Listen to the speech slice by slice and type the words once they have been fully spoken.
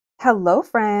Hello,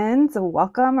 friends.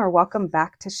 Welcome or welcome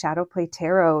back to Shadow Play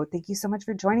Tarot. Thank you so much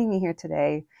for joining me here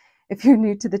today. If you're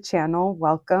new to the channel,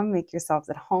 welcome. Make yourselves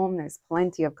at home. There's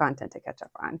plenty of content to catch up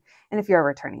on. And if you're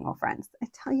returning old friends, I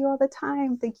tell you all the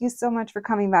time, thank you so much for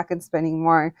coming back and spending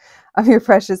more of your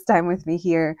precious time with me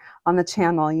here on the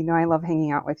channel. You know, I love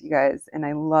hanging out with you guys and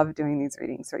I love doing these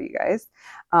readings for you guys.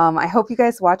 I hope you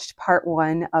guys watched part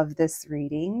one of this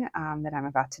reading that I'm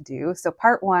about to do. So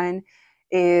part one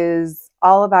is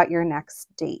all about your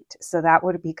next date. So that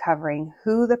would be covering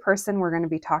who the person we're going to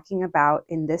be talking about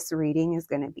in this reading is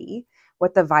going to be,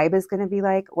 what the vibe is going to be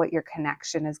like, what your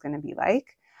connection is going to be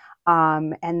like.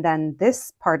 And then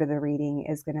this part of the reading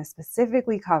is going to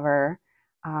specifically cover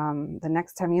the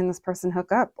next time you and this person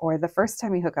hook up, or the first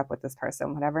time you hook up with this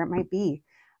person, whatever it might be.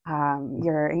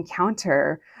 Your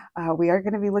encounter, we are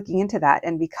going to be looking into that.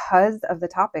 And because of the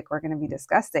topic we're going to be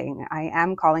discussing, I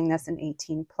am calling this an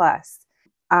 18 plus.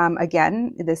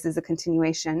 Again, this is a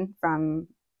continuation from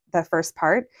the first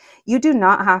part. You do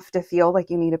not have to feel like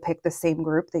you need to pick the same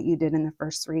group that you did in the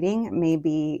first reading.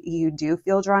 Maybe you do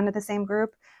feel drawn to the same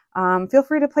group. Feel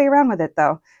free to play around with it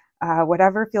though.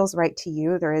 Whatever feels right to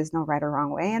you, there is no right or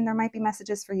wrong way, and there might be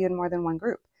messages for you in more than one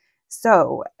group.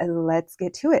 So let's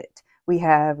get to it. We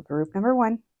have group number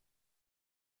 1,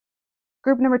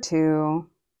 group number 2,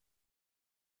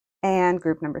 and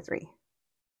group number 3.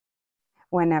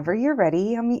 Whenever you're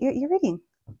ready, I'll meet you at your reading.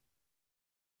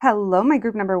 Hello, my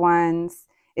group number 1s.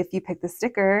 If you picked the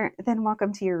sticker, then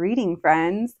welcome to your reading,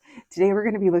 friends. Today we're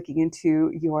going to be looking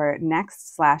into your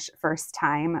next/first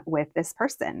time with this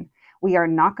person. We are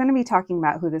not going to be talking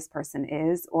about who this person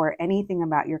is or anything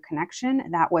about your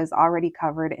connection. That was already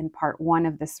covered in part 1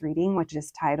 of this reading, which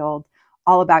is titled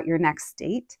All About Your Next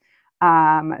Date.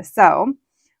 So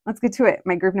let's get to it.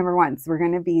 My group number 1s, we're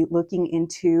going to be looking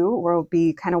into, we'll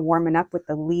be kind of warming up with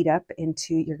the lead up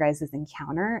into your guys'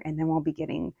 encounter, and then we'll be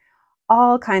getting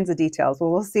all kinds of details.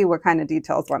 Well, we'll see what kind of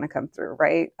details want to come through,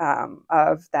 right?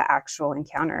 Of the actual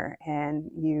encounter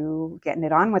and you getting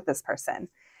it on with this person.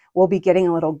 We'll be getting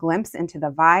a little glimpse into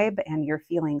the vibe and your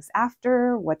feelings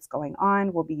after, what's going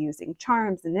on. We'll be using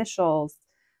charms, initials.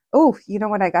 Oh, you know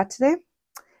what I got today?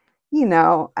 You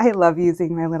know, I love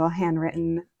using my little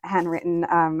handwritten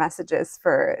messages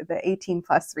for the 18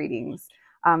 plus readings.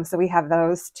 So we have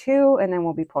those too, and then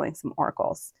we'll be pulling some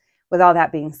oracles. With all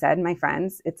that being said, my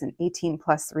friends, it's an 18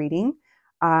 plus reading.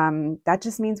 That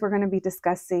just means we're going to be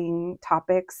discussing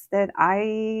topics that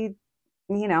that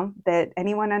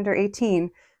anyone under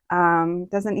 18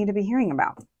 doesn't need to be hearing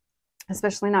about,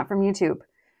 especially not from YouTube.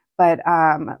 But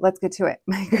let's get to it.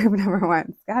 My group number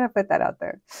 1, gotta put that out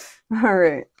there. All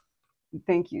right.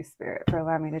 Thank you, Spirit, for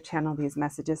allowing me to channel these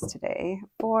messages today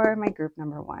for my group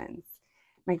number 1s.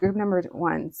 My group number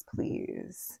 1s,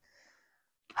 please.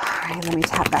 All right, let me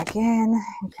tap back in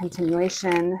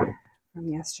continuation from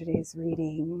yesterday's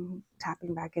reading,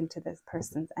 tapping back into this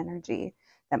person's energy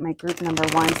that my group number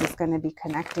 1s is going to be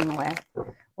connecting with.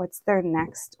 What's their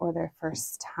next or their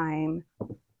first time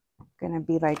going to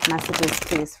be like? Messages,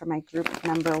 please, for my group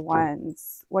number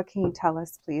 1s. What can you tell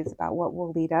us, please, about what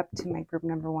will lead up to my group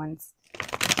number 1s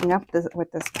hooking up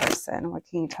with this person? What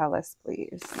can you tell us,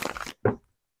 please?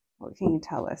 What can you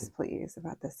tell us, please,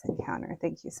 about this encounter?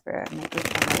 Thank you, Spirit. My group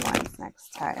number 1s next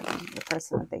time, the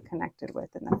person that they connected with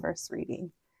in the first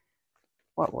reading.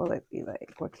 What will it be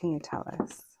like? What can you tell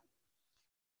us?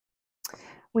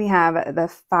 We have the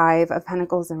 5 of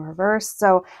Pentacles in reverse.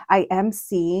 So I am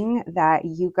seeing that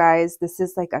you guys, this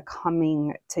is like a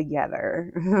coming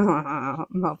together,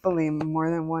 hopefully more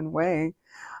than one way.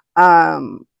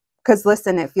 Because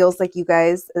listen, it feels like you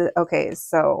guys, okay,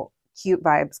 so cute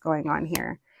vibes going on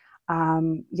here.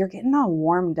 You're getting all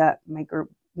warmed up, my group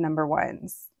number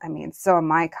 1s. I mean, so am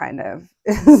I, kind of,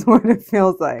 is what it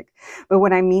feels like. But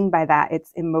what I mean by that,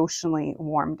 it's emotionally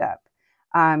warmed up.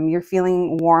 You're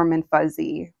feeling warm and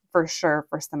fuzzy for sure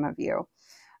for some of you.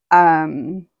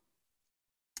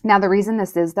 Now, the reason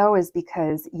this is, though, is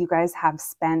because you guys have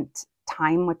spent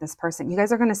time with this person. You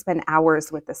guys are going to spend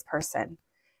hours with this person,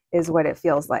 is what it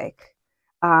feels like.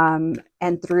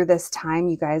 And through this time,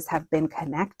 you guys have been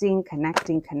connecting.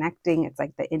 It's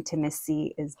like the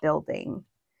intimacy is building.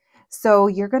 So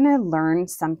you're going to learn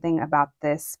something about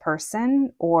this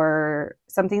person, or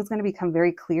something's going to become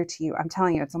very clear to you. I'm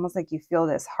telling you, it's almost like you feel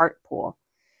this heart pull.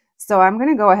 So I'm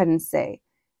going to go ahead and say,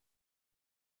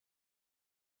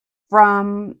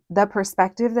 from the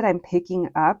perspective that I'm picking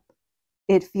up,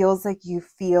 it feels like you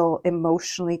feel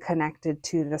emotionally connected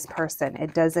to this person.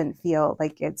 It doesn't feel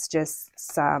like it's just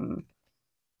some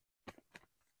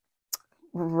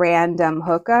random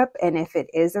hookup. And if it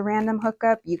is a random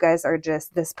hookup, you guys are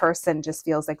just, this person just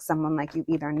feels like someone like you've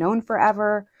either known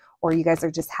forever or you guys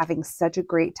are just having such a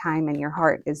great time and your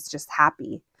heart is just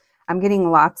happy. I'm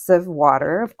getting lots of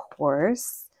water, of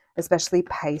course, especially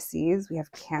Pisces. We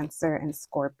have Cancer and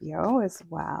Scorpio as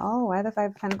well. Why the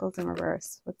Five of Pentacles in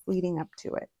reverse? What's leading up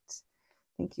to it?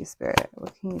 Thank you, Spirit.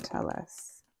 What can you tell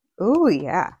us? Oh,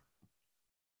 yeah.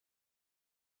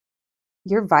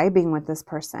 You're vibing with this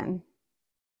person.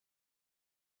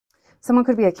 Someone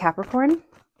could be a Capricorn.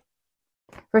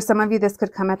 For some of you, this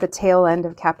could come at the tail end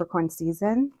of Capricorn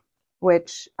season,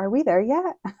 which, are we there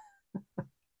yet?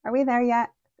 Are we there yet?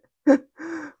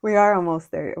 We are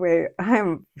almost there. Wait,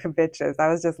 I'm bitches. I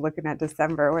was just looking at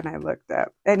December when I looked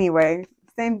up. Anyway,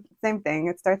 same thing.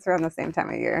 It starts around the same time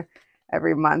of year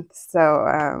every month.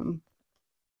 So,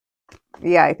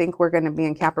 yeah, I think we're going to be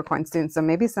in Capricorn soon. So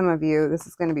maybe some of you, this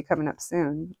is going to be coming up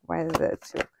soon. Why the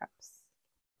Two of Cups?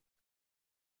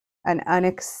 An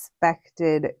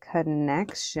unexpected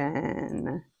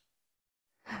connection.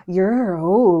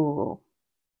 You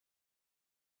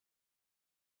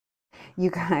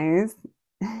guys.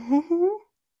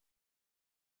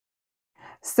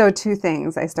 So two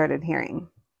things I started hearing.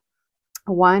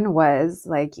 One was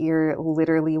like, you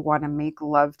literally want to make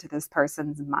love to this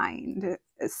person's mind.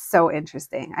 It's so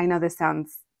interesting. I know this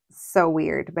sounds so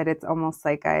weird, but it's almost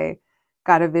like I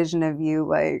got a vision of you,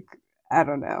 like, I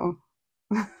don't know.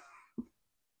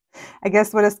 I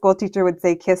guess what a school teacher would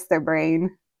say, kiss their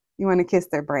brain. You want to kiss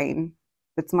their brain.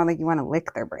 It's more like you want to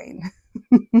lick their brain.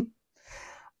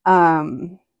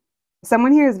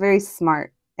 Someone here is very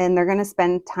smart, and they're going to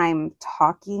spend time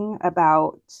talking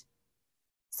about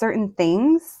certain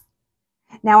things.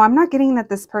 Now, I'm not getting that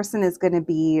this person is going to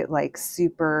be like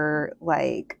super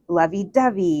like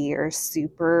lovey-dovey or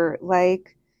super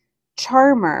like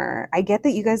charmer. I get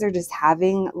that you guys are just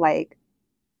having like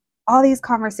all these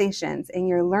conversations and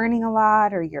you're learning a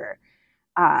lot, or you're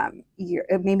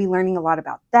maybe learning a lot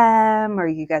about them, or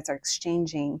you guys are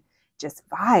exchanging just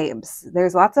vibes.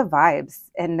 There's lots of vibes,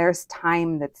 and there's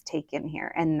time that's taken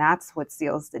here, and that's what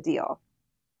seals the deal.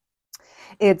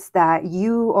 It's that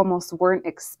you almost weren't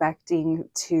expecting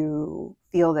to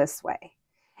feel this way.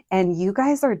 And you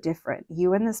guys are different.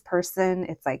 You and this person,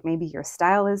 it's like maybe your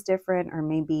style is different, or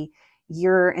maybe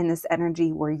you're in this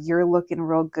energy where you're looking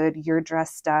real good, you're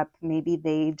dressed up. Maybe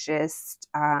they just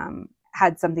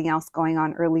had something else going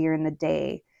on earlier in the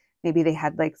day. Maybe they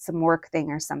had like some work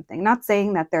thing or something. Not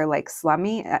saying that they're like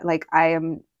slummy. Like, I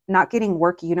am not getting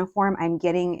work uniform. I'm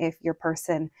getting if your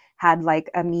person had like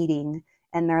a meeting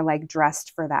and they're like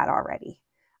dressed for that already.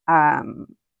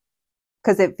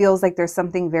 Because it feels like there's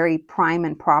something very prime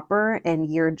and proper,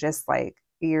 and you're just like,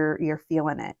 you're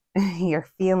feeling it. You're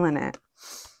feeling it.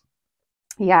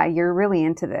 Yeah, you're really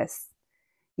into this.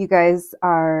 You guys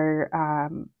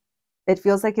are, it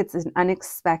feels like it's an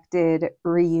unexpected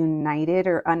reunited,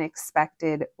 or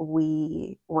unexpected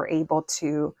we were able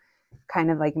to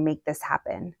kind of like make this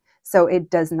happen. So it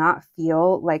does not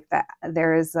feel like that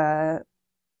there is a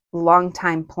long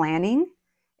time planning.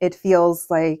 It feels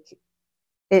like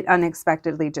it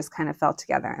unexpectedly just kind of fell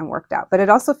together and worked out. But it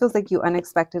also feels like you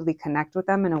unexpectedly connect with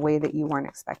them in a way that you weren't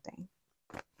expecting.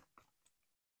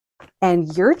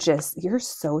 And you're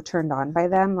so turned on by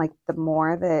them. Like, the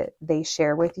more that they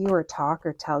share with you or talk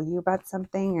or tell you about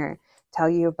something or tell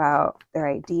you about their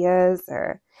ideas,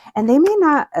 and they may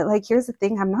not, like, here's the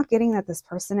thing. I'm not getting that this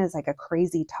person is like a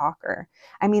crazy talker.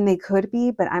 I mean, they could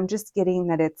be, but I'm just getting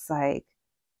that it's like,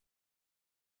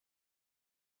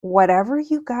 whatever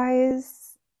you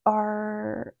guys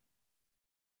are,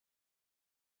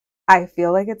 I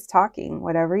feel like it's talking.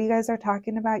 Whatever you guys are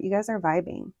talking about, you guys are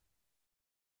vibing.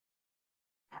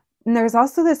 And there's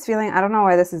also this feeling, I don't know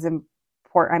why this is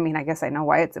important. I mean, I guess I know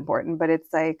why it's important, but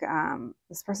it's like,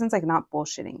 this person's like not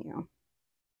bullshitting you.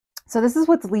 So this is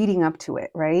what's leading up to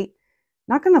it, right?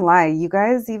 Not gonna lie, you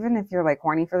guys, even if you're like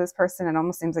horny for this person, it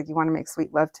almost seems like you want to make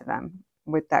sweet love to them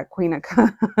with that Queen of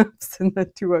Cups and the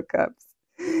Two of Cups.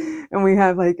 And we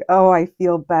have like, oh, I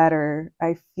feel better.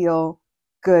 I feel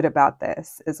good about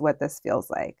this, is what this feels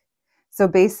like. So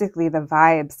basically the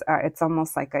vibes are, it's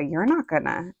almost like you're not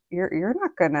gonna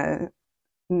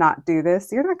not do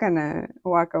this. You're not gonna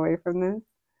walk away from this.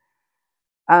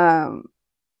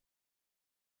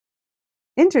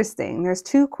 Interesting. There's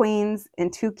two queens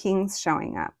and two kings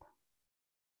showing up.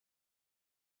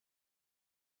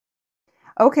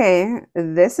 Okay,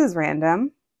 this is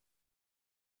random.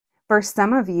 For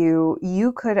some of you,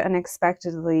 you could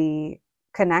unexpectedly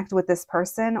connect with this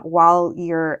person while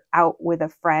you're out with a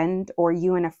friend, or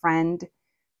you and a friend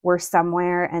were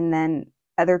somewhere and then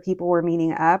other people were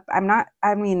meeting up.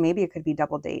 I mean, maybe it could be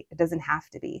double date. It doesn't have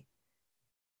to be.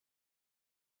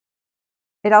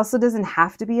 It also doesn't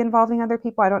have to be involving other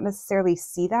people. I don't necessarily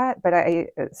see that, but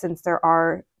since there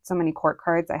are so many court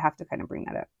cards, I have to kind of bring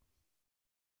that up.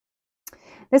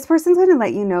 This person's going to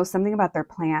let you know something about their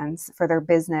plans for their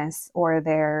business or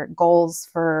their goals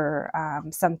for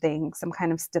something, some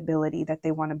kind of stability that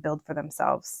they want to build for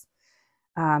themselves.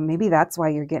 Maybe that's why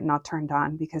you're getting all turned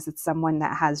on, because it's someone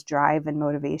that has drive and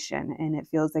motivation and it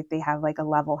feels like they have like a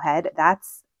level head.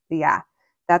 Yeah,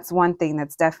 that's one thing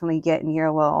that's definitely getting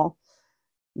your little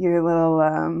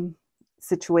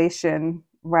situation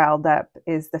riled up,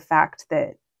 is the fact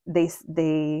that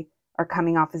they are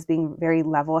coming off as being very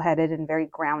level-headed and very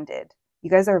grounded. You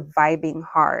guys are vibing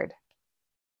hard.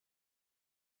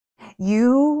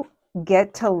 You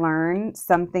get to learn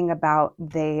something about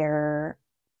their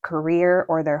career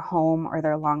or their home or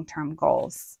their long-term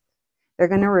goals. They're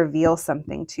going to reveal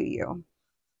something to you.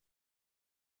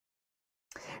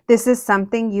 This is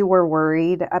something you were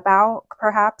worried about.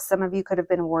 Perhaps some of you could have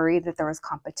been worried that there was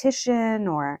competition,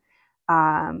 or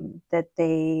that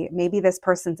maybe this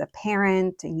person's a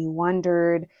parent and you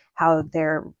wondered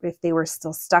if they were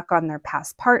still stuck on their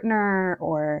past partner,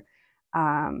 or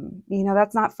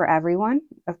that's not for everyone,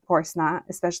 of course not,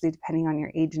 especially depending on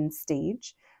your age and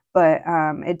stage. But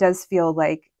it does feel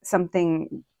like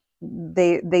something,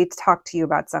 they talk to you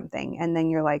about something and then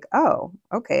you're like, oh,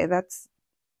 okay, that's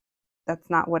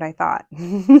not what I thought.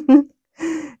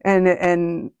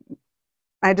 and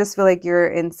I just feel like you're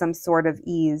in some sort of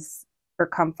ease or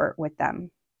comfort with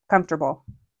them. Comfortable.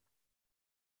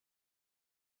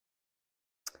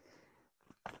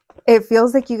 It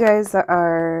feels like you guys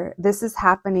this is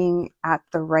happening at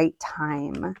the right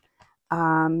time,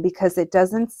 because it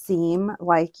doesn't seem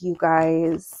like you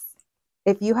guys,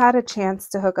 if you had a chance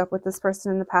to hook up with this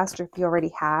person in the past, or if you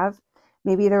already have,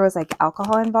 maybe there was like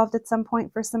alcohol involved at some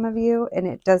point for some of you, and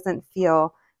it doesn't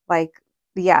feel like,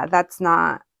 yeah, that's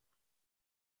not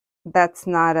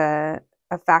a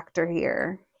factor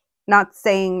here. Not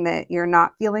saying that you're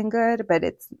not feeling good, but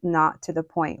it's not to the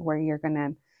point where you're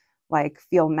gonna like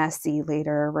feel messy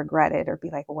later, or regret it, or be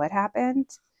like, what happened?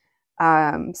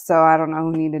 So I don't know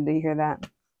who needed to hear that,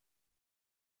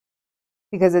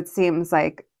 because it seems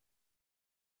like,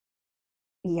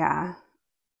 yeah,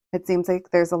 it seems like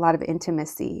there's a lot of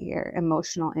intimacy here,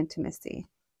 emotional intimacy.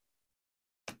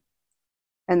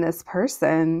 And this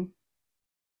person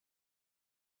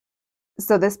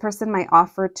might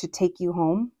offer to take you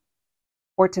home,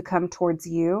 or to come towards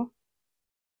you,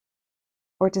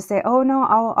 or to say, oh no,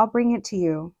 I'll bring it to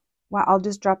you. Well, I'll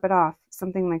just drop it off.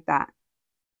 Something like that.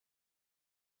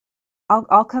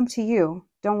 I'll come to you.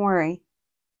 Don't worry.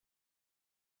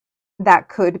 That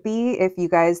could be, if you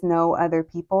guys know other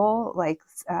people, like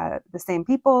the same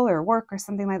people or work or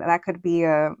something like that. That could be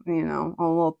a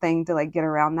little thing to like get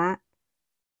around that,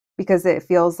 because it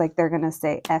feels like they're gonna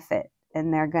say F it,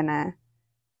 and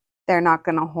they're not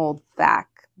gonna hold back,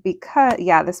 because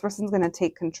yeah, this person's gonna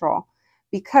take control,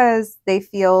 because they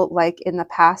feel like in the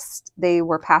past they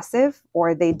were passive,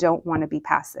 or they don't want to be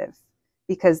passive,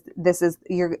 because this is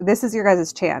your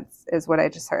guys' chance, is what I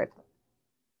just heard.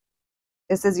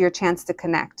 This is your chance to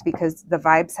connect, because the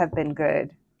vibes have been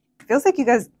good. It feels like you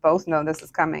guys both know this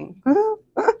is coming. All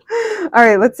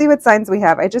right, let's see what signs we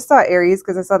have. I just saw Aries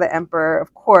because I saw the Emperor.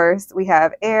 Of course, we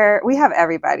have air. We have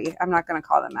everybody. I'm not going to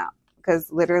call them out,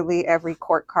 because literally every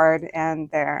court card and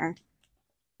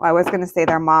well, I was going to say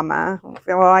their mama.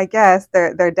 Well, I guess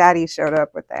their daddy showed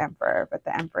up with the Emperor, but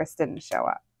the Empress didn't show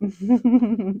up.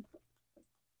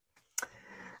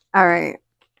 All right,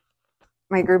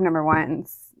 my group number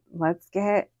ones. Let's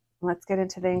get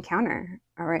into the encounter.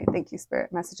 All right, thank you,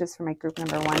 Spirit. Messages for my group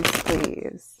number ones,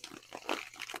 please.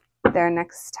 Their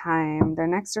next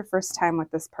or first time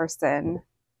with this person.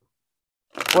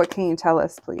 What can you tell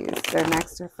us, please? Their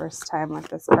next or first time with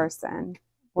this person.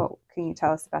 What can you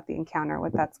tell us about the encounter?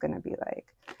 What that's going to be like?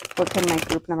 What can my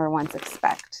group number ones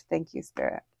expect? Thank you,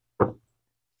 Spirit.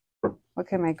 What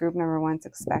can my group number ones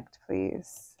expect,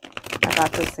 please,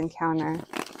 about this encounter?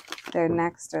 Their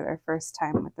next or their first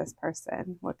time with this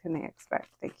person. What can they expect?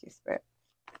 Thank you, Spirit.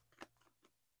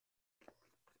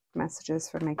 Messages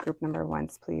for my group number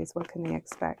ones, please. What can they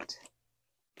expect?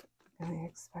 What can they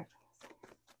expect?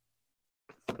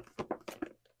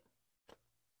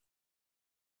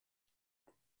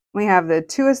 We have the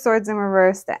Two of Swords in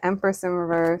reverse, the Empress in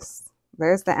reverse.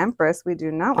 There's the Empress. We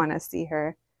do not want to see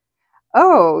her.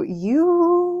 Oh,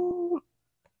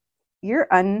 you're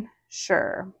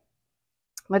unsure.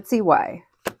 Let's see why.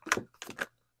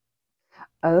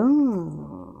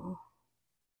 Oh.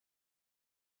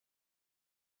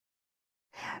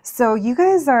 So you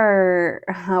guys are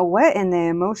what in the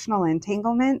emotional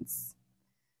entanglements?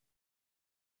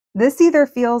 This either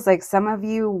feels like some of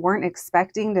you weren't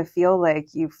expecting to feel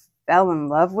like you fell in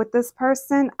love with this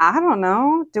person. I don't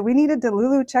know. Do we need a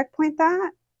Delulu checkpoint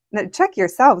that? No, check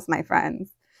yourselves, my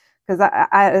friends.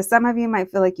 Because some of you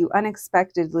might feel like you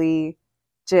unexpectedly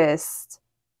just,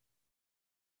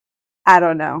 I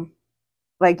don't know,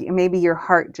 like maybe your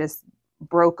heart just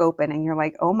broke open and you're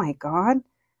like, oh my God,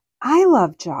 I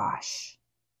love Josh.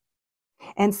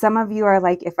 And some of you are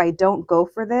like, if I don't go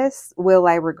for this, will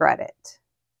I regret it?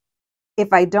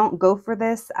 If I don't go for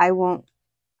this, I won't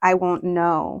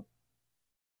know.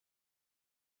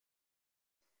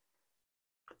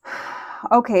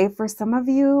 Okay, for some of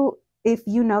you, if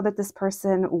you know that this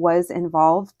person was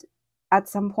involved at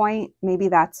some point, maybe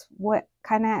that's what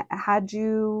kind of had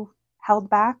you held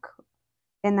back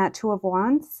in that Two of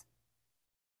Wands.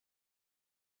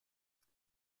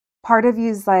 Part of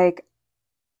you's like,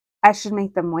 I should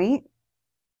make them wait.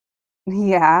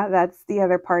 Yeah, that's the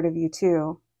other part of you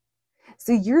too.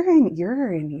 So you're in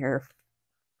your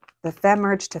the femme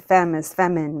urge to femme is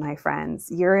feminine, my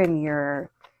friends. You're in your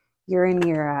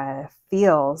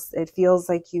feels. It feels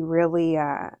like you really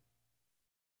I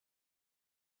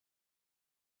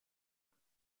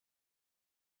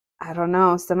don't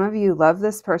know. Some of you love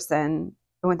this person.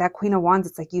 And with that Queen of Wands,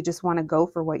 it's like you just want to go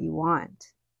for what you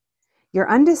want. You're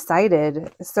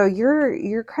undecided. So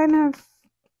you're kind of,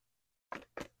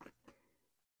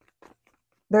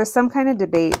 there's some kind of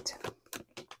debate.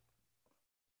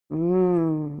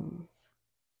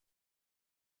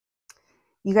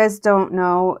 You guys don't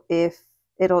know if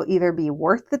it'll either be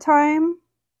worth the time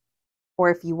or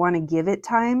if you want to give it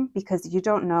time, because you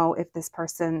don't know if this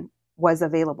person was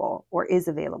available or is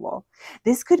available.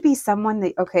 This could be someone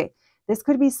that, okay, this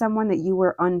could be someone that you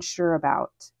were unsure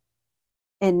about.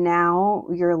 And now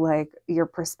you're like, your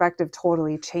perspective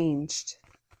totally changed.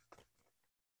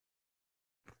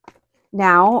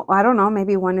 Now, I don't know,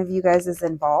 maybe one of you guys is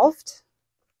involved.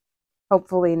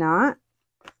 Hopefully not.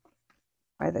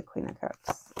 Why the Queen of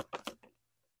Cups?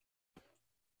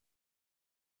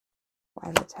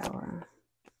 Why the Tower?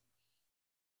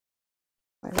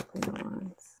 Why the Queen of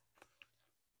Wands?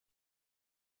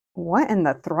 What in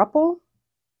the throuple?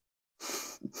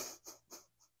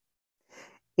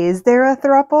 Is there a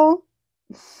throuple?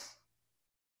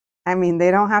 I mean,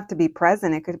 they don't have to be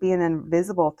present. It could be an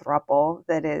invisible throuple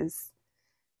that is,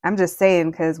 I'm just saying,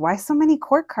 because why so many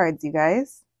court cards, you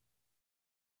guys?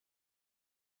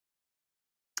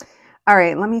 All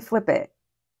right, let me flip it.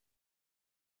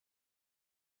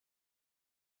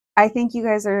 I think you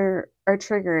guys are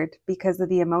triggered because of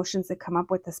the emotions that come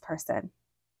up with this person.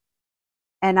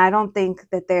 And I don't think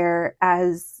that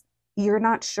you're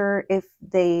not sure if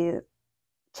they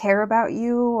care about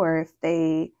you or if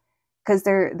because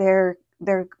they're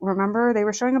remember, they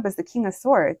were showing up as the King of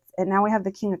Swords and now we have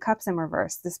the King of Cups in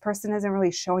reverse. This person isn't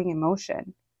really showing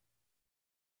emotion.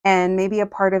 And maybe a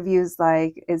part of you is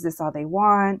like, is this all they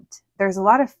want? There's a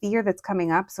lot of fear that's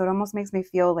coming up. So it almost makes me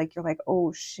feel like you're like,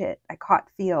 oh shit, I caught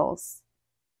feels.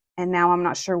 And now I'm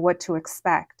not sure what to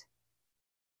expect.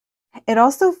 It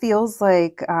also feels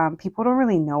like people don't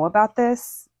really know about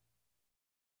this.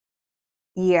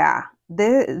 Yeah,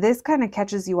 this kind of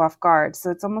catches you off guard.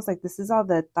 So it's almost like this is all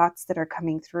the thoughts that are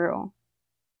coming through.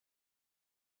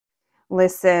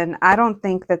 Listen, I don't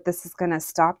think that this is going to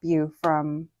stop you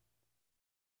from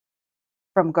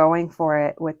going for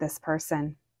it with this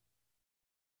person.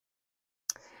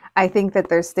 I think that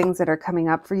there's things that are coming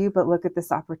up for you, but look at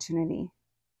this opportunity.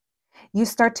 You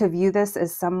start to view this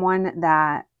as someone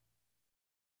that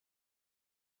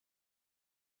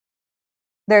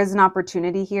there's an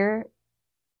opportunity here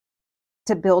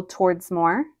to build towards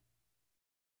more.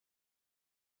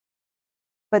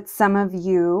 But some of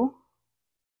you,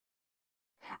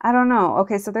 I don't know.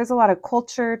 Okay, so there's a lot of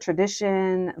culture,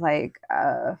 tradition, like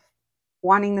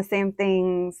wanting the same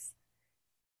things,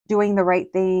 doing the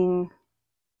right thing,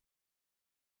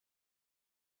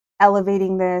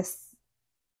 elevating this.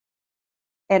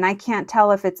 And I can't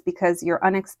tell if it's because you're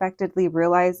unexpectedly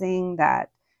realizing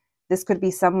that this could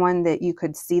be someone that you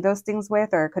could see those things with,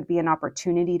 or it could be an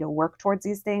opportunity to work towards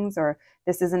these things, or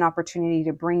this is an opportunity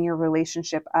to bring your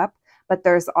relationship up. But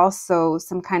there's also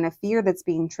some kind of fear that's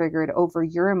being triggered over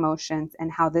your emotions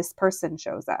and how this person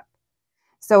shows up.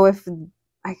 So if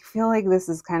I feel like this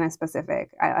is kind of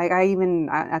specific, I even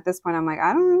at this point, I'm like,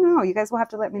 I don't know. You guys will have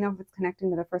to let me know if it's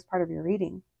connecting to the first part of your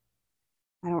reading.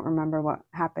 I don't remember what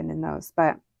happened in those,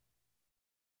 but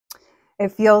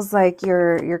it feels like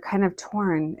you're kind of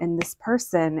torn. And this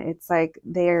person, it's like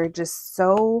they're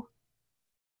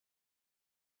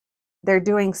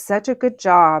doing such a good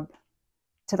job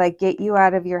to like get you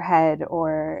out of your head,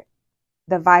 or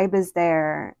the vibe is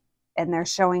there and they're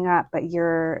showing up, but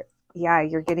you're yeah,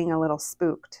 you're getting a little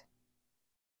spooked.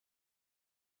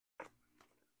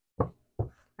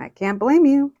 I can't blame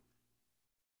you.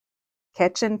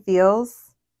 Catching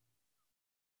feels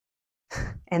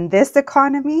in this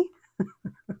economy.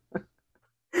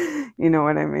 You know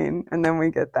what I mean? And then we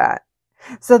get that.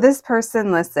 So this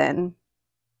person, listen,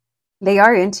 they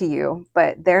are into you,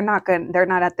 but they're not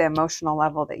at the emotional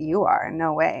level that you are.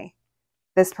 No way.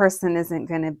 This person isn't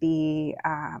going to be,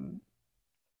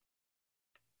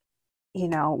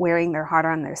 wearing their heart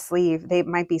on their sleeve. They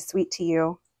might be sweet to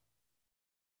you.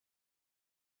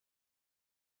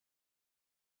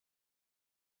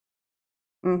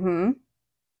 Mm-hmm.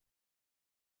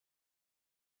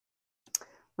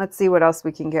 Let's see what else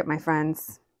we can get, my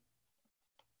friends.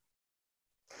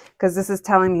 Because this is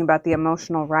telling me about the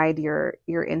emotional ride you're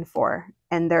in for.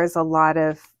 And there's a lot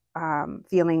of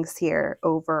feelings here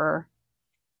over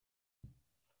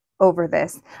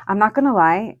this. I'm not going to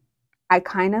lie. I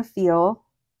kind of feel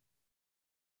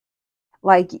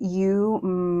like you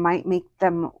might make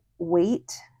them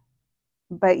wait,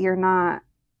 but you're not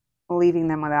leaving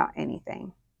them without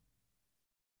anything.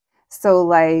 So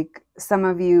like some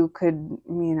of you could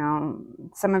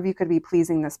be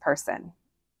pleasing this person.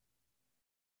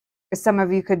 Some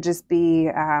of you could just be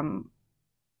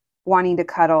wanting to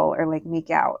cuddle or like make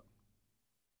out.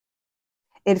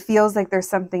 It feels like there's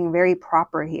something very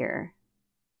proper here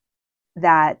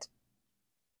that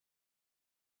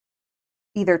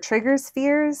either triggers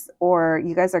fears or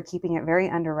you guys are keeping it very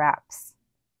under wraps.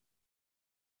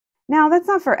 Now, that's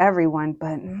not for everyone,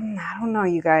 but I don't know,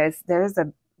 you guys. There's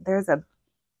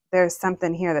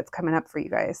something here that's coming up for you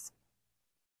guys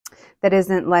that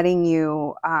isn't letting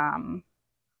you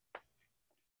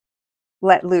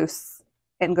let loose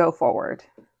and go forward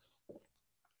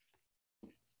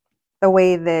the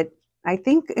way that I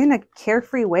think, in a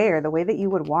carefree way, or the way that you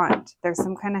would want. There's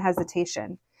some kind of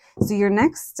hesitation. So your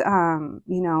next, your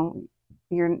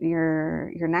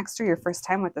next or your first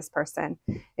time with this person,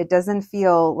 it doesn't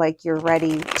feel like you're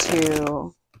ready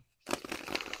to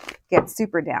get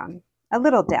super down, a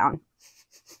little down,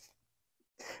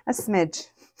 a smidge.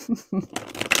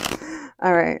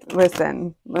 All right,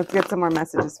 listen, let's get some more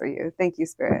messages for you. Thank you,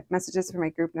 Spirit. Messages for my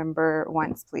group number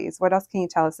ones, please. What else can you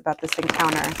tell us about this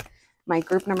encounter? My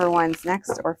group number ones,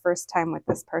 next or first time with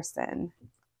this person.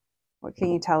 What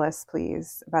can you tell us,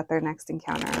 please, about their next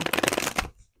encounter?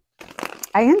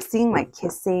 I am seeing like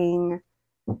kissing.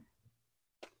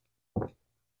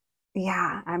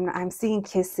 Yeah, I'm seeing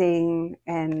kissing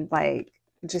and like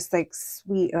just like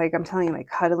sweet, like I'm telling you, like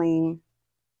cuddling.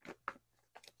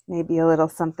 Maybe a little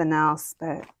something else,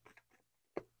 but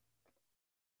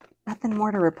nothing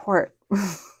more to report.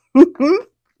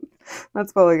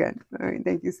 Let's pull again. All right,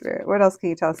 thank you, Spirit. What else can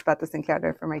you tell us about this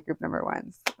encounter for my group number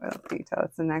ones? What else can you tell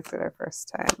us the next or our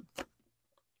first time?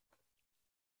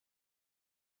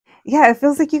 Yeah, it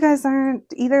feels like you guys aren't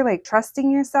either like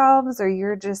trusting yourselves or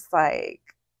you're just like,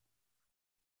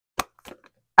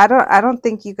 I don't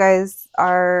think you guys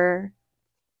are.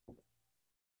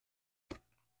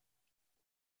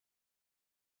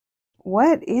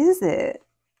 What is it?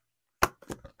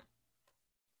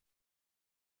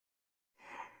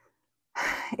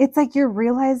 It's like you're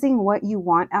realizing what you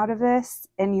want out of this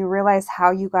and you realize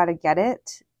how you got to get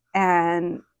it.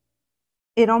 And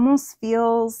it almost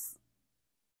feels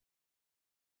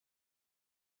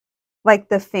like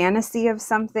the fantasy of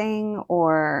something,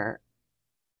 or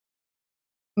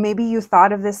maybe you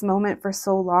thought of this moment for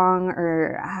so long,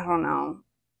 or I don't know.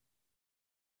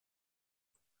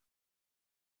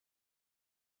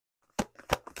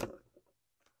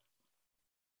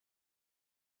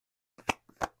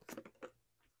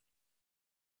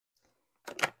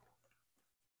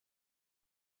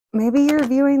 Maybe you're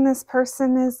viewing this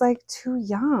person as like too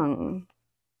young.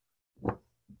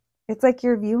 It's like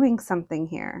you're viewing something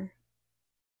here.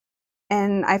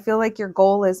 And I feel like your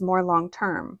goal is more long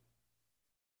term.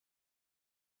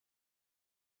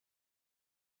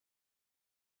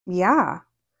 Yeah.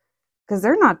 Because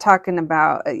they're not talking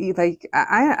about like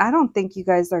I don't think you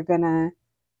guys are gonna,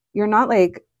 you're not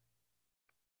like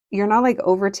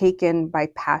overtaken by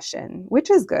passion, which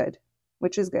is good.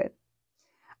 Which is good.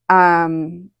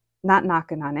 Not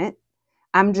knocking on it.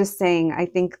 I'm just saying, I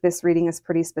think this reading is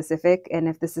pretty specific. And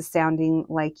if this is sounding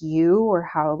like you or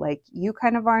how like you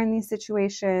kind of are in these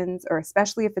situations, or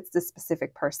especially if it's this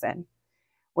specific person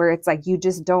where it's like you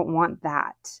just don't want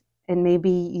that. And maybe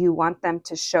you want them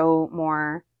to show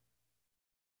more,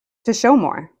 to show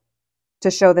more,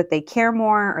 to show that they care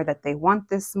more or that they want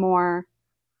this more.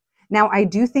 Now, I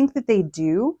do think that they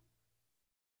do,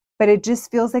 but it just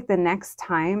feels like the next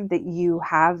time that you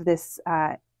have this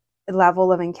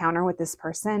level of encounter with this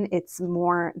person, it's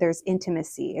more, there's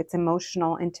intimacy, it's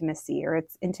emotional intimacy, or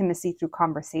it's intimacy through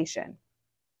conversation.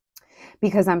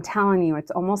 Because I'm telling you,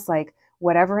 it's almost like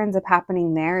whatever ends up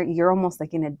happening there, you're almost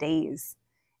like in a daze.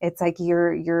 It's like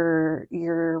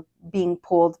you're being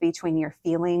pulled between your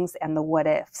feelings and the what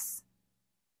ifs.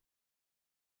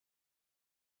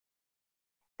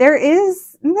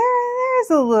 There's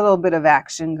a little bit of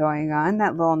action going on,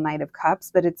 that little Knight of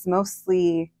Cups, but it's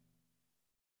mostly,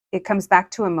 it comes back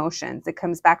to emotions. It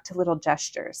comes back to little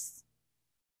gestures.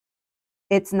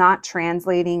 It's not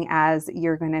translating as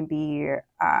you're going to be,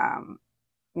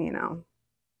 you know,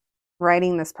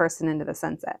 riding this person into the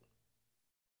sunset.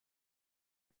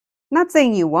 Not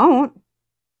saying you won't,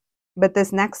 but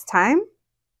this next time,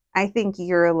 I think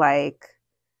you're like,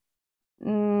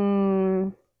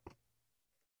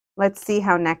 let's see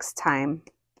how next time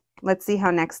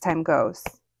goes.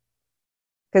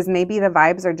 Because maybe the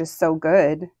vibes are just so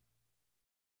good.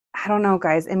 I don't know,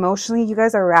 guys. Emotionally, you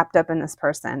guys are wrapped up in this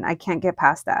person. I can't get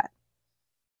past that.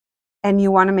 And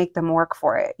you want to make them work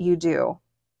for it. You do.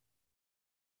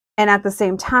 And at the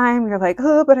same time, you're like,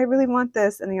 oh, but I really want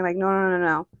this. And you're like, no, no, no,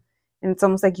 no. And it's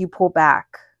almost like you pull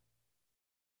back.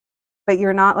 But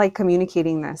you're not like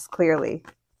communicating this clearly.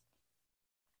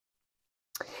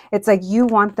 It's like you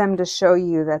want them to show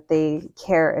you that they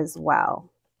care as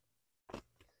well.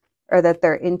 Or that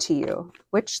they're into you,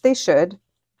 which they should.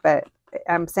 But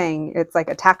I'm saying it's like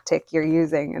a tactic you're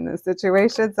using in this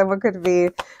situation. Someone could be,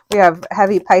 we have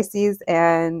heavy Pisces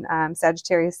and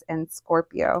Sagittarius and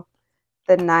Scorpio.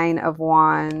 The 9 of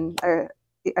Wands, the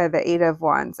 8 of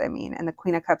Wands, I mean, and the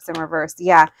Queen of Cups in reverse.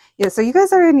 Yeah. So you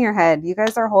guys are in your head. You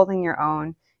guys are holding your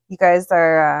own. You guys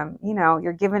are, you know,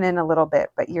 you're giving in a little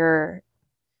bit, but you're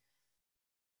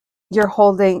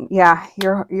holding, yeah,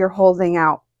 you're holding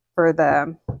out for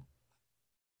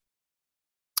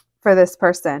this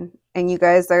person. And you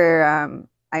guys are,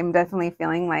 I'm definitely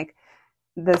feeling like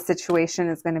the situation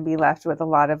is going to be left with a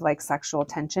lot of like sexual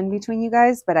tension between you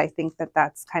guys, but I think that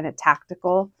that's kind of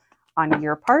tactical on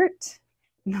your part.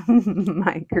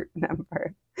 my group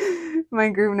number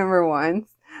 1.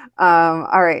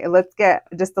 All right, let's get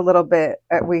just a little bit,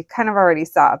 we kind of already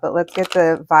saw, but let's get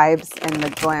the vibes and the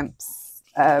glimpse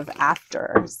of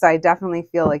after. So I definitely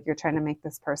feel like you're trying to make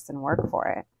this person work for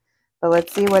it. But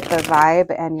let's see what the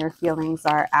vibe and your feelings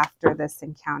are after this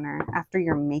encounter, after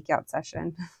your makeout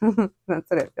session. That's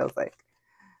what it feels like.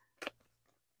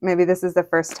 Maybe this is the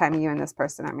first time you and this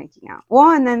person are making out. Well,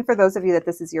 and then for those of you that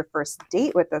this is your first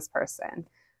date with this person,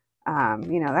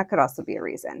 you know, that could also be a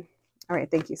reason. All right,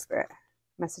 thank you, Spirit.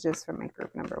 Messages from my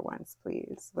group number 1s,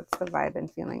 please. What's the vibe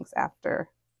and feelings after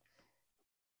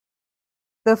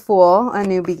the Fool, a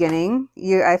new beginning?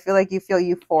 I feel like you feel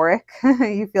euphoric.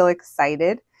 You feel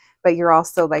excited. But you're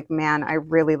also like, man, I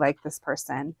really like this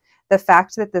person. The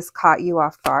fact that this caught you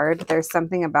off guard, there's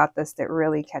something about this that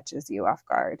really catches you off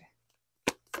guard.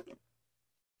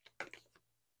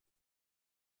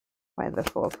 Why the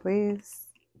Fool, please?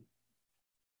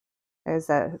 There's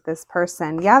this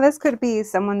person. Yeah, this could be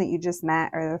someone that you just met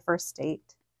or the first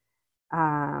date.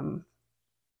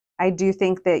 I do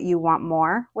think that you want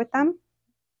more with them.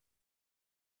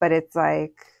 But it's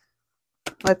like,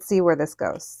 let's see where this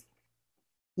goes.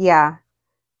 Yeah,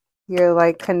 you're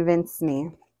like, convince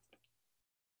me.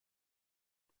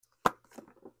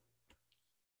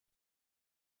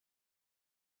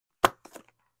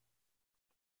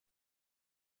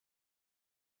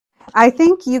 I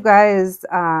think you guys,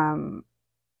 so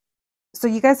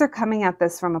you guys are coming at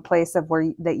this from a place of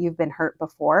that you've been hurt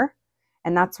before.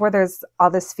 And that's where there's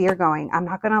all this fear going. I'm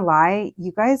not going to lie.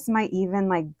 You guys might even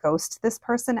like ghost this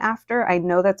person after. I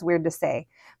know that's weird to say,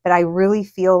 but I really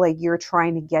feel like you're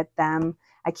trying to get them.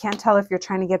 I can't tell if you're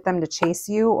trying to get them to chase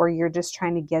you or you're just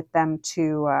trying to get them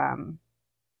to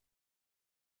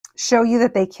show you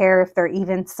that they care, if they're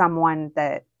even someone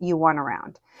that you want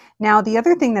around. Now, the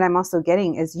other thing that I'm also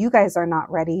getting is you guys are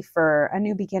not ready for a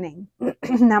new beginning.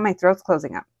 Now my throat's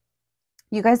closing up.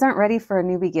 You guys aren't ready for a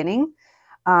new beginning.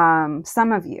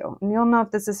 Some of you, and you'll know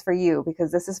if this is for you,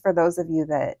 because this is for those of you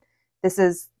that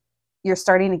you're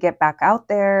starting to get back out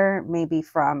there, maybe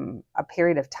from a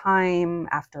period of time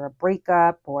after a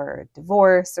breakup or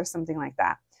divorce or something like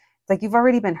that. It's like you've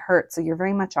already been hurt, so you're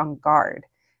very much on guard.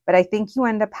 But I think you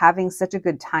end up having such a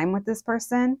good time with this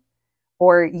person,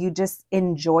 or you just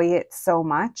enjoy it so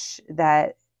much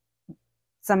that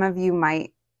some of you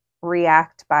might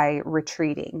react by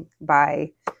retreating,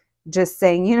 by just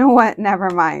saying, you know what,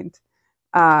 never mind.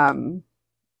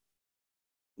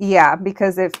 Yeah,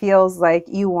 because it feels like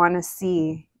you want to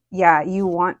see,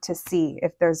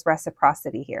 if there's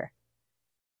reciprocity here.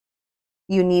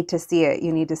 You need to see it.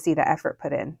 You need to see the effort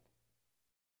put in.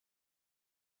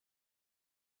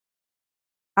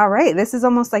 All right. This is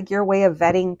almost like your way of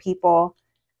vetting people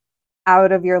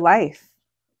out of your life,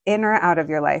 in or out of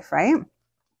your life, right?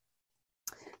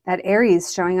 That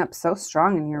Aries showing up so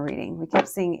strong in your reading. We kept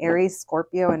seeing Aries,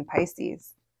 Scorpio, and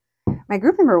Pisces. My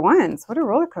group number ones, what a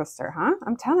roller coaster, huh?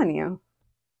 I'm telling you.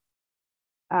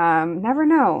 Never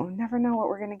know what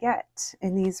we're going to get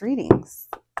in these readings.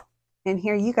 And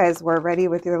here you guys were ready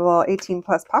with your little 18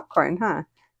 plus popcorn, huh?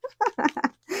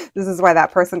 This is why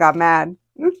that person got mad.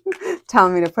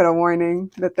 Telling me to put a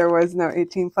warning that there was no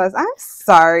 18 plus. I'm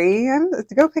sorry. I'm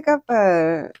to go pick up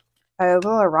a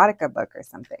little erotica book or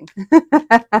something.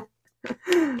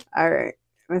 All right.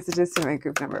 Messages to my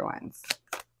group number ones.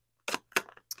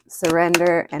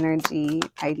 Surrender, energy,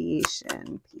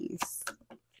 ideation, peace.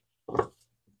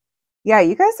 Yeah,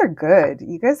 you guys are good.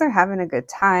 You guys are having a good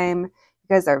time. You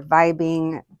guys are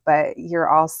vibing, but you're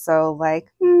also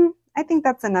like, I think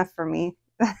that's enough for me.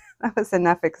 That was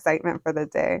enough excitement for the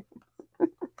day.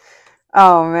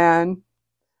 Oh, man.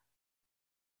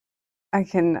 I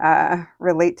can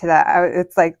relate to that.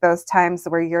 It's like those times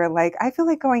where you're like, I feel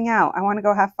like going out. I want to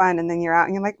go have fun. And then you're out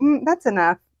and you're like, that's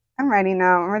enough. I'm ready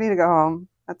now. I'm ready to go home.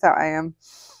 That's how I am.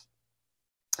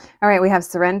 All right, we have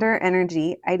surrender,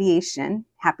 energy, ideation,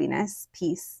 happiness,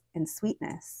 peace, and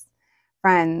sweetness.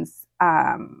 Friends,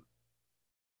 I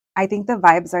think the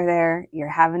vibes are there. You're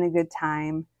having a good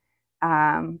time.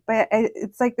 But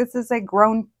it's like this is like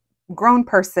grown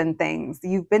person things.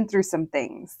 You've been through some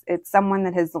things. It's someone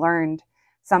that has learned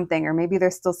something, or maybe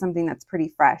there's still something that's pretty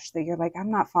fresh that you're like,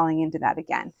 I'm not falling into that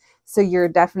again. So you're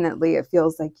definitely, it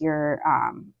feels like you're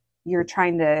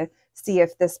trying to see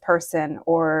if this person,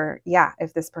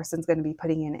 if this person's going to be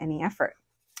putting in any effort.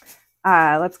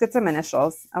 Let's get some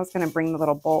initials. I was going to bring the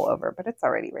little bowl over, but it's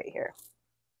already right here.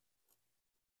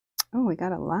 Oh, we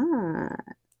got a lot.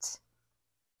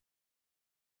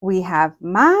 We have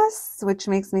mas, which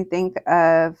makes me think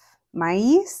of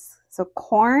maíz, so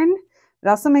corn. It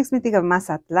also makes me think of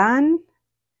Mazatlan.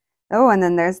 Oh, and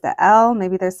then there's the L.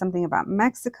 Maybe there's something about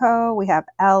Mexico. We have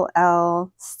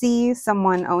LLC.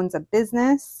 Someone owns a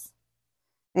business.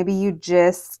 Maybe you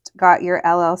just got your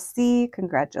LLC.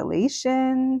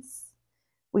 Congratulations.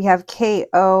 We have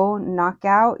KO,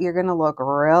 knockout. You're going to look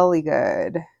really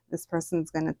good. This person's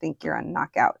going to think you're a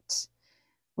knockout.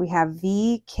 We have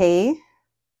VK.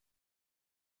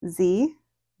 Z,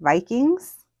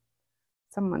 Vikings,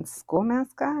 someone's school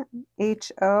mascot,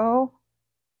 HO,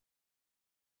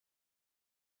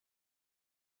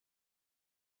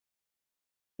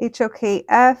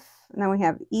 HOKF, and then we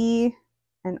have E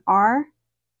and R.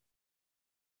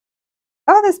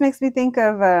 Oh, this makes me think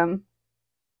of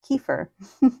Kiefer.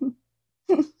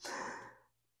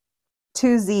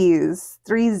 2 Z's,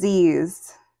 3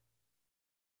 Z's.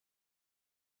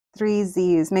 3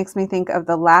 Z's makes me think of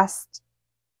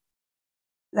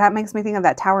that makes me think of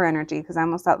that tower energy, because I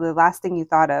almost thought the last thing you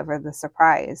thought of, or the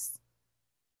surprise.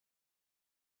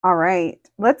 All right,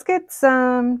 let's get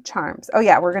some charms. Oh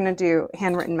yeah, we're gonna do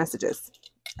handwritten messages.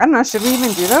 I don't know, should we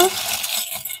even do those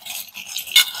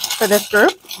for this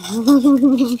group?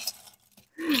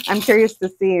 I'm curious to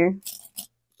see.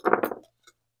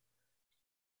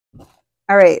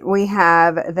 All right, we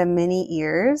have the mini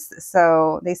ears.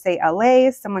 So they say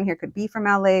LA, someone here could be from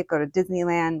LA, go to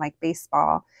Disneyland, like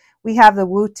baseball. We have the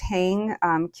Wu-Tang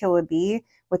Kill a Bee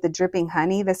with the dripping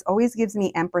honey. This always gives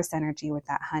me Empress energy with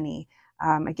that honey.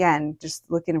 Again, just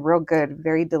looking real good,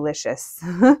 very delicious.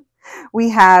 We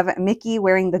have Mickey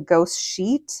wearing the ghost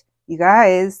sheet. You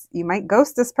guys, you might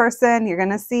ghost this person. You're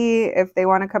going to see if they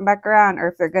want to come back around, or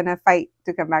if they're going to fight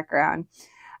to come back around.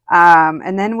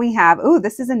 And then we have,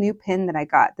 this is a new pin that I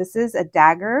got. This is a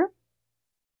dagger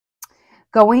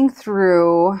going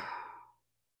through,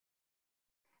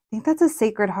 I think that's a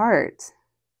Sacred Heart.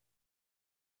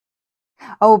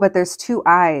 Oh, but there's 2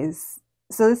 eyes.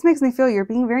 So this makes me feel you're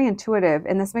being very intuitive.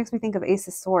 And this makes me think of Ace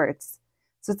of Swords.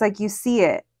 So it's like you see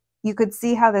it. You could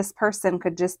see how this person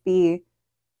could just be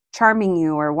charming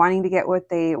you or wanting to get what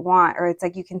they want. Or it's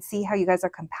like you can see how you guys are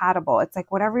compatible. It's like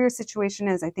whatever your situation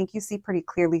is, I think you see pretty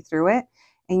clearly through it.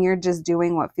 And you're just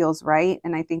doing what feels right.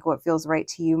 And I think what feels right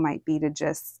to you might be to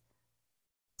just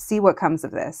see what comes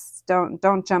of this.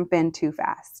 Don't jump in too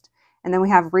fast. And then we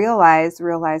have realize,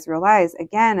 realize, realize.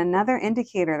 Again, another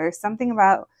indicator. There's something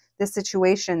about this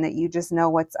situation that you just know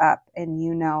what's up and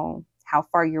you know how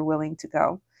far you're willing to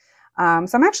go. So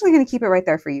I'm actually going to keep it right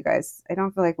there for you guys. I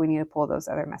don't feel like we need to pull those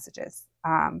other messages.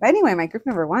 But anyway, my group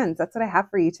number ones, that's what I have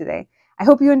for you today. I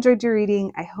hope you enjoyed your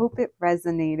reading. I hope it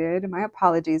resonated. My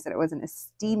apologies that it wasn't as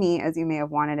steamy as you may have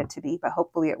wanted it to be, but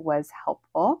hopefully it was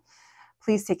helpful.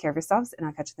 Please take care of yourselves, and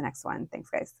I'll catch you the next one. Thanks,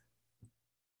 guys.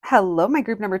 Hello, my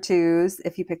group number twos.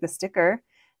 If you pick the sticker,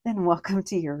 Then welcome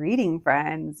to your reading,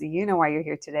 friends. You know why you're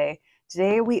here today.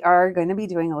 Today we are going to be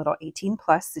doing a little 18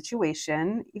 plus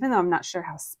situation. Even though I'm not sure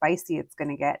how spicy it's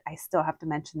going to get, I still have to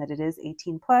mention that it is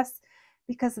 18 plus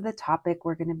because of the topic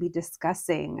we're going to be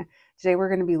discussing. Today we're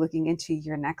going to be looking into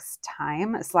your next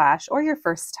time / or your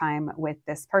first time with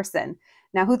this person.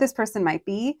 Now, who this person might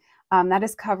be, that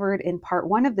is covered in part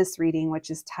 1 of this reading, which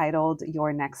is titled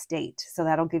Your Next Date. So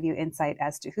that'll give you insight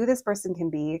as to who this person can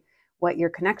be, what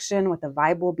your connection, what the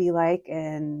vibe will be like,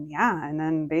 and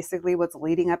then basically what's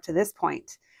leading up to this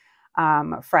point.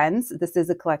 Friends, this is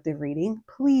a collective reading.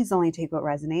 Please only take what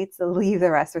resonates. Leave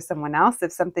the rest for someone else.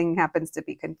 If something happens to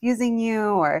be confusing you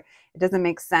or it doesn't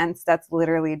make sense, that's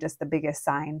literally just the biggest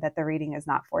sign that the reading is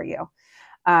not for you.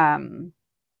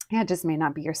 It just may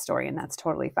not be your story, and that's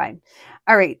totally fine.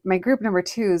 All right, my group number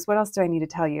 2s. What else do I need to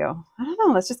tell you? I don't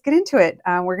know. Let's just get into it.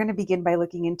 We're going to begin by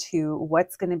looking into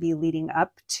what's going to be leading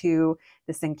up to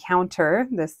this encounter,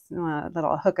 this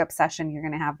little hookup session you're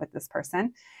going to have with this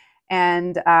person.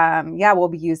 And we'll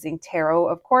be using tarot,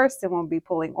 of course, and we'll be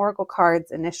pulling oracle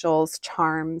cards, initials,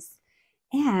 charms.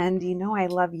 And I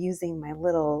love using my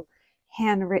little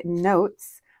handwritten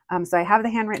notes. So I have the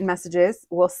handwritten messages.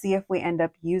 We'll see if we end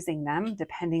up using them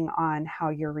depending on how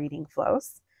your reading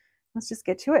flows. Let's just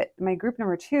get to it. My group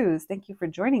number 2s, thank you for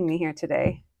joining me here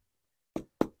today.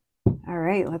 All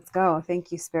right, let's go.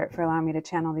 Thank you, Spirit, for allowing me to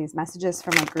channel these messages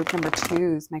for my group number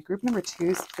 2s. My group number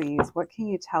 2s, please. What can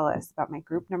you tell us about my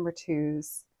group number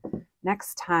 2s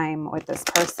next time with this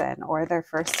person or their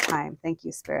first time? Thank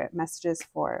you, Spirit. Messages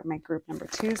for my group number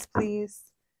 2s, please.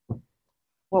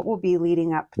 What will be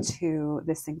leading up to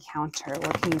this encounter?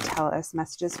 What can you tell us?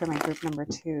 Messages for my group number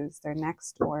 2s, their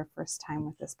next or first time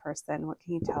with this person. What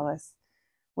can you tell us?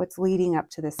 What's leading up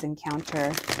to this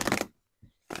encounter?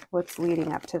 What's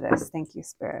leading up to this? Thank you,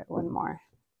 Spirit. One more.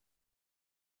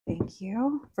 Thank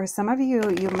you. For some of you,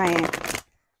 you might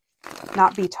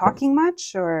not be talking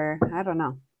much, or I don't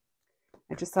know.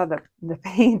 I just saw the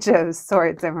Page of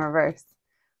Swords in reverse.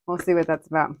 We'll see what that's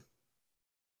about.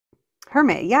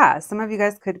 Hermit, yeah, some of you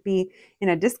guys could be in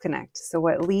a disconnect. So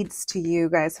what leads to you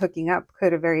guys hooking up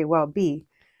could very well be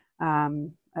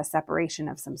a separation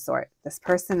of some sort. This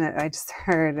person that I just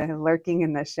heard lurking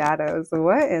in the shadows.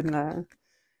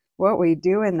 What we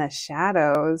do in the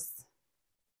shadows?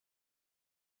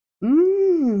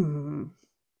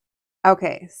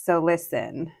 Okay, so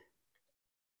listen.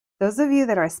 Those of you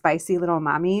that are spicy little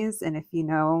mommies, and if you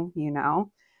know, you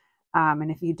know.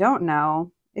 And if you don't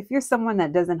know, if you're someone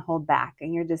that doesn't hold back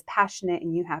and you're just passionate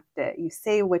and you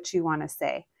say what you want to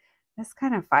say, this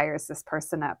kind of fires this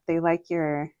person up. They like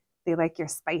your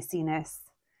spiciness.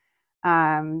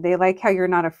 They like how you're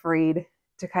not afraid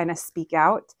to kind of speak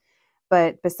out.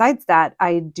 But besides that,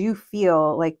 I do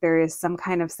feel like there is some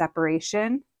kind of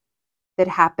separation that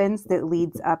happens that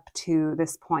leads up to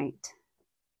this point.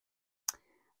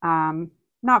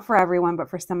 Not for everyone, but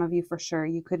for some of you for sure.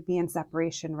 You could be in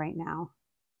separation right now.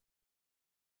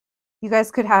 You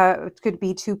guys could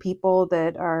be two people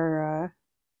that are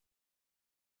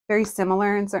very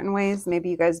similar in certain ways.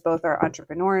 Maybe you guys both are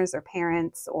entrepreneurs or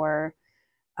parents or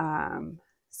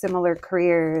similar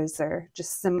careers or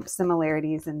just some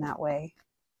similarities in that way.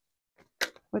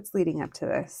 What's leading up to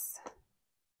this?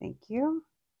 Thank you.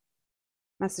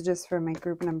 Messages for my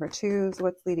group number 2s.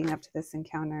 What's leading up to this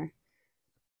encounter?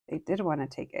 They did want to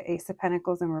take it. Ace of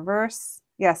Pentacles in reverse.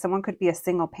 Yeah, someone could be a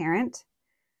single parent.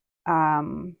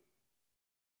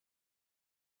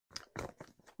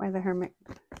 Why the Hermit?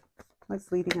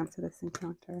 What's leading up to this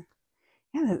encounter?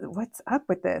 Yeah, what's up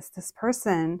with this? This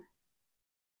person,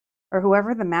 or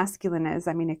whoever the masculine is,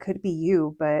 I mean, it could be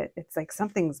you, but it's like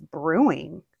something's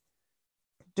brewing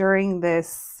during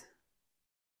this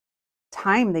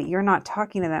time that you're not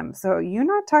talking to them. So you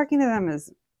not talking to them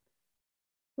is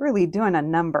really doing a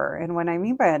number. And what I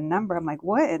mean by a number, I'm like,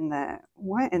 what in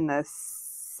the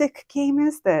sick game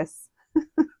is this?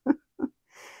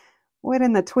 What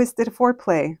in the twisted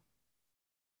foreplay?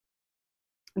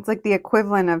 It's like the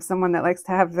equivalent of someone that likes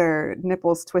to have their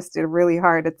nipples twisted really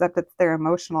hard, except it's their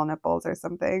emotional nipples or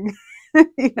something.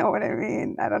 You know what I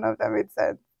mean? I don't know if that made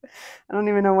sense. I don't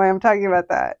even know why I'm talking about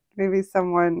that. Maybe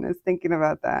someone is thinking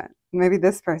about that. Maybe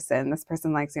this person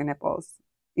likes your nipples.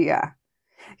 Yeah.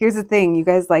 Here's the thing. You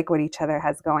guys like what each other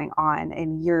has going on,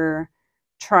 and you're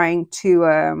trying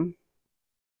to,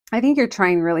 I think you're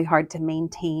trying really hard to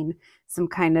maintain some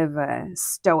kind of a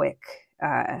stoic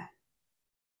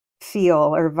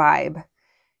feel or vibe.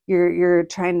 You're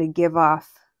trying to give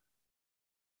off,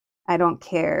 I don't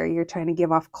care. You're trying to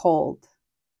give off cold.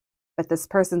 But this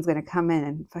person's going to come in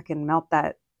and fucking melt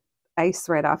that ice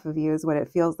right off of you is what it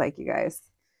feels like, you guys.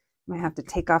 I might have to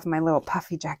take off my little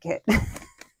puffy jacket.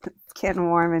 It's getting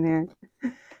warm in here.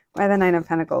 Why the Nine of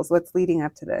Pentacles? What's leading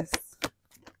up to this?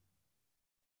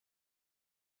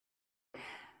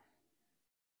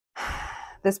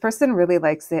 This person really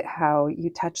likes it how you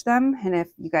touch them. And if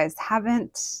you guys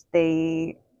haven't,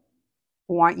 they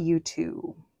want you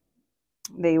to.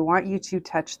 They want you to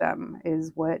touch them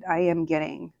is what I am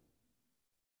getting.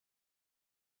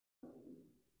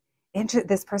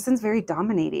 This person's very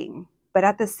dominating. But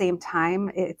at the same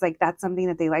time, it's like that's something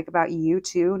that they like about you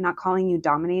too. Not calling you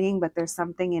dominating, but there's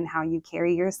something in how you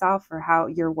carry yourself or how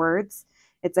your words.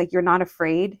 It's like you're not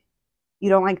afraid. You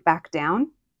don't like back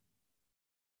down.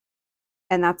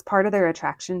 And that's part of their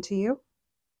attraction to you.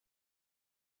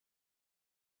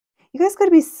 You guys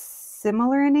could be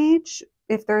similar in age.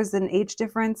 If there's an age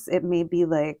difference, it may be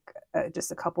like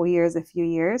just a couple years, a few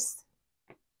years.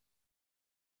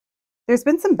 There's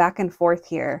been some back and forth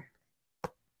here.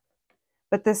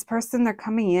 But this person, they're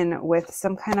coming in with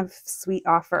some kind of sweet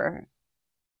offer.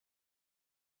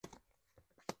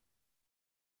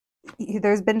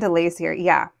 There's been delays here.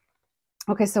 Yeah.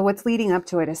 Okay, so what's leading up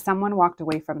to it is someone walked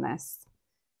away from this.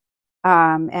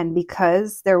 And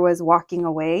because there was walking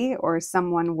away, or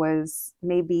someone was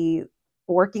maybe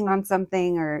working on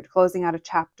something or closing out a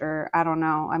chapter, I don't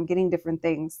know. I'm getting different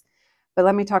things. But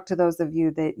let me talk to those of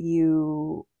you that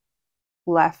you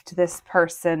left this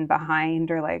person behind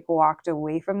or like walked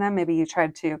away from them. Maybe you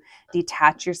tried to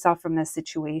detach yourself from this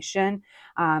situation.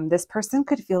 This person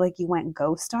could feel like you went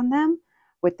ghost on them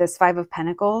with this Five of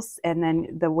Pentacles. And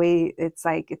then the way it's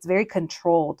like, it's very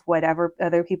controlled, whatever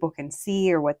other people can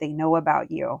see or what they know about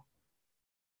you.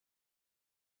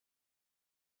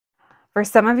 For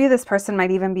some of you, this person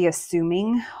might even be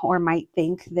assuming or might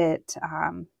think that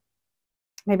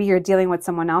maybe you're dealing with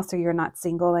someone else or you're not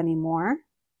single anymore.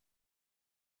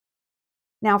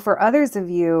 Now, for others of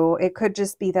you, it could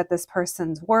just be that this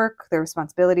person's work, their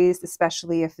responsibilities,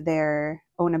 especially if they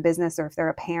own a business or if they're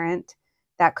a parent,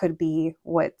 that could be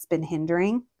what's been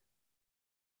hindering.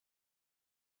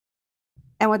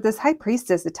 And with this High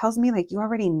Priestess, it tells me like you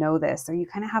already know this, or you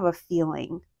kind of have a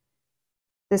feeling.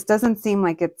 This doesn't seem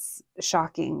like it's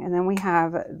shocking. And then we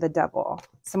have the Devil.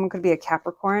 Someone could be a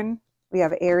Capricorn. We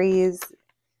have Aries,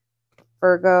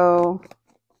 Virgo,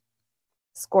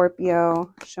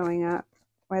 Scorpio showing up.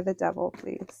 Why the Devil,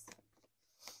 please?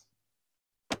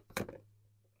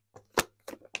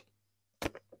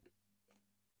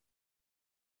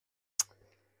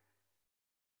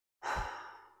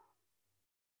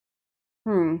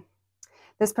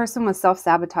 This person was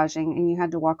self-sabotaging and you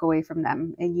had to walk away from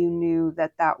them and you knew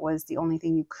that that was the only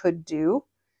thing you could do.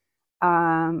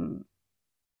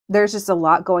 There's just a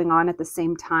lot going on at the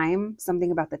same time.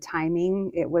 Something about the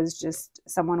timing. It was just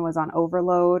someone was on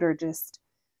overload or just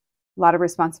a lot of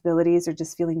responsibilities or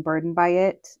just feeling burdened by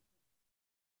it.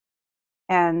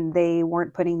 And they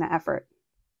weren't putting the effort,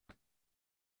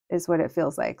 is what it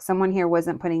feels like. Someone here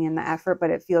wasn't putting in the effort, but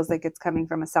it feels like it's coming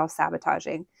from a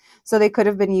self-sabotaging. So they could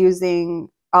have been using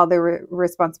all their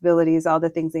responsibilities, all the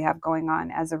things they have going on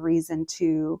as a reason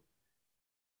to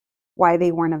why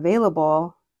they weren't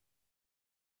available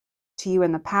to you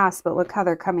in the past. But look how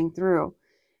they're coming through.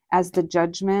 As the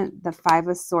Judgment, the Five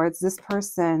of Swords, this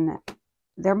person,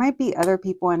 there might be other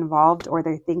people involved or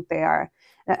they think they are.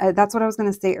 That's what I was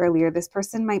going to say earlier. This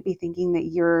person might be thinking that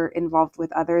you're involved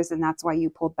with others and that's why you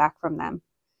pulled back from them.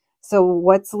 So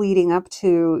what's leading up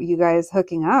to you guys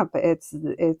hooking up? It's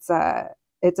a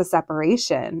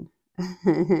separation.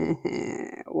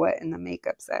 What in the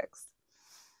makeup sex?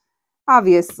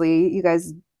 Obviously, you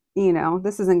guys, you know,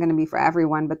 this isn't going to be for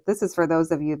everyone, but this is for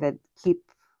those of you that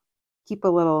keep a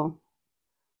little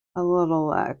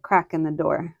crack in the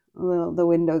door. The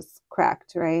window's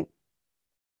cracked, right?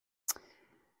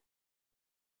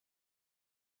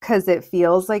 Because it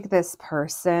feels like this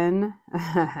person.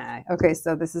 Okay,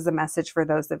 so this is a message for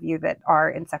those of you that are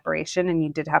in separation and you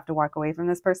did have to walk away from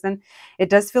this person. It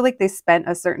does feel like they spent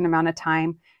a certain amount of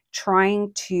time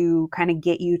trying to kind of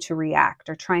get you to react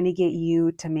or trying to get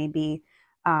you to maybe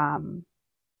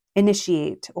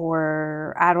initiate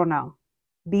or, I don't know,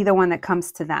 be the one that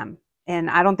comes to them. And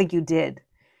I don't think you did.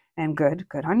 And good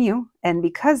on you. And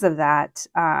because of that,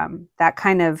 that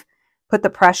kind of put the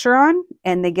pressure on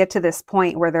and they get to this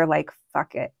point where they're like,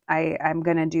 fuck it. I'm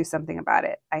going to do something about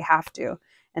it. I have to.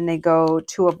 And they go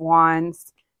Two of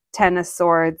Wands, Ten of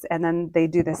Swords, and then they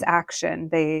do this action.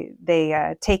 They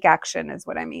take action is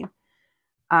what I mean.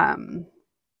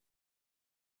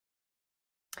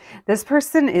 This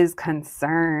person is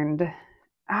concerned.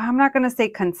 I'm not going to say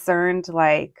concerned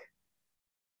like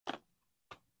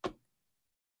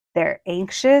they're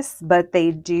anxious, but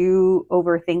they do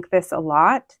overthink this a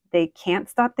lot. They can't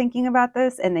stop thinking about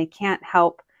this and they can't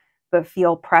help but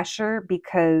feel pressure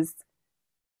because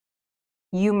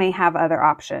you may have other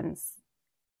options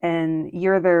and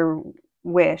you're their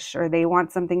wish, or they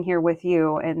want something here with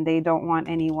you and they don't want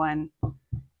anyone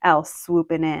else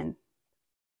swooping in.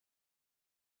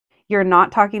 You're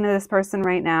not talking to this person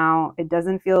right now. It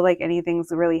doesn't feel like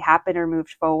anything's really happened or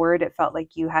moved forward. It felt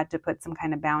like you had to put some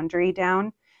kind of boundary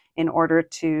down in order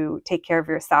to take care of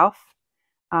yourself.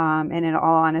 And in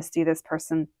all honesty, this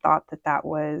person thought that that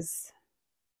was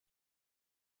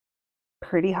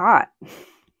pretty hot.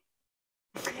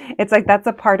 It's like that's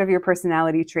a part of your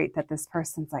personality trait that this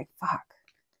person's like, fuck.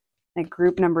 Like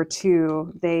group number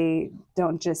 2, they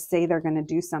don't just say they're going to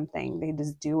do something. They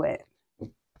just do it.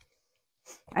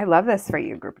 I love this for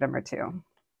you, group number 2.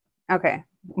 Okay,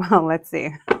 well, let's see.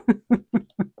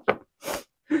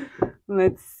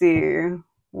 Let's see.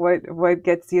 What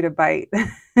gets you to bite?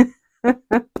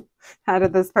 How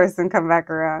did this person come back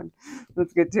around?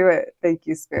 Let's get to it. Thank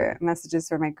you, Spirit. Messages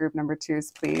for my group number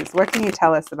 2s, please. What can you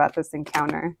tell us about this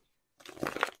encounter?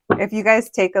 If you guys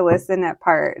take a listen at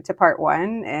part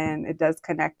 1 and it does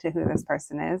connect to who this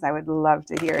person is, I would love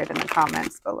to hear it in the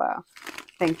comments below.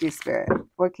 Thank you, Spirit.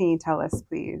 What can you tell us,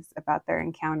 please, about their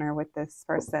encounter with this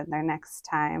person, their next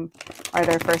time, or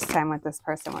their first time with this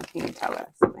person? What can you tell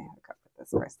us? Let me hook up with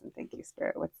this person. Thank you,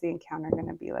 Spirit. What's the encounter going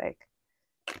to be like?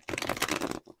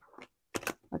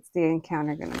 What's the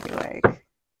encounter going to be like?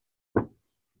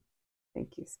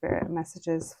 Thank you, Spirit.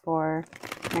 Messages for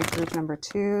my group number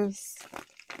 2s.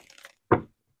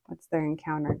 What's their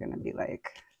encounter going to be like?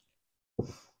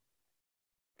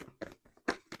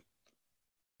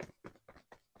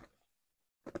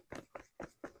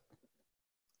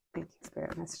 Thank you,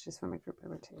 Spirit. Messages for my group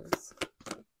number 2s.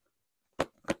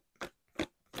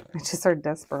 I just heard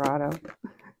Desperado.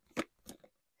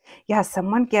 Yeah,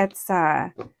 someone gets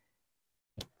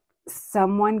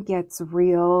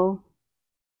real.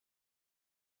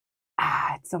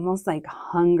 It's almost like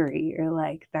hungry or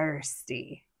like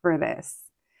thirsty for this,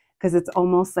 because it's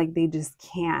almost like they just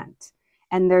can't.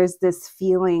 And there's this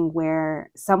feeling where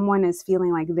someone is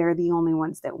feeling like they're the only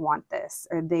ones that want this,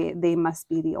 or they must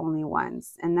be the only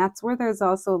ones. And that's where there's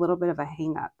also a little bit of a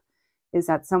hang up, is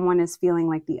that someone is feeling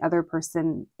like the other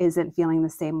person isn't feeling the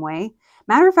same way.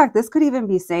 Matter of fact, this could even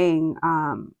be saying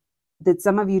that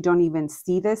some of you don't even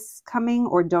see this coming,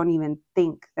 or don't even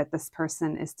think that this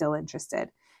person is still interested,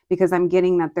 because I'm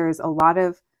getting that there's a lot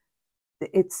of,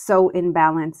 it's so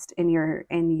imbalanced in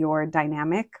your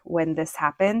dynamic when this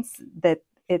happens, that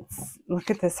it's, look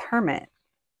at this Hermit.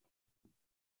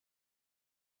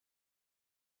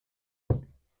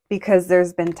 Because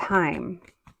there's been time.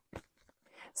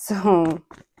 So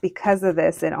because of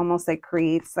this, it almost like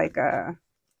creates like a,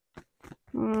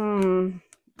 in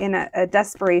a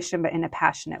desperation, but in a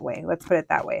passionate way. Let's put it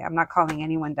that way. I'm not calling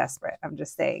anyone desperate. I'm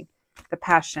just saying the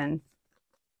passion.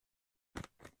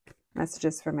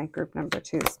 Messages for my group number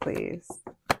 2s, please.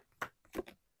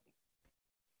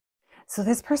 So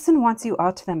this person wants you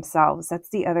all to themselves. That's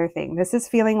the other thing. This is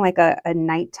feeling like a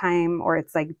nighttime, or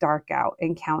it's like dark out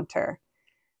encounter.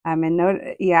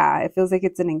 Yeah, it feels like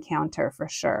it's an encounter for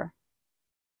sure.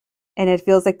 And it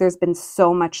feels like there's been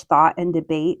so much thought and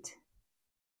debate.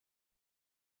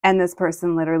 And this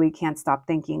person literally can't stop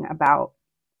thinking about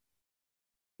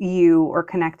you, or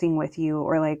connecting with you,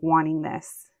 or like wanting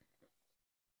this.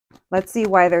 Let's see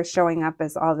why they're showing up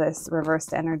as all this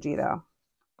reversed energy, though.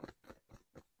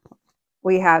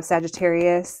 We have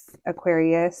Sagittarius,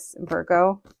 Aquarius, and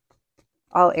Virgo.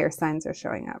 All air signs are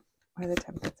showing up. Why are the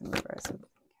templates in reverse?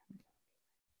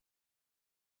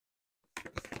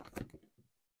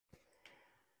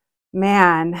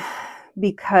 Man,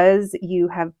 because you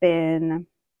have been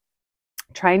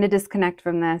trying to disconnect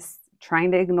from this,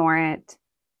 trying to ignore it.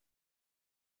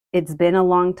 It's been a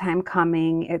long time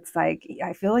coming. It's like,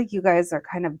 I feel like you guys are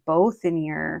kind of both in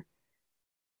your,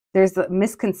 there's a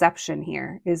misconception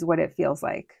here is what it feels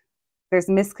like. There's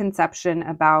misconception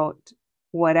about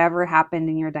whatever happened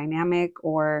in your dynamic,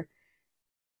 or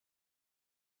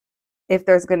if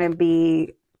there's going to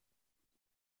be,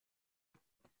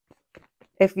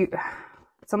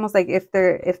 it's almost like if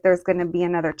there's going to be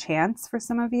another chance for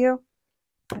some of you.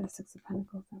 The 6 of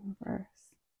Pentacles in reverse.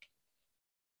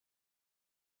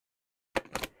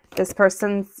 This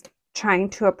person's trying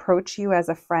to approach you as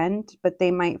a friend, but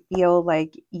they might feel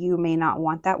like you may not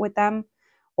want that with them,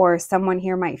 or someone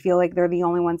here might feel like they're the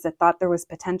only ones that thought there was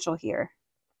potential here.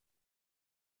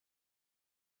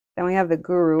 Then we have the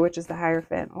Guru, which is the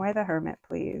Hierophant. Why the Hermit,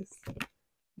 please?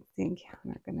 What's the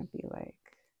encounter going to be like?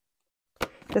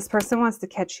 This person wants to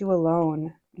catch you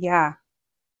alone. Yeah.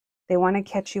 They want to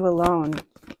catch you alone.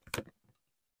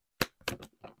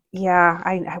 Yeah,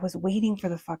 I was waiting for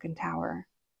the fucking Tower.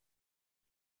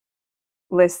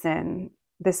 listen,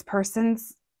 this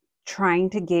person's trying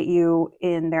to get you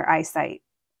in their eyesight.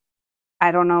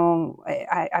 I don't know.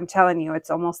 I'm telling you, it's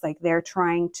almost like they're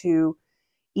trying to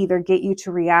either get you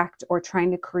to react or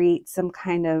trying to create some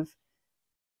kind of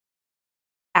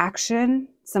action,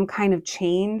 some kind of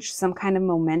change, some kind of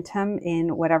momentum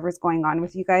in whatever's going on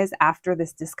with you guys after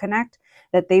this disconnect,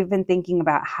 that they've been thinking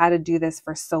about how to do this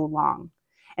for so long.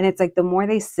 And it's like the more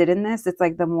they sit in this, it's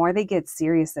like the more they get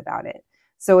serious about it.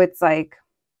 So it's like,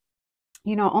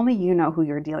 only you know who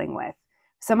you're dealing with.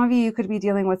 Some of you could be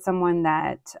dealing with someone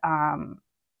that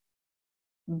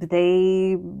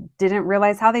they didn't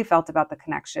realize how they felt about the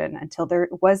connection until there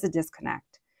was a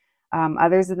disconnect.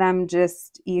 Others of them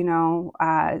just,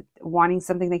 wanting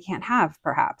something they can't have,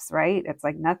 perhaps, right? It's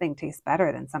like nothing tastes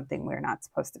better than something we're not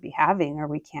supposed to be having or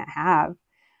we can't have.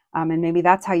 And maybe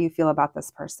that's how you feel about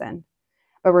this person.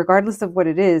 But regardless of what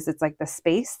it is, it's like the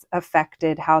space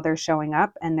affected how they're showing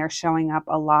up, and they're showing up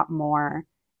a lot more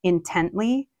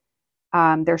intently.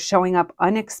 They're showing up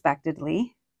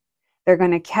unexpectedly. They're going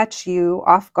to catch you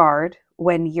off guard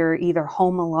when you're either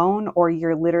home alone or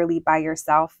you're literally by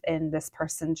yourself and this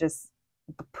person just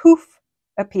poof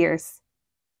appears.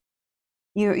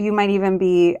 You might even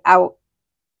be out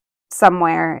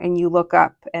somewhere and you look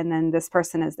up and then this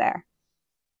person is there.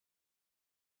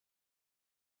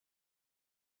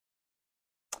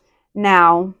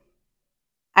 Now,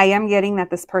 I am getting that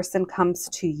this person comes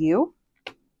to you.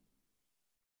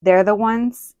 They're the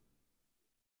ones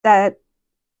that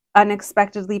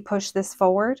unexpectedly push this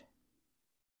forward.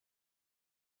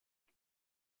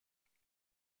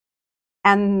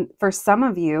 And for some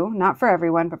of you, not for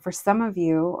everyone, but for some of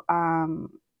you,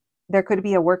 there could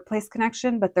be a workplace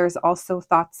connection, but there's also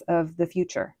thoughts of the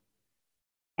future.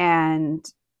 And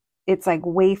it's like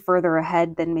way further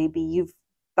ahead than maybe you've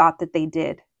thought that they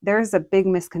did. There's a big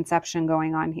misconception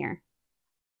going on here.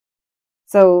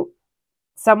 So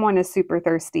someone is super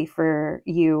thirsty for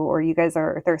you, or you guys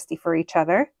are thirsty for each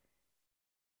other.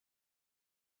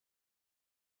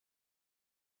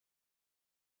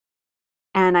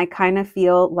 And I kind of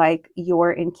feel like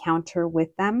your encounter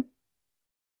with them,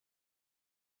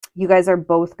 you guys are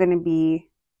both going to be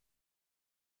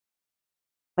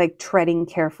like treading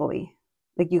carefully.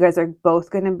 Like you guys are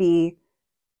both going to be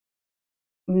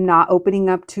not opening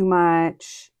up too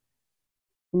much,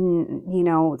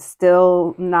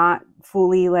 still not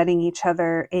fully letting each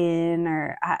other in,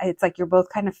 or it's like you're both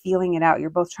kind of feeling it out. You're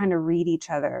both trying to read each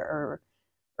other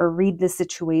or read the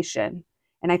situation.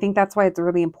 And I think that's why it's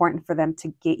really important for them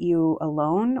to get you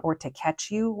alone or to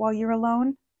catch you while you're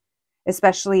alone,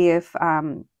 especially if,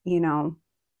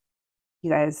 you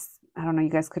guys, I don't know,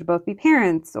 you guys could both be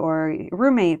parents or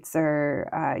roommates,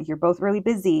 or you're both really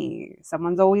busy.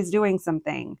 Someone's always doing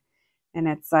something. And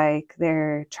it's like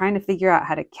they're trying to figure out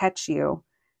how to catch you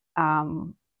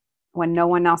when no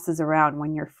one else is around,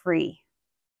 when you're free.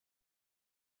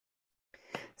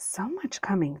 So much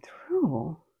coming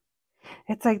through.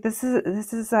 It's like this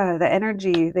is the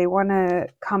energy. They want to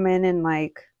come in and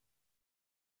like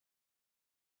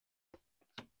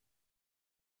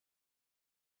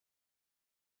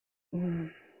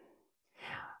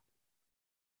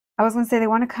I was going to say they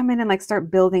want to come in and like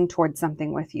start building towards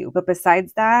something with you. But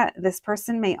besides that, this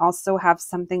person may also have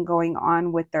something going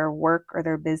on with their work or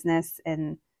their business.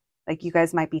 And like you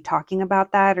guys might be talking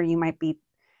about that, or you might be,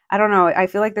 I don't know. I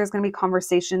feel like there's going to be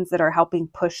conversations that are helping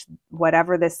push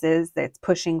whatever this is that's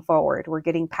pushing forward. We're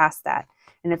getting past that.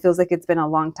 And it feels like it's been a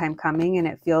long time coming. And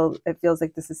it feels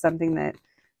like this is something that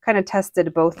kind of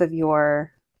tested both of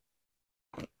your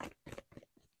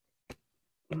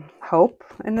hope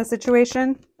in the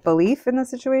situation, belief in the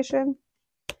situation.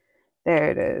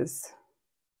 There it is.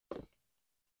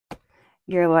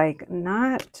 You're like,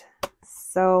 not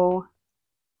so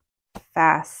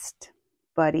fast,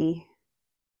 buddy.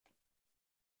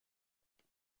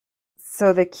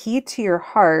 So the key to your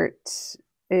heart,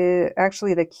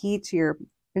 actually the key to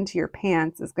into your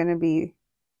pants is going to be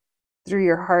through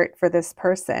your heart for this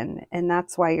person. And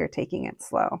that's why you're taking it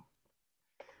slow.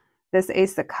 This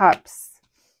Ace of Cups,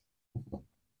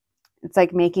 it's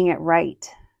like making it right.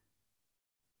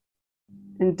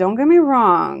 And don't get me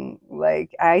wrong,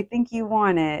 like I think you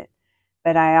want it,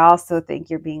 but I also think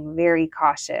you're being very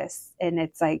cautious. And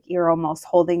it's like you're almost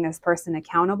holding this person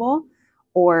accountable,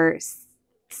 or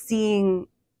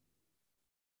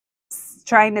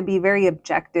trying to be very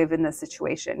objective in the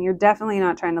situation. You're definitely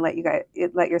not trying to let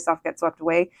yourself get swept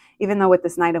away. Even though with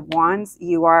this Knight of Wands,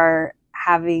 you are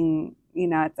having,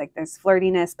 it's like there's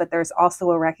flirtiness, but there's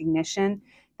also a recognition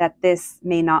that this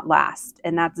may not last.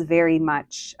 And that's very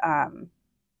much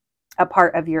a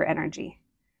part of your energy.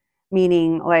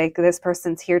 meaning like this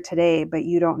person's here today, but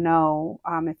you don't know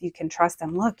if you can trust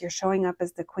them. Look, you're showing up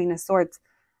as the Queen of Swords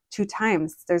 2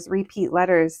 times. There's repeat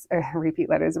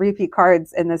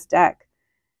cards in this deck.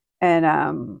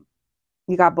 And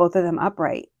you got both of them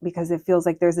upright because it feels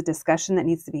like there's a discussion that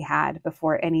needs to be had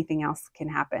before anything else can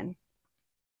happen.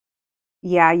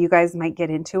 Yeah, you guys might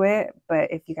get into it,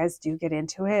 but if you guys do get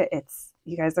into it,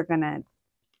 you guys are gonna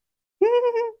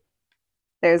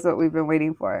there's what we've been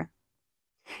waiting for.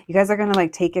 You guys are gonna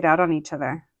like take it out on each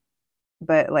other,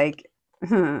 but like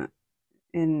in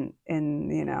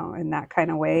in that kind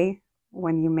of way.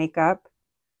 When you make up,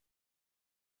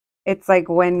 it's like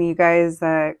when you guys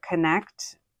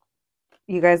connect,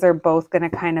 you guys are both gonna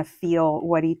kind of feel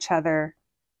what each other.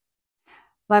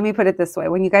 Let me put it this way.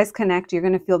 When you guys connect, you're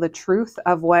going to feel the truth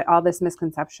of what all this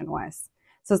misconception was.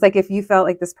 So it's like if you felt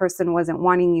like this person wasn't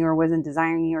wanting you or wasn't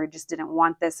desiring you or just didn't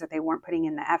want this or they weren't putting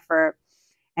in the effort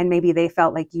and maybe they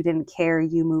felt like you didn't care,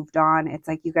 you moved on. It's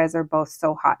like you guys are both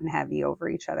so hot and heavy over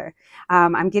each other.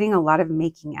 I'm getting a lot of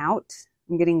making out.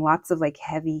 I'm getting lots of like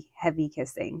heavy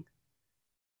kissing.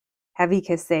 Heavy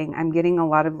kissing. I'm getting a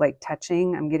lot of like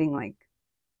touching. I'm getting like,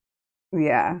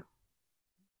 yeah,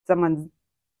 someone's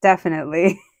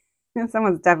definitely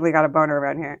got a boner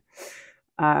around here.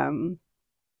 And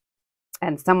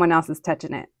someone else is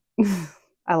touching it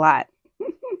a lot.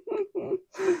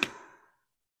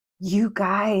 You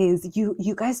guys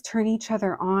turn each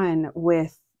other on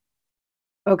with,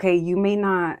 okay, you may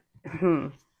not,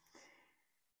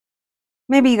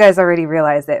 maybe you guys already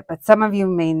realize it, but some of you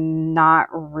may not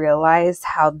realize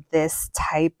how this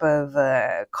type of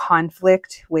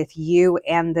conflict with you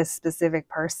and this specific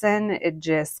person, it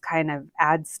just kind of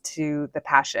adds to the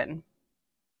passion.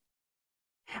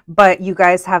 But you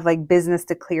guys have like business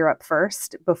to clear up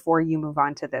first before you move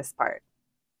on to this part.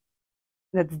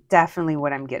 That's definitely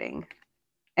what I'm getting.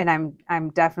 And I'm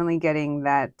definitely getting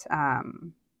that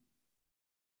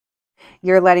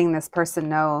you're letting this person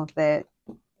know that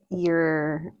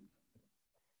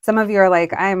some of you are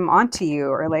like, I'm onto you,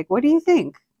 or like, what do you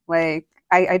think? Like,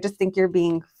 I just think you're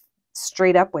being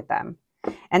straight up with them.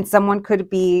 And someone could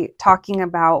be talking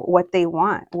about what they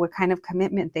want, what kind of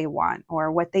commitment they want,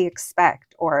 or what they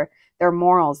expect, or their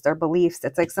morals, their beliefs.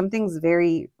 It's like something's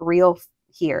very real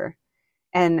here.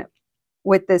 And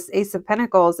with this Ace of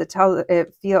Pentacles, this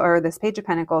Page of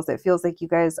Pentacles, it feels like you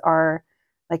guys are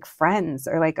like friends,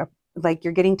 or like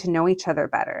you're getting to know each other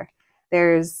better.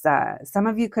 There's some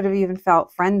of you could have even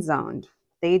felt friend zoned.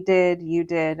 They did, you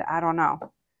did, I don't know.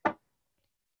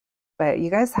 But you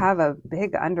guys have a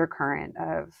big undercurrent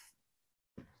of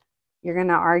you're going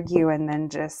to argue and then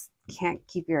just can't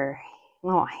keep your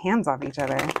little hands off each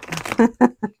other.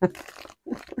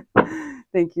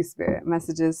 Thank you, Spirit.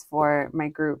 Messages for my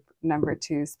group number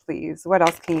 2s, please. What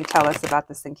else can you tell us about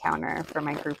this encounter for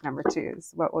my group number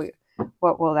 2s?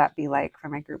 What will that be like for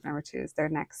my group number 2s? Their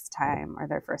next time or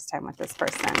their first time with this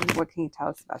person? What can you tell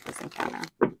us about this encounter?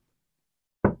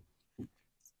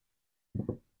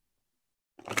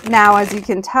 Now, as you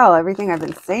can tell, everything I've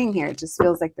been saying here, it just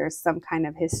feels like there's some kind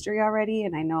of history already.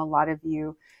 And I know a lot of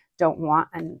you don't want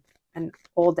an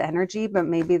old energy, but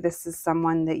maybe this is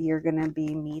someone that you're going to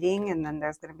be meeting, and then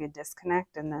there's going to be a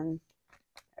disconnect and then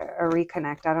a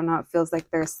reconnect. I don't know. It feels like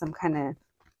there's some kind of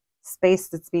space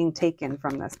that's being taken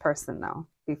from this person, though,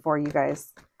 before you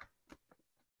guys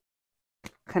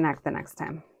connect the next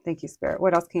time. Thank you, Spirit.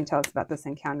 What else can you tell us about this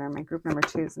encounter? My group number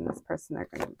 2s and this person, they're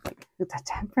going to be like, the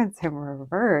Temperance in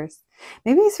reverse.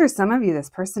 Maybe for some of you, this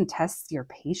person tests your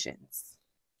patience.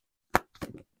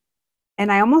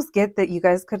 And I almost get that you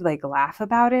guys could like laugh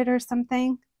about it or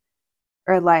something.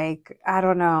 Or like, I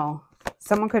don't know.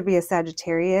 Someone could be a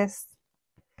Sagittarius.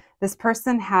 This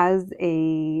person has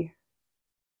they're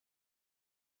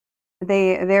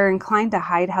inclined to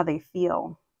hide how they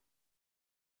feel.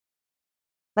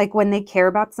 Like when they care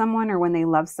about someone or when they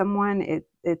love someone,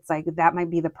 it's like that might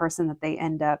be the person that they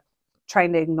end up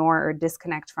trying to ignore or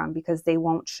disconnect from because they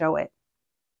won't show it.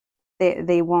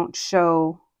 They won't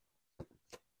show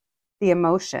the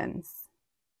emotions.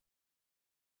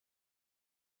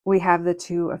 We have the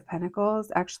 2 of Pentacles.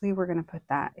 Actually, we're going to put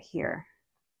that here.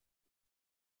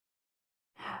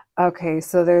 Okay,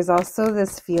 so there's also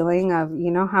this feeling of,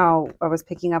 you know how I was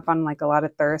picking up on like a lot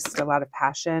of thirst, a lot of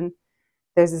passion.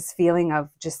 There's this feeling of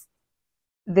just,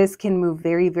 this can move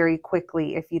very, very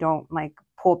quickly if you don't like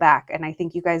pull back. And I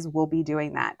think you guys will be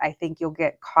doing that. I think you'll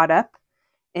get caught up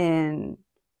in,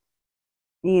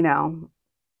 you know,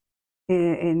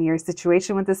 in your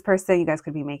situation with this person. You guys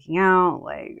could be making out.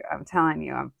 Like I'm telling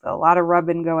you, a lot of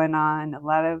rubbing going on, a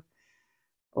lot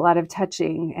of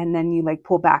touching. And then you like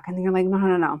pull back and then you're like,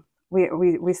 no.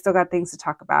 we still got things to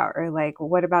talk about, or like,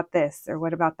 what about this, or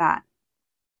what about that?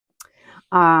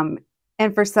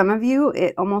 And for some of you,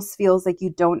 it almost feels like you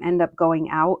don't end up going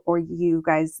out, or you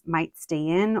guys might stay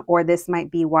in, or this might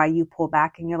be why you pull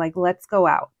back and you're like, let's go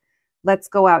out. Let's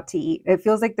go out to eat. It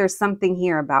feels like there's something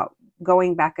here about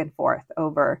going back and forth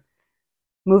over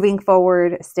moving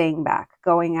forward, staying back,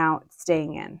 going out,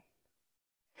 staying in.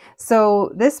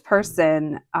 So this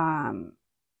person,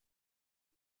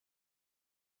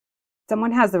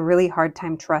 someone has a really hard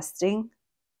time trusting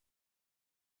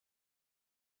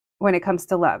when it comes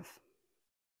to love.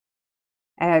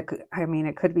 I mean,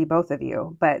 it could be both of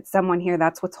you, but someone here,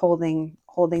 that's what's holding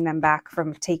them back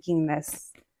from taking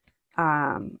this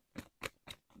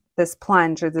this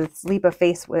plunge, or this leap of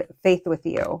faith with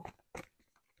you.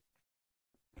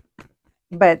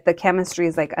 But the chemistry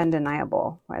is like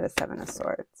undeniable. Why the Seven of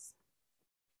Swords?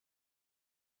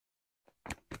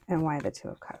 And why the Two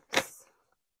of Cups?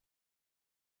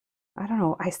 I don't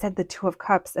know. I said the Two of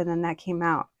Cups and then that came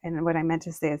out. And what I meant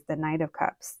to say is the Knight of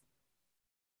Cups.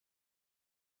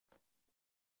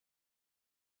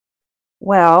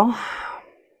 Well,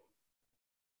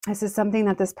 this is something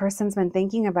that this person's been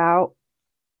thinking about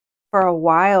for a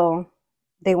while.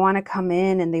 They want to come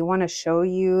in and they want to show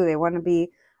you. They want to be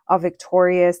all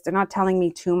victorious. They're not telling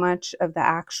me too much of the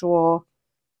actual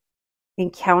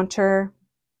encounter,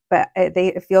 but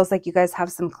it feels like you guys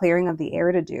have some clearing of the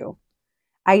air to do.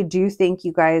 I do think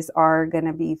you guys are going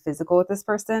to be physical with this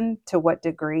person. To what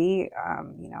degree,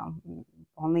 you know,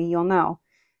 only you'll know.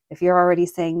 If you're already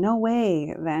saying no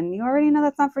way, then you already know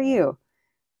that's not for you.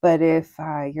 But if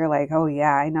you're like, oh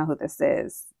yeah, I know who this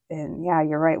is, and yeah,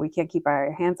 you're right, we can't keep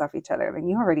our hands off each other, then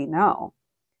you already know.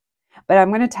 But I'm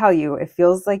going to tell you, it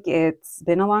feels like it's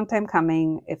been a long time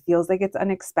coming. It feels like it's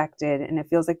unexpected. And it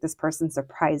feels like this person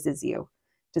surprises you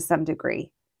to some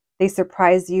degree. They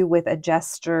surprise you with a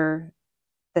gesture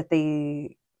that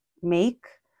they make,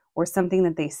 or something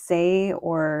that they say,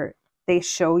 or they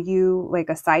show you like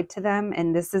a side to them.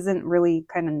 And this isn't really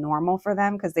kind of normal for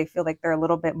them, because they feel like they're a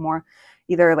little bit more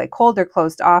either like cold or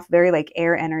closed off, very like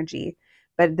air energy.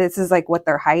 But this is like what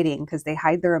they're hiding, because they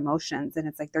hide their emotions, and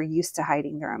it's like they're used to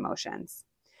hiding their emotions.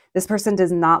 This person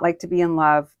does not like to be in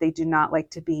love. They do not like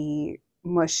to be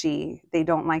mushy. They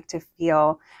don't like to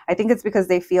feel, I think it's because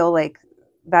they feel like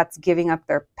that's giving up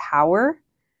their power.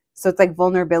 So it's like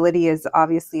vulnerability is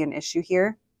obviously an issue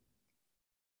here.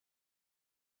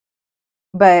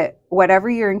 But whatever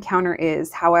your encounter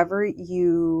is, however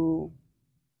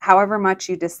much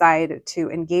you decide to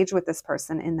engage with this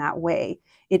person in that way,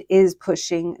 it is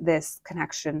pushing this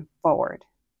connection forward.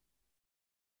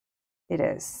 It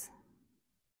is.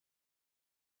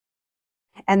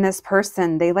 And this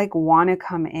person, they like want to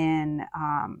come in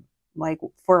like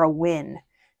for a win.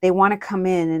 They want to come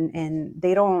in and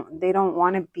they don't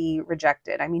want to be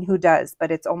rejected. I mean, who does?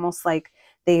 But it's almost like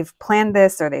they've planned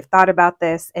this, or they've thought about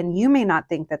this, and you may not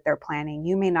think that they're planning.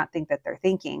 You may not think that they're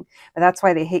thinking, but that's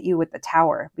why they hit you with the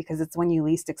Tower, because it's when you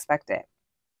least expect it.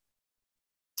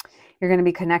 You're going to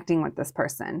be connecting with this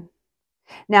person.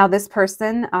 Now, this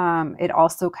person, it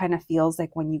also kind of feels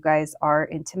like when you guys are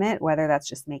intimate, whether that's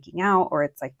just making out or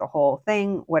it's like the whole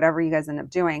thing, whatever you guys end up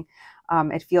doing,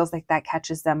 it feels like that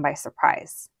catches them by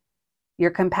surprise. Your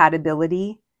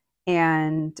compatibility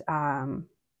and,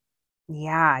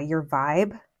 yeah, your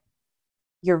vibe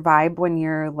when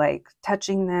you're like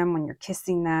touching them, when you're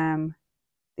kissing them,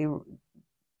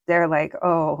 they're like,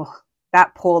 oh,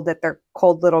 that pulled at their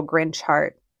cold little Grinch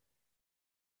heart.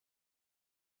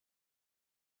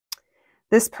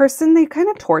 This person, they kind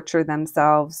of torture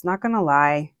themselves, not going to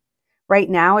lie. Right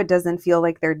now, it doesn't feel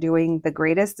like they're doing the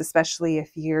greatest, especially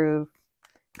if you've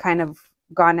kind of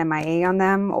gone MIA on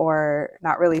them or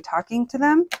not really talking to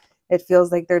them. It feels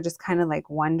like they're just kind of like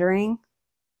wondering.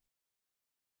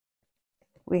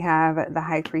 We have the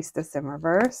High Priestess in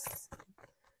reverse.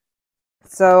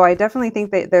 So I definitely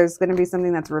think that there's going to be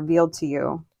something that's revealed to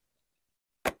you.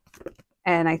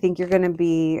 And I think you're going to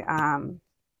be...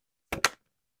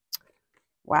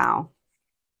 wow.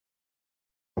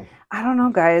 I don't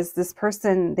know, guys. This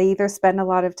person, they either spend a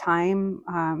lot of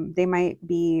time, they might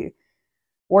be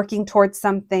working towards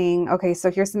something. Okay, so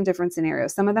here's some different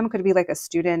scenarios. Some of them could be like a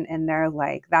student and they're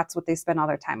like, that's what they spend all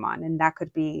their time on. And that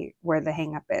could be where the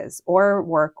hang up is, or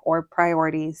work, or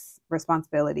priorities,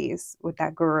 responsibilities with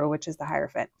that guru, which is the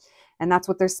Hierophant. And that's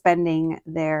what they're spending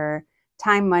their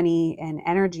time, money, and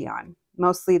energy on,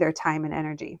 mostly their time and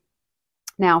energy.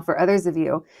 Now, for others of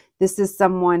you, this is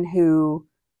someone who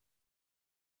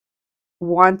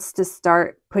wants to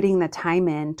start putting the time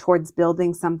in towards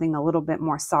building something a little bit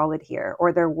more solid here,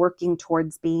 or they're working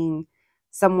towards being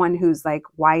someone who's like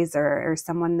wiser, or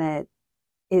someone that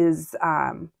is,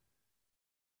 I'm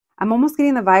almost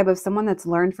getting the vibe of someone that's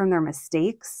learned from their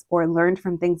mistakes or learned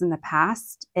from things in the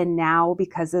past. And now,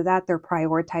 because of that, they're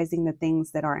prioritizing the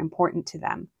things that are important to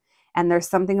them. And there's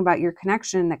something about your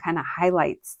connection that kind of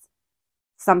highlights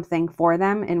something for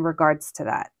them in regards to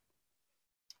that.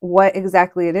 What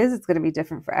exactly it is, it's going to be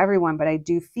different for everyone. But I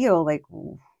do feel like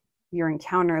your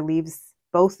encounter leaves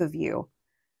both of you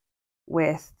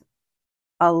with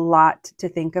a lot to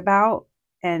think about.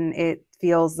 And it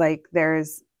feels like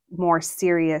there's more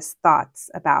serious thoughts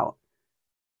about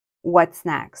what's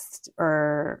next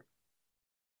or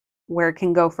where it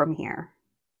can go from here.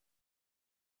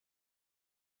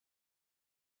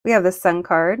 We have the Sun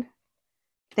card,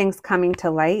 things coming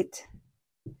to light.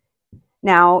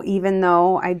 Now, even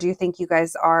though I do think you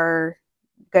guys are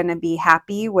going to be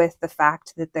happy with the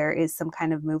fact that there is some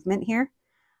kind of movement here,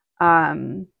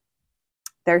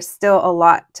 there's still a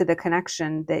lot to the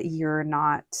connection that you're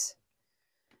not,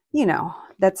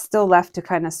 that's still left to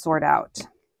kind of sort out.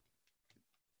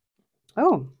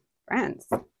 Oh, friends.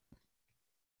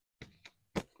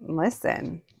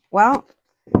 Listen, well,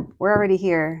 we're already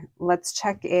here. Let's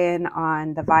check in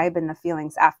on the vibe and the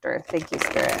feelings after. Thank you,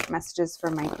 Spirit. Messages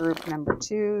for my group number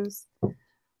 2s.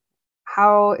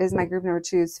 How is my group number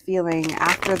 2s feeling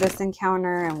after this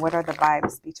encounter, and what are the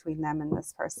vibes between them and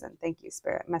this person? Thank you,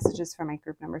 Spirit. Messages for my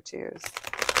group number 2s.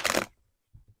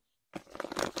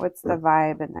 What's the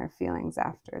vibe and their feelings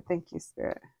after? Thank you,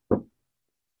 Spirit.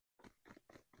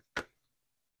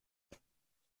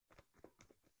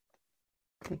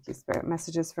 Thank you, Spirit.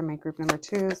 Messages for my group number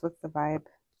 2s. What's the vibe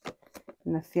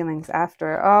and the feelings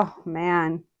after? Oh,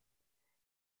 man.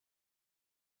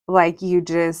 Like you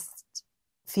just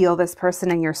feel this person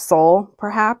in your soul,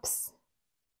 perhaps.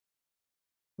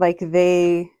 Like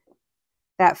that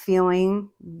feeling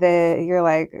that you're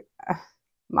like,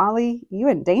 Molly, you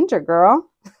in danger, girl.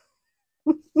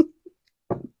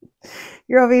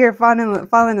 You're over here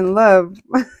falling in love.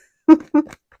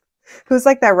 Who's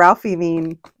like that Ralphie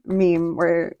meme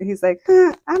where he's like,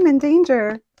 I'm in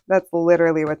danger. That's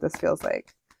literally what this feels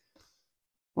like.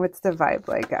 What's the vibe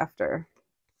like after?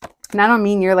 And I don't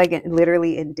mean you're like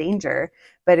literally in danger,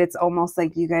 but it's almost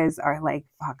like you guys are like,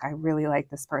 fuck, I really like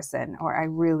this person, or I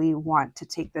really want to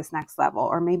take this next level.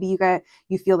 Or maybe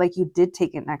you feel like you did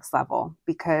take it next level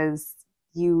because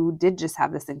you did just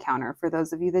have this encounter, for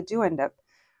those of you that do end up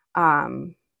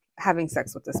having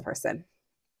sex with this person.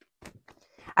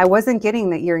 I wasn't getting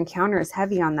that your encounter is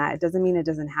heavy on that. It doesn't mean it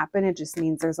doesn't happen. It just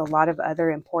means there's a lot of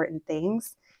other important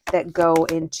things that go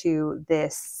into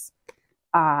this,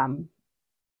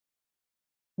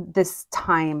 this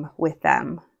time with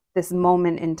them, this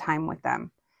moment in time with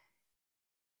them.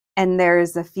 And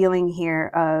there's a feeling here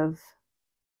of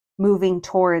moving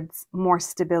towards more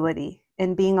stability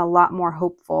and being a lot more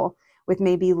hopeful with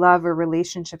maybe love or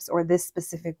relationships, or this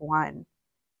specific one.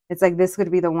 It's like this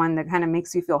would be the one that kind of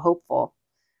makes you feel hopeful.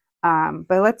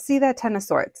 But let's see that Ten of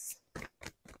Swords.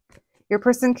 Your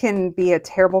person can be a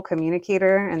terrible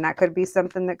communicator, and that could be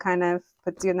something that kind of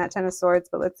puts you in that Ten of Swords.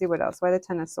 But let's see what else. Why the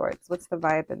Ten of Swords? What's the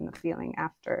vibe and the feeling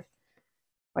after?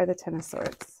 Why the Ten of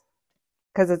Swords?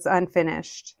 Because it's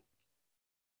unfinished.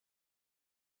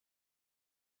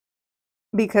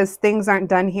 Because things aren't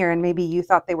done here, and maybe you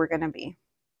thought they were going to be.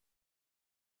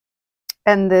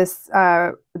 And this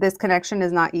connection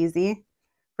is not easy.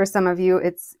 For some of you,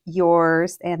 it's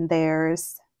yours and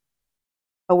theirs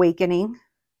awakening.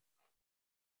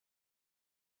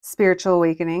 Spiritual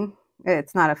awakening.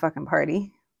 It's not a fucking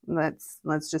party. Let's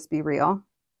just be real.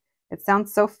 It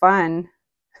sounds so fun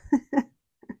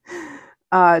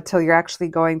till you're actually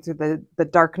going through the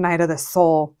dark night of the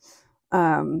soul.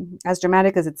 As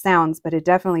dramatic as it sounds, but it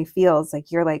definitely feels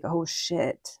like you're like, oh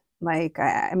shit. Like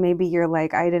maybe you're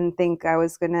like, I didn't think I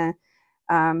was gonna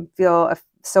feel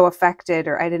so affected,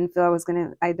 or I didn't think I was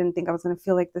gonna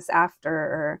feel like this after,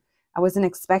 or I wasn't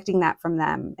expecting that from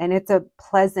them. And it's a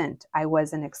pleasant, I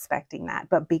wasn't expecting that.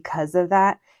 But because of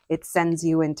that, it sends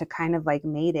you into kind of like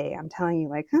Mayday. I'm telling you,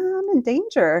 like, oh, I'm in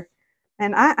danger.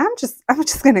 And I'm just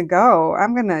gonna go.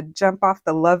 I'm gonna jump off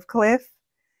the love cliff,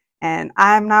 and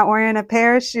I'm not wearing a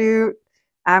parachute.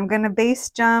 I'm gonna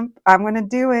base jump. I'm gonna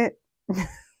do it.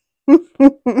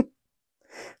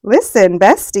 Listen,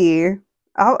 bestie,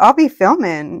 I'll be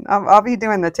filming. I'll be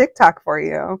doing the TikTok for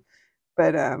you.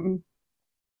 But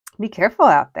be careful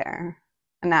out there.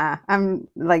 Nah, I'm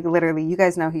like, literally, you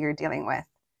guys know who you're dealing with.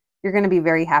 You're going to be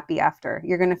very happy after.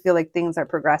 You're going to feel like things are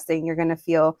progressing. You're going to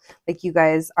feel like you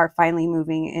guys are finally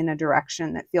moving in a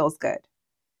direction that feels good.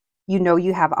 You know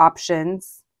you have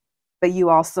options, but you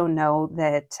also know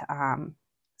that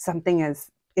something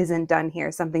isn't done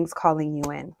here. Something's calling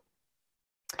you in.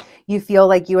 You feel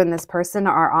like you and this person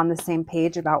are on the same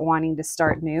page about wanting to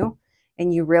start new,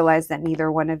 and you realize that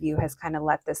neither one of you has kind of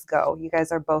let this go. You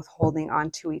guys are both holding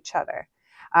on to each other.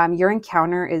 Your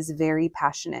encounter is very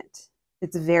passionate.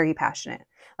 It's very passionate.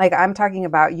 Like I'm talking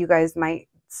about, you guys might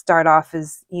start off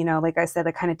as, you know, like I said,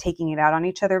 like kind of taking it out on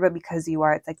each other, but because you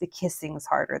are, it's like the kissing is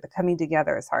harder, the coming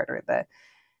together is harder,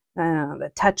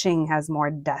 the touching has more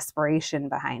desperation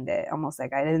behind it. Almost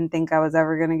like I didn't think I was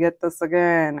ever going to get this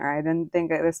again, or I didn't think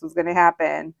that this was going to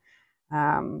happen.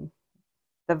 The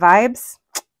vibes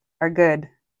are good.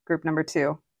 Group number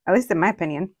 2, at least in my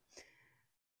opinion.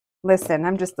 Listen,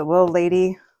 I'm just a little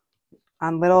lady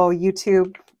on little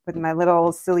YouTube with my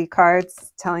little silly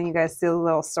cards telling you guys silly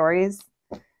little stories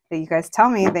that you guys tell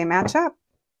me they match up.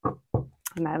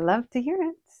 And I love to hear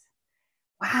it.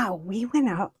 Wow, we went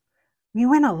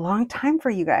a long time for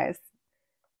you guys.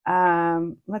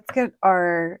 Let's get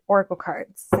our oracle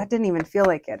cards. That didn't even feel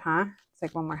like it, huh? It's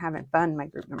like when we're having fun, my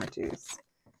group number 2s.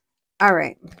 All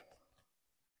right.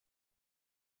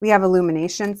 We have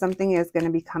illumination. Something is going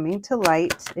to be coming to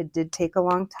light. It did take a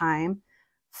long time.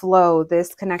 Flow.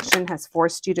 This connection has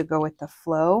forced you to go with the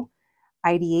flow.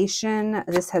 Ideation.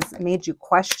 This has made you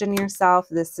question yourself.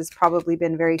 This has probably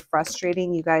been very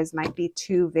frustrating. You guys might be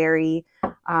two very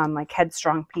like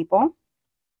headstrong people.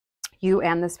 You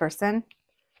and this person.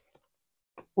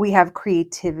 We have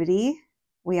creativity.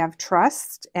 We have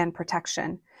trust and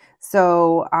protection.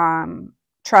 So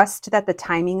trust that the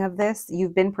timing of this,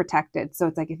 you've been protected. So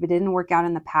it's like if it didn't work out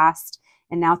in the past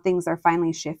and now things are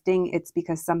finally shifting, it's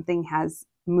because something has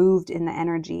moved in the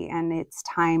energy and it's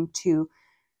time to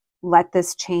let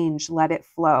this change, let it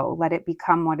flow, let it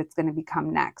become what it's going to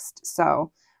become next.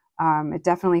 So it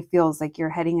definitely feels like you're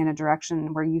heading in a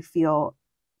direction where you feel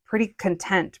pretty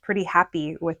content, pretty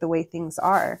happy with the way things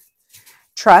are.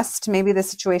 Trust. Maybe the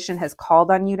situation has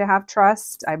called on you to have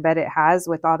trust. I bet it has,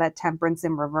 with all that temperance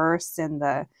in reverse and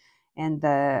the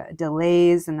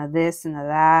delays and the this and the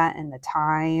that and the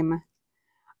time.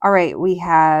 All right, we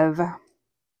have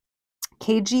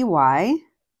KGY.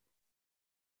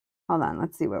 Hold on,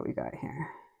 let's see what we got here.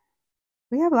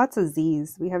 We have lots of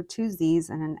Z's. We have 2 Z's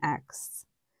and an X.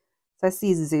 So I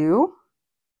see Zoo.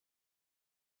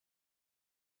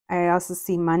 I also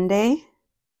see Monday,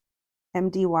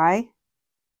 MDY.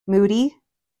 Moody.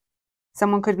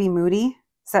 Someone could be moody.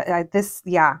 So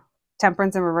yeah,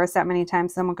 temperance in reverse that many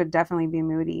times. Someone could definitely be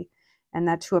moody. And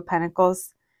that 2 of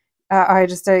Pentacles.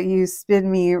 You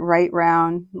spin me right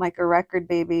round like a record,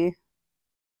 baby.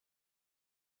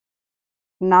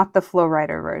 Not the Flow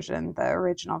Rider version, the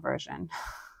original version.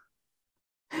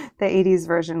 The 80s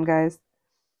version, guys.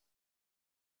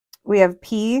 We have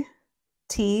P,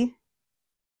 T,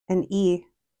 and E.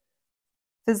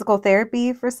 Physical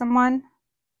therapy for someone.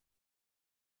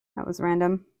 That was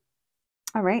random.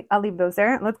 All right, I'll leave those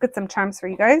there. Let's get some charms for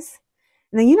you guys.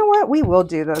 And then you know what? We will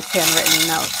do those handwritten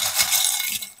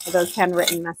notes, or those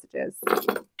handwritten messages.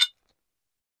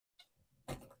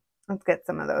 Let's get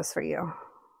some of those for you.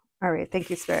 All right, thank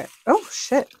you, Spirit. Oh,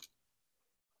 shit.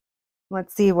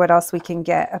 Let's see what else we can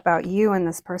get about you and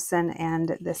this person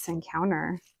and this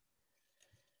encounter.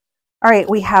 All right,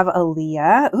 we have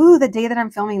Aaliyah. Ooh, the day that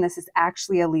I'm filming this is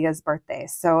actually Aaliyah's birthday.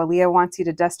 So Aaliyah wants you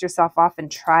to dust yourself off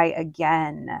and try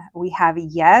again. We have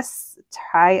yes,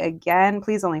 try again.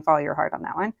 Please only follow your heart on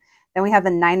that one. Then we have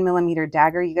the 9mm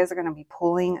dagger. You guys are going to be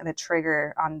pulling the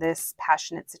trigger on this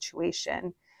passionate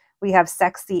situation. We have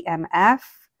sexy MF.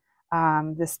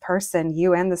 This person,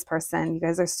 you and this person, you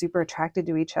guys are super attracted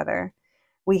to each other.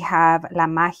 We have La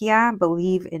Magia,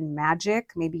 believe in magic.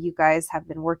 Maybe you guys have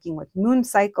been working with moon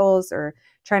cycles or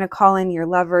trying to call in your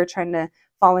lover, trying to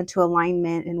fall into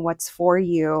alignment in what's for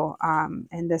you.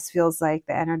 And this feels like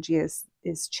the energy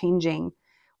is changing.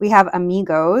 We have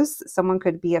amigos. Someone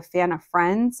could be a fan of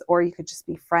Friends, or you could just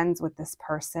be friends with this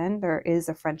person. There is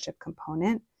a friendship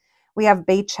component. We have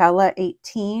Baychella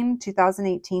 18.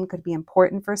 2018 could be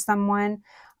important for someone.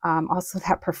 Also,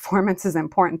 that performance is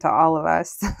important to all of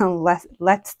us.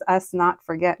 Let's us not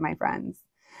forget, my friends.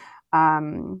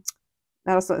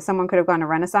 Also, someone could have gone to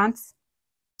Renaissance.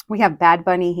 We have Bad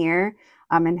Bunny here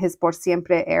in his Por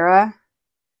Siempre era.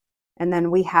 And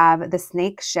then we have the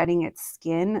snake shedding its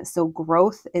skin. So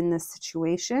growth in this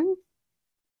situation.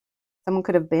 Someone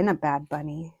could have been a Bad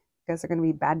Bunny. You guys are going to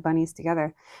be Bad Bunnies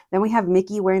together. Then we have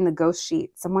Mickey wearing the ghost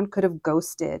sheet. Someone could have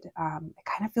ghosted. It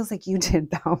kind of feels like you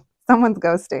did, though. Someone's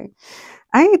ghosting.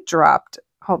 I dropped.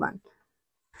 Hold on.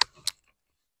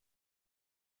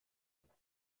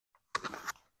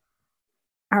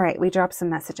 All right, we dropped some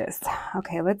messages.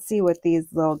 Okay, let's see what these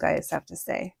little guys have to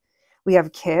say. We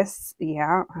have Kiss.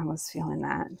 Yeah, I was feeling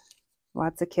that.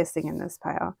 Lots of kissing in this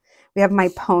pile. We have my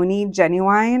pony,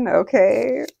 Genuine.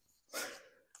 Okay.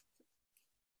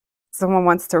 Someone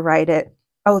wants to write it.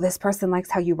 Oh, this person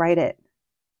likes how you write it.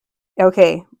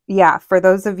 Okay. Yeah. For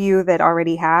those of you that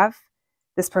already have,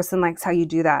 this person likes how you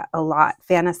do that a lot.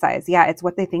 Fantasize. Yeah. It's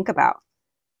what they think about.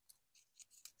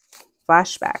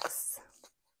 Flashbacks.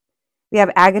 We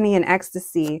have Agony and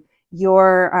Ecstasy,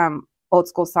 your old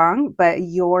school song, but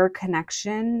your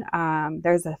connection,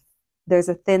 there's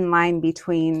a thin line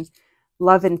between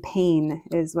love and pain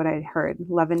is what I heard.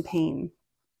 Love and pain.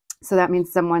 So that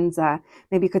means someone's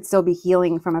maybe could still be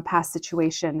healing from a past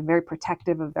situation, very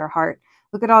protective of their heart.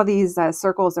 Look at all these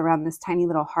circles around this tiny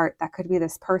little heart. That could be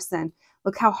this person.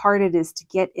 Look how hard it is to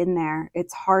get in there.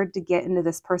 It's hard to get into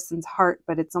this person's heart,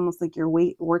 but it's almost like you're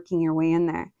working your way in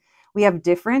there. We have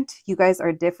different. You guys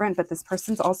are different, but this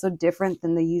person's also different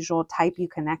than the usual type you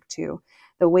connect to.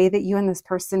 The way that you and this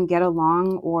person get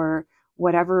along, or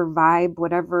whatever vibe,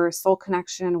 whatever soul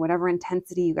connection, whatever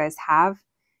intensity you guys have,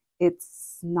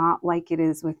 it's not like it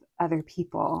is with other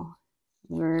people.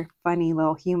 We're funny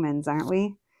little humans, aren't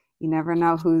we? You never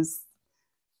know who's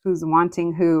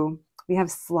wanting who. We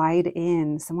have slide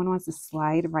in. Someone wants to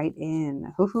slide right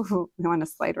in. They want to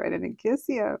slide right in and kiss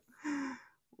you.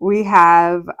 We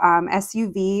have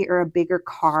SUV or a bigger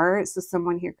car. So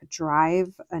someone here could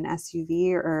drive an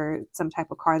SUV or some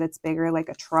type of car that's bigger, like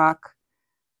a truck.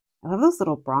 I love those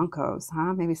little Broncos,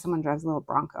 huh? Maybe someone drives a little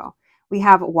Bronco. We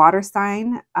have water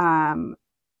sign,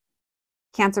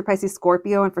 Cancer, Pisces,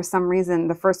 Scorpio. And for some reason,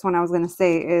 the first one I was going to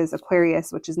say is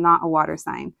Aquarius, which is not a water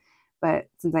sign. But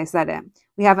since I said it,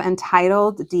 we have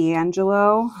Untitled,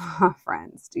 D'Angelo.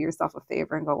 Friends, do yourself a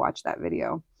favor and go watch that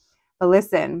video. But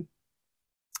listen,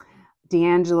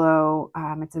 D'Angelo,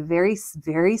 it's a very,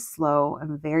 very slow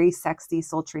and very sexy,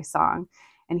 sultry song.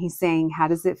 And he's saying, how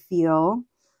does it feel?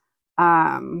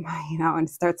 And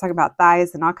starts talking about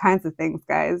thighs and all kinds of things,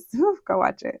 guys. Go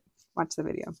watch it. Watch the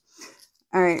video.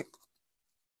 All right.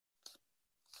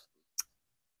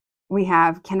 We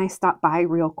have, can I stop by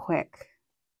real quick?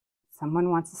 Someone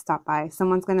wants to stop by.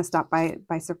 Someone's going to stop by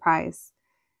surprise.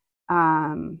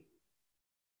 Or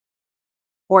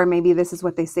maybe this is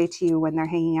what they say to you when they're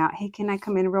hanging out. Hey, can I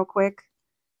come in real quick?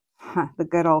 The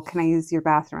good old, can I use your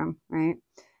bathroom, right?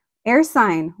 Air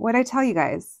sign. What'd I tell you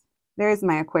guys? There's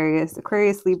my Aquarius,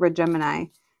 Libra, Gemini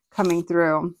coming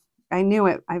through. I knew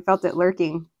it. I felt it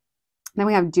lurking. Then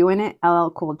we have Doing It, LL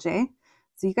Cool J.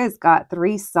 So you guys got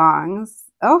 3 songs.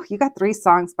 Oh, you got 3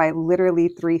 songs by literally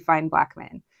 3 fine black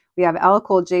men. We have LL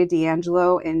Cool J,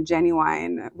 D'Angelo, and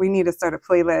Genuine. We need to start a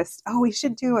playlist. Oh, we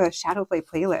should do a shadow play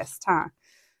playlist, huh?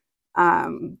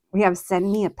 We have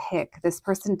Send Me a Pic. This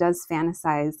person does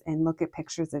fantasize and look at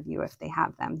pictures of you if they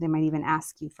have them. They might even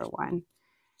ask you for one.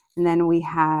 And then we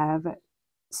have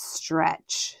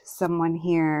Stretch. Someone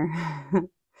here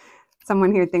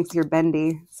thinks you're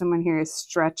bendy. Someone here is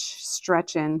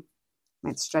stretching.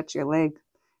 Might stretch your leg.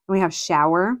 And we have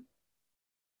Shower.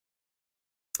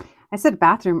 I said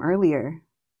bathroom earlier.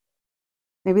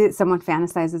 Maybe someone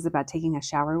fantasizes about taking a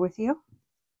shower with you.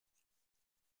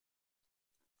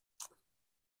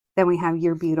 Then we have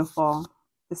You're Beautiful.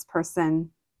 This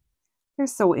person, they're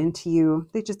so into you.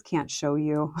 They just can't show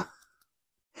you.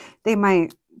 They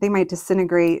might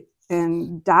disintegrate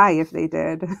and die if they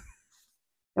did. Then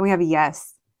we have a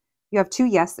yes. You have 2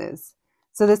 yeses.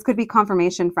 So this could be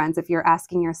confirmation, friends, if you're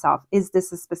asking yourself, is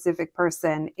this a specific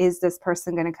person? Is this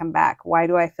person going to come back? Why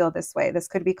do I feel this way? This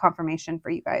could be confirmation for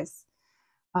you guys.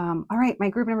 All right, my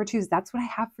group number 2s, that's what I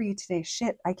have for you today.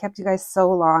 Shit, I kept you guys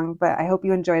so long, but I hope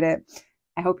you enjoyed it.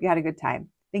 I hope you had a good time.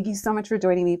 Thank you so much for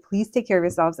joining me. Please take care of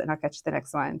yourselves, and I'll catch you the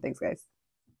next one. Thanks, guys.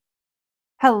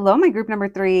 Hello, my group number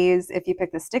 3s. If you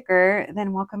picked the sticker,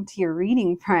 then welcome to your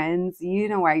reading, friends. You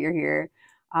know why you're here.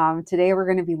 Today, we're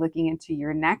going to be looking into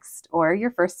your next or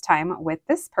your first time with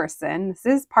this person. This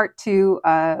is part 2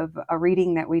 of a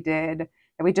reading that we did,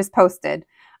 that we just posted.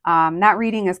 That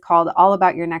reading is called All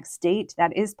About Your Next Date.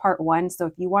 That is part 1. So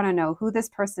if you want to know who this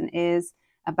person is,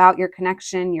 about your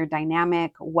connection, your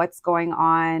dynamic, what's going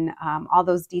on, all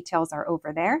those details are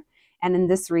over there. And in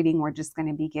this reading, we're just going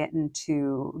to be getting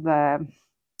to the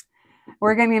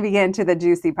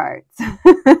juicy parts.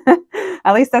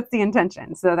 At least that's the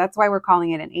intention. So that's why we're calling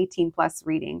it an 18+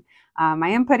 reading. I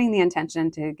am putting the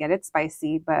intention to get it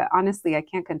spicy, but honestly, I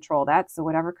can't control that. So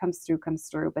whatever comes through, comes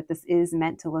through. But this is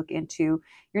meant to look into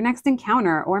your next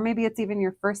encounter, or maybe it's even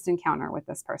your first encounter with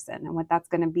this person and what that's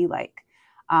going to be like.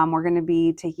 We're going to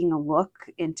be taking a look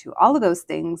into all of those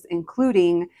things,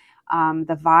 including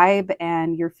the vibe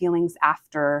and your feelings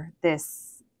after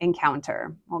this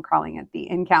encounter. We're calling it the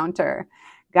encounter.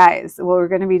 Guys, well, we're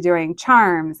going to be doing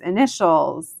charms,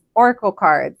 initials, oracle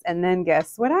cards. And then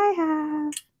guess what I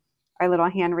have? Our little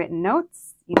handwritten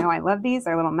notes. You know I love these,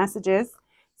 our little messages.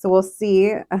 So we'll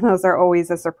see. Those are always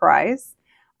a surprise.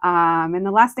 And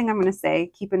the last thing I'm going to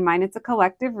say, keep in mind it's a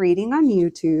collective reading on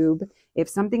YouTube. If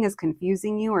something is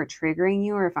confusing you or triggering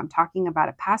you, or if I'm talking about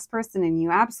a past person and you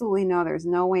absolutely know there's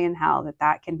no way in hell that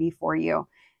that can be for you,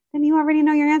 then you already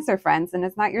know your answer, friends, and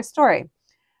it's not your story.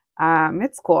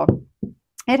 It's cool.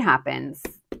 It happens.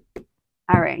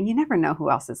 All right. You never know who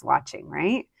else is watching,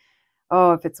 right?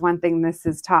 Oh, if it's one thing this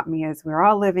has taught me is we're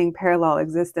all living parallel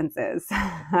existences.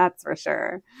 That's for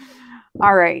sure.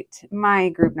 All right, my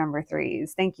group number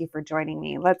 3s. Thank you for joining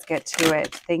me. Let's get to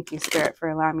it. Thank you, Spirit, for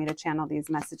allowing me to channel these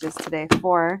messages today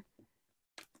for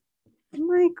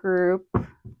my group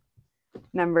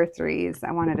number 3s.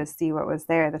 I wanted to see what was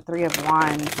there. The 3 of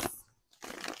Wands.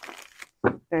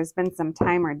 There's been some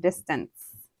time or distance.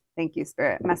 Thank you,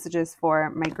 Spirit. Messages for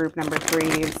my group number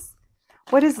 3s.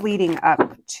 What is leading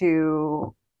up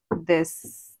to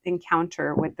this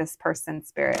encounter with this person,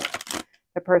 Spirit?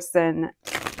 The person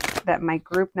that my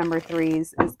group number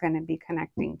 3s is going to be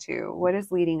connecting to. What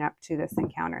is leading up to this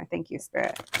encounter? Thank you,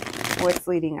 Spirit. What's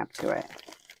leading up to it?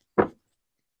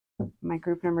 My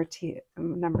group number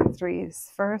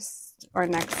 3s, first or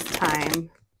next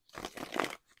time?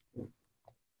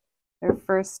 Their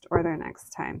first or their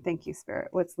next time. Thank you, Spirit.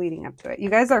 What's leading up to it?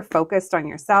 You guys are focused on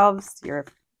yourselves,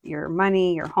 your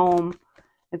money, your home.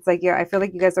 It's like, yeah, I feel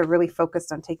like you guys are really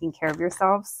focused on taking care of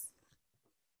yourselves.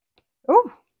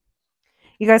 Oh,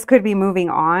 you guys could be moving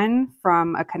on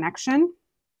from a connection.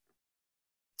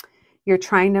 You're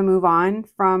trying to move on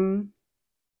from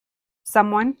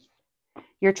someone.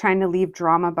 You're trying to leave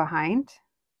drama behind.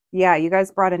 Yeah, you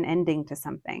guys brought an ending to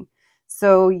something.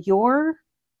 So your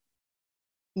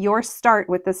start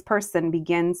with this person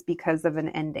begins because of an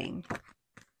ending.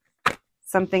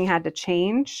 Something had to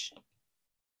change.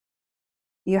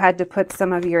 You had to put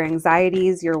some of your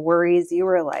anxieties, your worries. You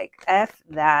were like, F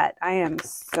that. I am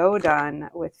so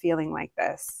done with feeling like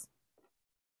this.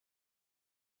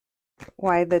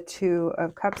 Why the 2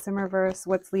 of Cups in reverse?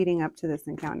 What's leading up to this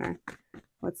encounter?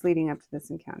 What's leading up to this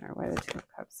encounter? Why the 2 of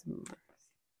Cups in reverse?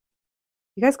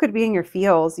 You guys could be in your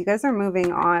feels. You guys are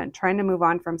moving on, trying to move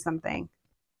on from something.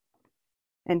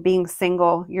 And being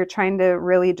single, you're trying to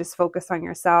really just focus on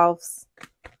yourselves.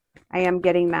 I am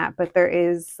getting that, but there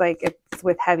is like, it's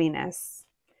with heaviness.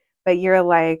 But you're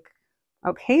like,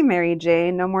 okay, Mary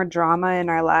J, no more drama in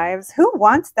our lives. Who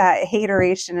wants that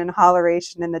hateration and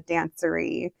holleration and the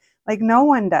dancery? Like, no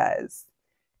one does.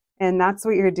 And that's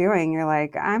what you're doing. You're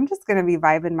like, I'm just going to be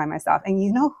vibing by myself. And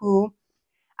you know who?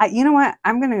 You know what?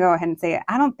 I'm going to go ahead and say it.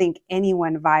 I don't think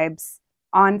anyone vibes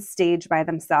on stage by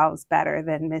themselves better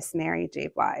than Miss Mary J.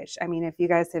 Blige. I mean, if you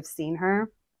guys have seen her,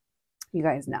 you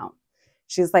guys know.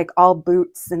 She's like all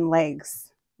boots and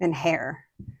legs and hair.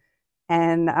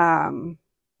 And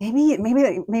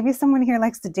maybe someone here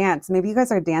likes to dance. Maybe you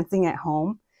guys are dancing at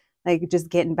home, like just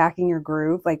getting back in your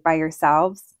groove, like by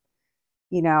yourselves,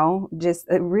 you know, just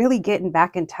really getting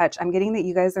back in touch. I'm getting that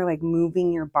you guys are like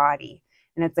moving your body,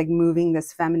 and it's like moving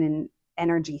this feminine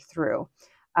energy through.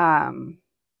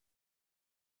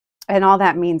 And all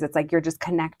that means it's like you're just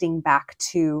connecting back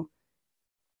to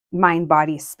mind,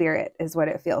 body, spirit is what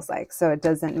it feels like. So it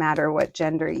doesn't matter what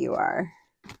gender you are.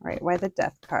 All right, why the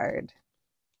Death card?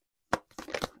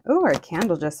 Oh, our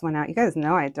candle just went out. You guys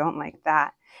know I don't like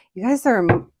that. You guys are,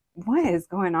 what is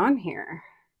going on here?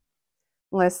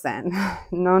 Listen,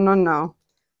 no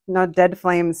dead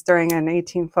flames during an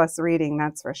 18+ reading,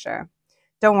 that's for sure.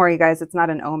 Don't worry, guys, it's not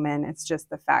an omen. It's just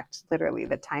the fact, literally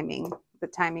the timing. The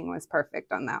timing was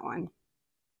perfect on that one.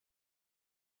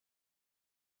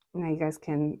 Now you guys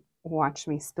can watch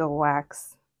me spill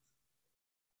wax.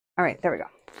 All right, there we go.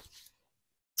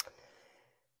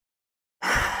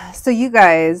 So you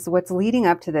guys, what's leading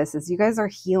up to this is you guys are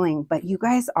healing, but you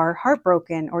guys are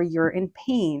heartbroken or you're in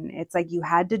pain. It's like you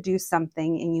had to do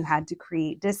something and you had to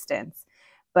create distance,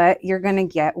 but you're going to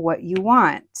get what you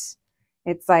want.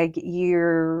 It's like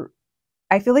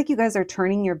I feel like you guys are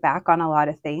turning your back on a lot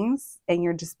of things and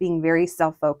you're just being very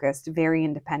self-focused, very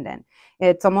independent.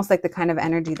 It's almost like the kind of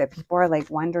energy that people are like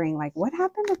wondering, like, what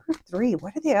happened to group 3?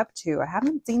 What are they up to? I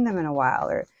haven't seen them in a while,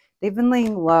 or they've been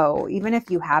laying low. Even if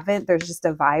you haven't, there's just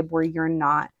a vibe where you're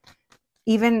not,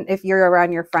 even if you're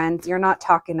around your friends, you're not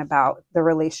talking about the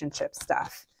relationship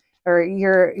stuff, or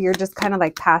you're just kind of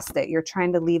like past it. You're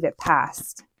trying to leave it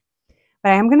past. But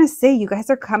I'm going to say you guys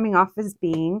are coming off as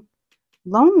being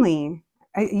lonely.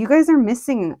 You guys are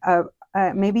missing for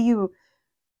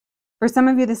some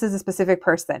of you, this is a specific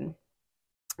person.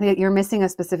 You're missing a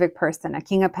specific person, a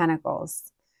King of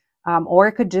Pentacles. Or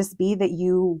it could just be that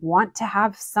you want to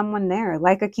have someone there,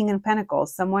 like a King of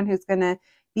Pentacles, someone who's going to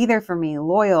be there for me,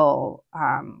 loyal,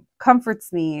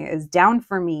 comforts me, is down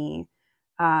for me,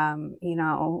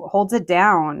 holds it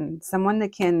down, someone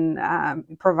that can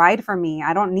provide for me.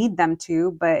 I don't need them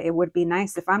to, but it would be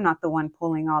nice if I'm not the one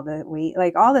pulling all the weight,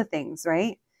 like all the things,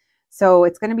 right? So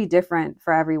it's going to be different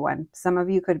for everyone. Some of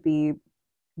you could be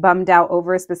bummed out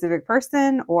over a specific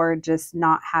person or just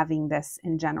not having this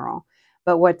in general.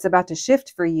 But what's about to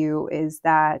shift for you is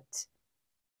that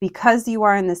because you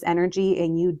are in this energy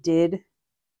and you did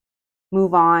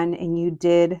move on and you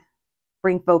did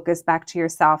bring focus back to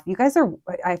yourself, you guys are,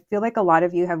 I feel like a lot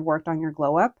of you have worked on your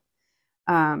glow up.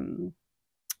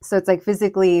 So it's like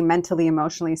physically, mentally,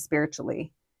 emotionally,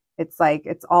 spiritually. It's like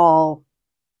it's all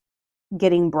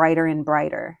getting brighter and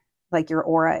brighter, like your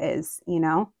aura is,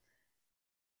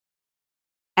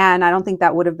 And I don't think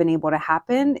that would have been able to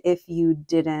happen if you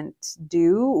didn't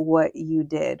do what you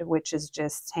did, which is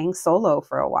just hang solo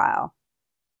for a while.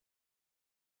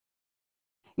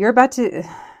 You're about to,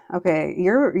 okay,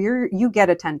 you get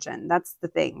attention. That's the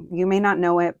thing. You may not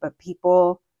know it, but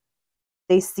people,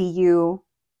 they see you,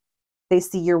 they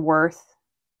see your worth.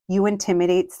 You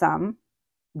intimidate some,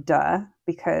 duh,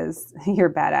 because you're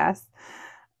badass.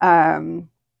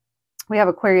 We have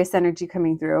Aquarius energy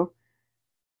coming through.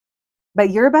 But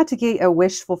you're about to get a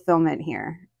wish fulfillment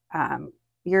here.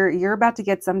 You're about to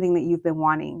get something that you've been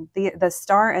wanting. The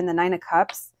Star and the Nine of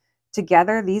Cups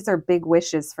together, these are big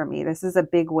wishes for me. This is a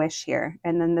big wish here.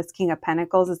 And then this King of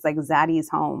Pentacles is like Zaddy's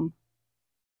home.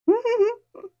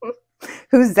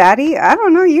 Who's Zaddy? I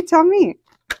don't know. You tell me.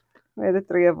 We're the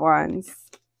Three of Wands.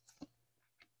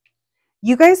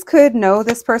 You guys could know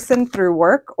this person through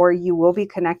work, or you will be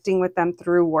connecting with them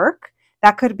through work.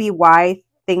 That could be why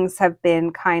things have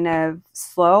been kind of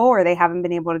slow or they haven't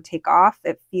been able to take off.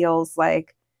 It feels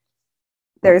like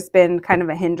there's been kind of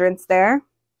a hindrance there.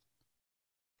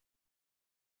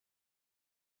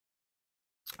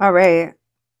 All right.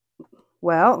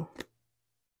 Well,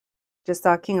 just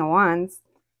saw King of Wands.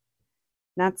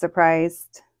 Not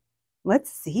surprised.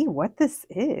 Let's see what this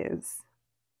is.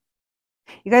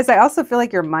 You guys, I also feel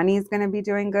like your money is going to be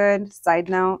doing good. Side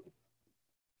note.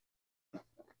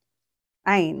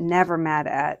 I ain't never mad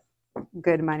at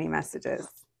good money messages.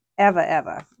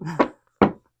 Ever.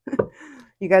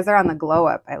 You guys are on the glow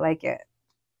up. I like it.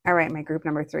 All right, my group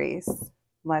number 3s.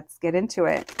 Let's get into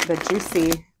it.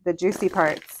 The juicy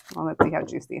parts. Well, let's see how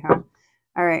juicy, huh?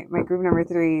 All right, my group number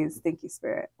 3s. Thank you,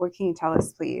 Spirit. What can you tell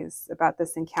us, please, about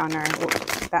this encounter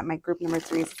that my group number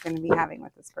 3s is going to be having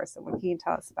with this person? What can you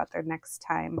tell us about their next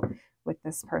time with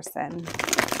this person?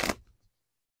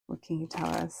 What can you tell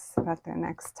us about their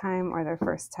next time or their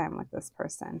first time with this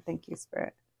person? Thank you,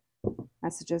 Spirit.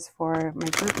 Messages for my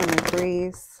group number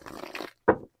 3s.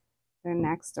 Their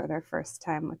next or their first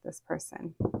time with this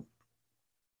person.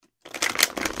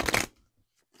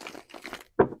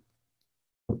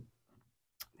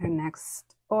 Their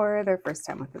next or their first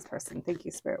time with this person. Thank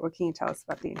you, Spirit. What can you tell us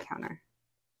about the encounter?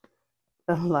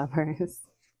 The Lovers.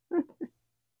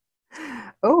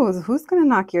 Oh, who's going to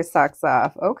knock your socks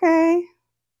off? Okay.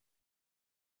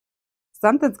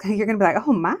 You're going to be like,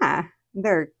 oh my,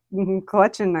 they're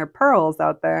clutching their pearls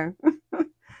out there.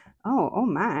 Oh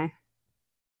my.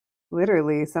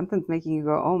 Literally, something's making you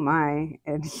go, oh my,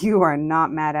 and you are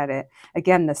not mad at it.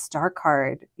 Again, the Star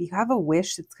card, you have a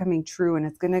wish that's coming true and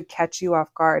it's going to catch you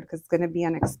off guard because it's going to be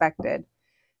unexpected.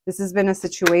 This has been a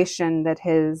situation that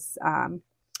has,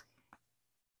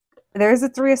 there's a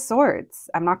Three of Swords.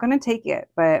 I'm not going to take it,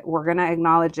 but we're going to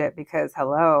acknowledge it because,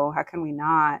 hello, how can we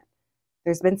not?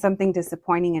 There's been something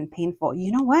disappointing and painful.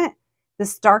 You know what? The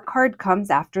Star card comes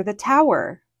after the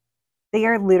Tower. They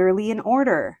are literally in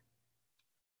order.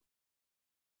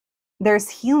 There's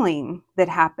healing that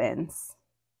happens.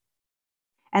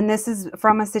 And this is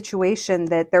from a situation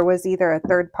that there was either a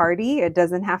third party. It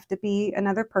doesn't have to be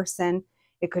another person.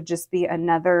 It could just be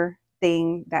another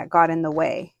thing that got in the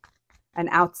way. An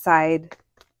outside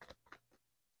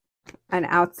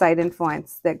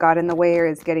influence that got in the way or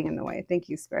is getting in the way. Thank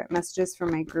you, Spirit. Messages for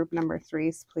my group number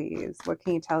 3s, please. What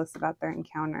can you tell us about their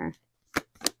encounter?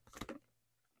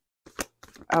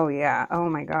 Oh, yeah. Oh,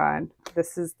 my God.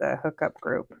 This is the hookup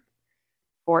group.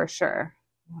 For sure.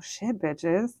 Well, shit,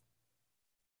 bitches.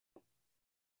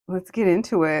 Let's get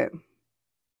into it.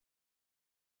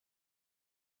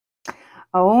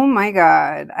 Oh, my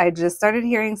God. I just started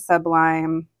hearing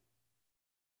Sublime.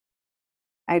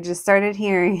 I just started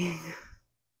hearing...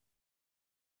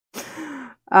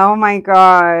 Oh my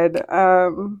God.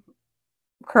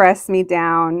 Caress Me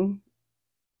Down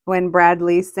when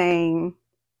Bradley's saying,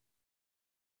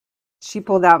 She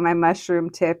pulled out my mushroom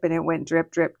tip and it went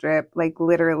drip, drip, drip. Like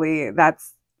literally,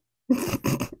 that's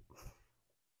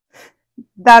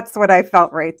that's what I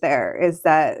felt right there, is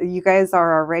that you guys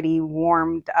are already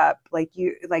warmed up. Like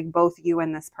both you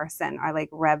and this person are like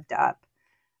revved up.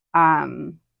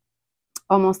 Um,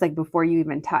 Almost like before you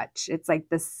even touch. It's like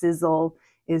the sizzle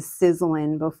is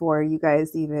sizzling before you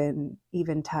guys even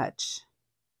touch.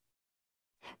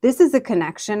 This is a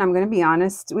connection. I'm going to be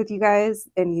honest with you guys,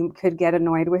 and you could get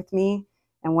annoyed with me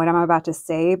and what I'm about to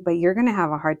say, but you're going to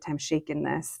have a hard time shaking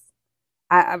this.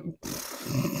 I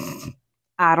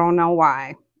don't know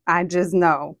why. I just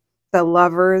know the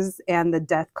Lovers and the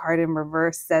Death card in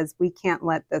reverse says we can't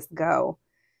let this go.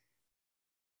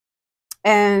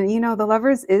 And, you know, the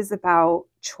Lovers is about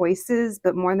choices,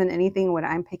 but more than anything, what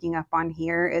I'm picking up on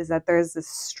here is that there's this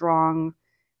strong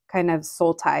kind of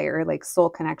soul tie or like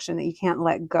soul connection that you can't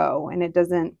let go. And it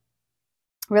doesn't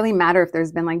really matter if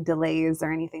there's been like delays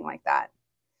or anything like that.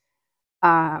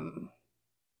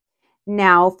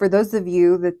 Now, for those of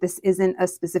you that this isn't a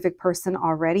specific person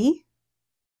already,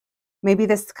 maybe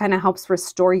this kind of helps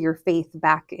restore your faith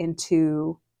back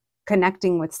into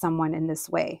connecting with someone in this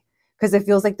way. Because it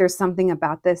feels like there's something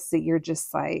about this that you're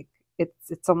just like,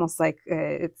 it's almost like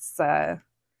it's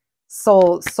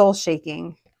soul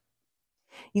shaking.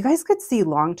 You guys could see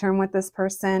long-term with this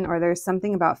person, or there's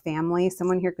something about family.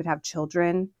 Someone here could have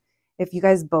children. If you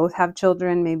guys both have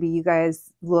children, maybe you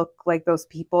guys look like those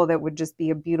people that would just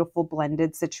be a beautiful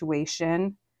blended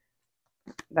situation.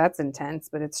 That's intense,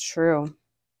 but it's true.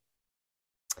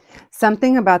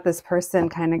 Something about this person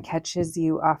kind of catches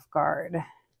you off guard.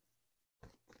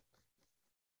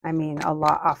 I mean, a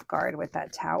lot off guard with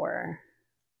that Tower.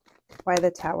 Why the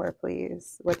Tower,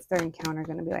 please? What's their encounter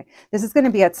going to be like? This is going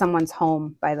to be at someone's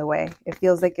home, by the way. It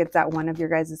feels like it's at one of your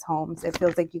guys' homes. It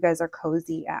feels like you guys are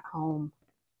cozy at home.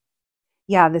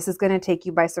 Yeah, this is going to take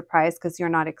you by surprise because you're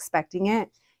not expecting it.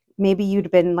 Maybe you'd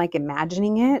been like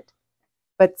imagining it,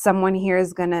 but someone here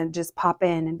is going to just pop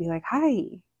in and be like,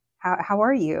 hi, how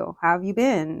are you? How have you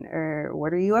been? Or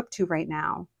what are you up to right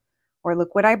now? Or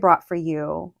look what I brought for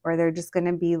you. Or they're just going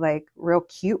to be like real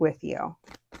cute with you.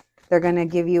 They're going to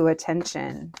give you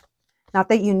attention. Not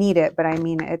that you need it, but I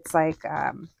mean, it's like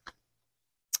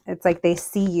they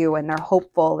see you and they're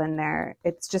hopeful and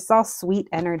it's just all sweet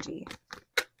energy.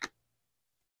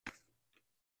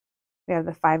 We have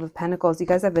the Five of Pentacles. You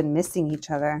guys have been missing each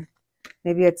other.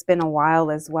 Maybe it's been a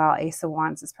while as well. Ace of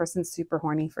Wands. This person's super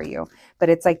horny for you, but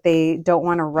it's like they don't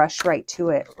want to rush right to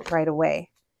it right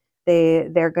away.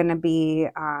 They're going to be,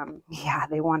 yeah,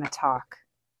 they want to talk.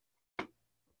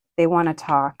 They want to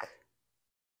talk.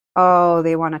 Oh,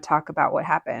 they want to talk about what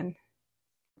happened.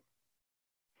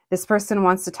 This person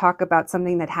wants to talk about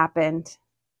something that happened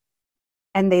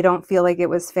and they don't feel like it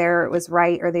was fair, it was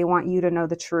right, or they want you to know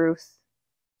the truth.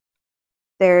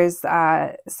 There's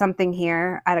something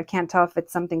here. I can't tell if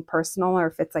it's something personal or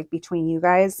if it's like between you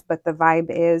guys, but the vibe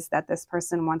is that this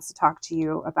person wants to talk to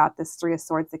you about this Three of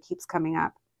Swords that keeps coming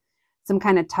up. Some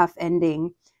kind of tough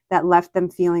ending that left them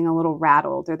feeling a little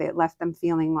rattled, or that left them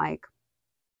feeling like,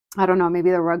 I don't know,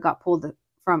 maybe the rug got pulled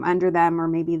from under them, or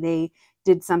maybe they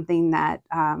did something that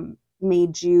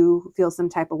made you feel some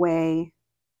type of way.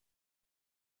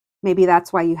 Maybe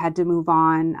that's why you had to move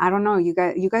on. I don't know. You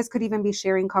guys could even be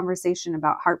sharing conversation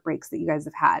about heartbreaks that you guys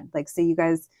have had. Like say you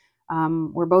guys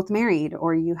were both married,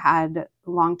 or you had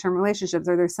long-term relationships,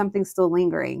 or there's something still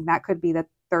lingering. That could be the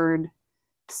third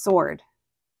sword.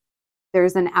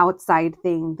 There's an outside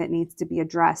thing that needs to be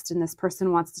addressed, and this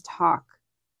person wants to talk.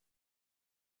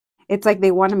 It's like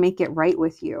they want to make it right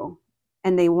with you,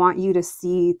 and they want you to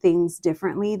see things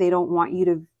differently. They don't want you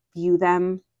to view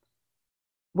them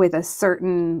with a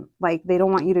certain, like, they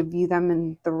don't want you to view them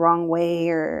in the wrong way,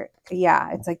 or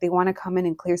yeah, it's like they want to come in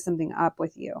and clear something up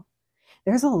with you.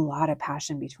 There's a lot of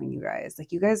passion between you guys.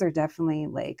 Like you guys are definitely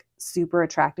like super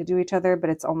attracted to each other, but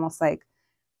it's almost like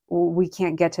we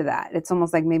can't get to that. It's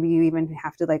almost like maybe you even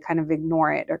have to like kind of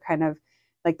ignore it, or kind of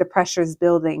like the pressure is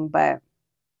building, but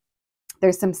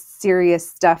there's some serious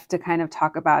stuff to kind of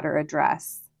talk about or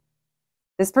address.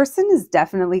 This person is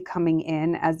definitely coming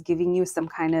in as giving you some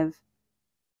kind of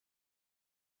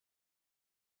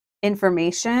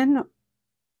information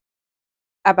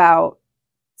about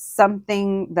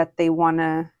something that they want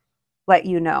to let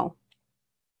you know.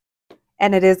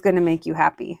 And it is going to make you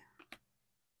happy.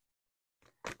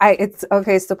 It's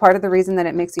okay. So part of the reason that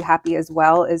it makes you happy as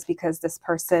well is because this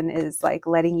person is like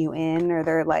letting you in, or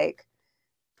they're like,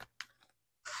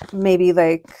 maybe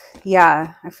like,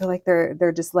 yeah, I feel like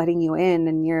they're just letting you in,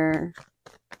 and you're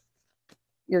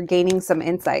gaining some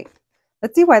insight.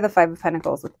 Let's see why the Five of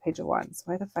Pentacles with the Page of Wands.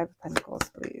 Why the Five of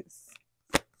Pentacles, please?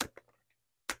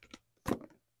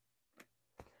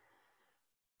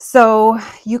 So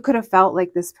you could have felt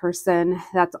like this person,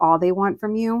 that's all they want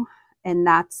from you. And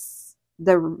that's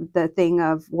the thing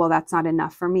of, well, that's not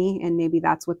enough for me. And maybe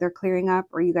that's what they're clearing up,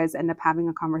 or you guys end up having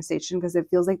a conversation because it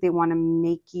feels like they want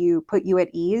to put you at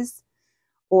ease,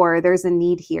 or there's a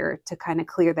need here to kind of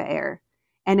clear the air.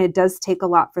 And it does take a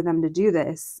lot for them to do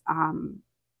this.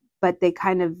 But they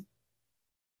kind of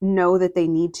know that they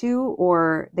need to,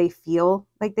 or they feel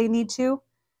like they need to.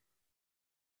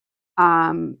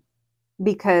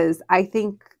 Because I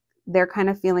think they're kind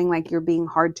of feeling like you're being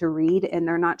hard to read, and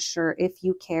they're not sure if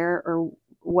you care or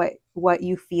what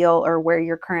you feel or where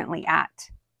you're currently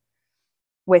at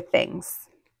with things.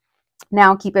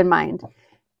 Now, keep in mind,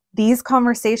 these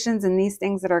conversations and these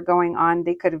things that are going on,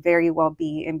 they could very well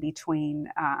be in between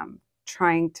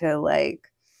trying to like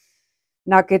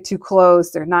not get too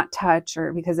close or not touch,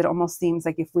 or because it almost seems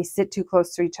like if we sit too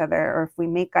close to each other, or if we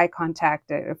make eye contact,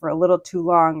 if we're a little too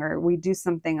long, or we do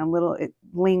something a little, it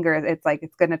lingers, it's like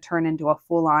it's going to turn into a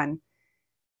full on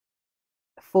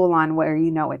where you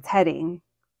know it's heading.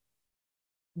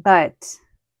 But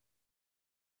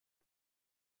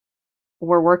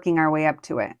we're working our way up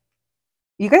to it.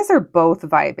 You guys are both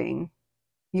vibing.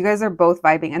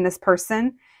 And this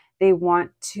person, they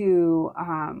want you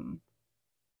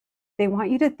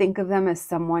to think of them as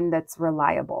someone that's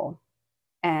reliable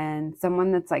and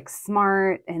someone that's like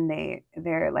smart, and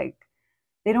they're like,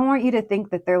 they don't want you to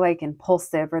think that they're like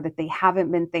impulsive, or that they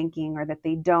haven't been thinking, or that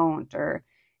they don't, or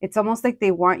it's almost like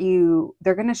they're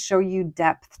going to show you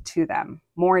depth to them.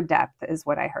 More depth is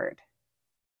what I heard.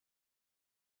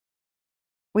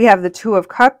 We have the Two of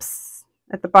Cups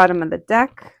at the bottom of the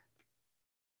deck.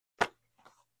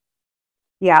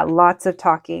 Yeah, lots of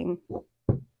talking.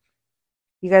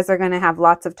 You guys are going to have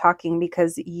lots of talking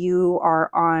because you are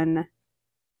on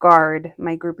guard,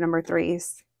 my group number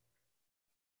 3s.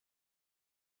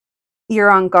 You're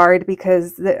on guard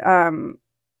because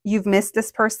you've missed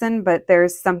this person, but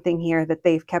there's something here that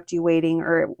they've kept you waiting,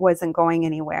 or it wasn't going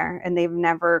anywhere, and they've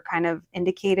never kind of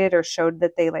indicated or showed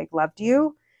that they like loved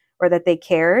you or that they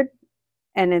cared.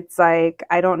 And it's like,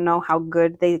 I don't know how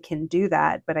good they can do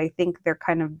that, but I think they're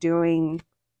kind of doing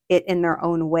it in their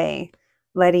own way,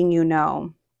 letting you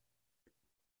know.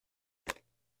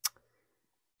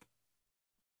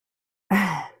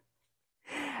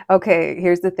 Okay,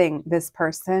 here's the thing. This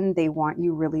person, they want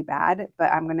you really bad,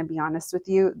 but I'm going to be honest with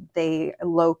you. They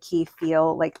low-key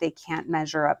feel like they can't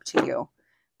measure up to you,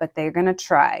 but they're going to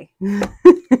try.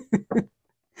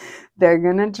 They're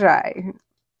going to try.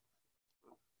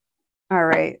 All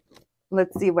right,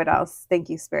 let's see what else. Thank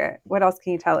you, Spirit. What else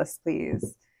can you tell us,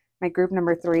 please? My group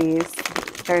number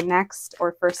 3s, their next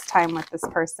or first time with this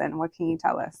person. What can you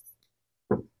tell us?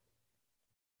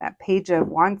 That Page of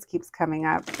Wands keeps coming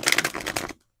up.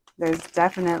 There's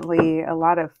definitely a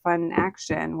lot of fun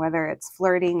action, whether it's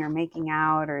flirting or making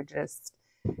out, or just,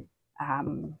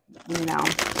 you know,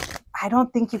 I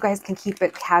don't think you guys can keep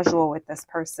it casual with this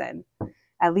person.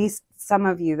 At least some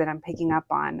of you that I'm picking up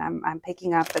on. I'm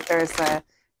picking up that there's a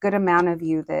good amount of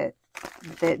you that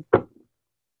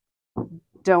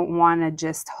don't want to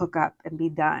just hook up and be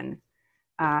done,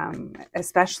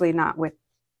 especially not with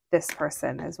this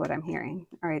person, is what I'm hearing.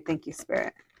 All right, thank you,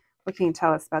 Spirit. What can you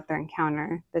tell us about their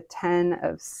encounter? The Ten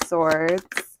of Swords,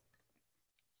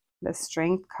 the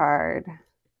Strength card.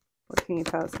 What can you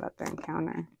tell us about their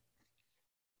encounter?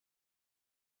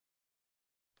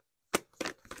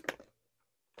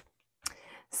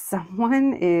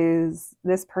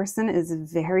 This person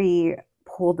is very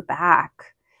pulled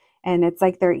back, and it's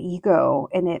like their ego,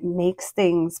 and it makes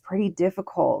things pretty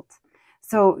difficult.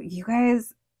 So you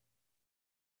guys,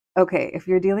 okay, if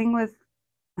you're dealing with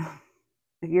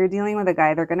a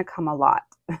guy, they're going to come a lot.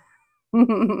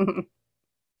 I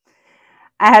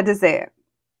had to say it.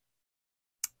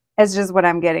 It's just what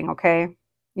I'm getting, okay?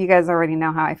 You guys already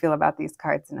know how I feel about these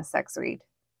cards in a sex read.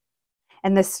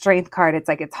 And the Strength card, it's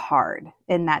like it's hard.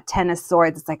 In that Ten of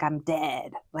Swords, it's like I'm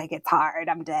dead. Like it's hard.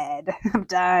 I'm dead. I'm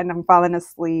done. I'm falling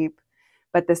asleep.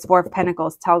 But this Four of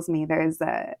Pentacles tells me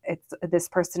this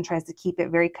person tries to keep it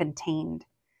very contained.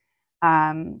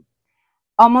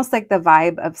 Almost like the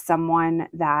vibe of someone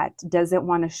that doesn't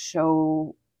want to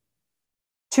show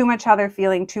too much how they're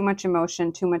feeling, too much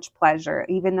emotion, too much pleasure,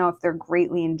 even though if they're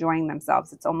greatly enjoying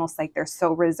themselves, it's almost like they're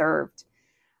so reserved.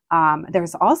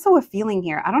 There's also a feeling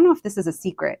here. I don't know if this is a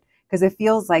secret, because it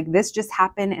feels like this just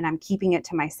happened and I'm keeping it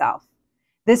to myself.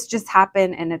 This just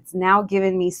happened and it's now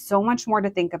given me so much more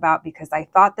to think about, because I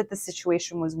thought that the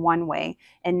situation was one way,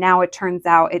 and now it turns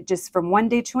out it just from one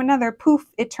day to another, poof,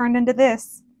 it turned into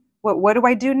this. What do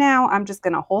I do now? I'm just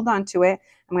going to hold on to it.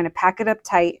 I'm going to pack it up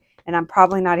tight, and I'm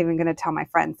probably not even going to tell my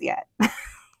friends yet.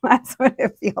 That's what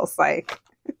it feels like.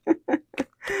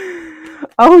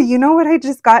 Oh, you know what I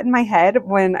just got in my head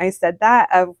when I said that?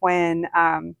 Of when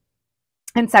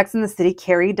in Sex and the City,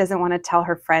 Carrie doesn't want to tell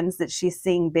her friends that she's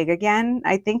seeing Big again.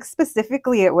 I think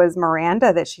specifically it was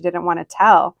Miranda that she didn't want to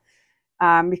tell,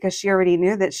 because she already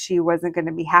knew that she wasn't going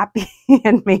to be happy.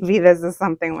 And maybe this is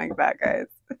something like that, guys.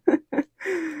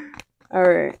 All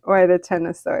right. Why the Ten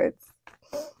of Swords?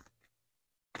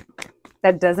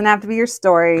 That doesn't have to be your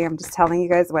story. I'm just telling you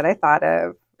guys what I thought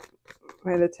of.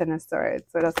 Why the Ten of Swords?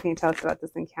 What else can you tell us about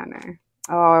this encounter?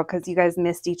 Oh, because you guys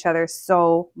missed each other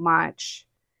so much.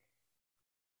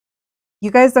 You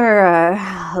guys are,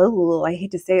 oh, I hate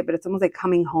to say it, but it's almost like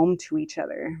coming home to each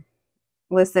other.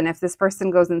 Listen, if this person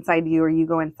goes inside you or you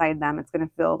go inside them, it's going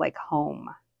to feel like home.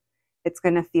 It's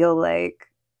going to feel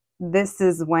like this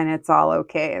is when it's all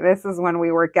okay. This is when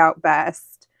we work out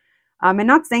best. And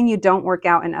not saying you don't work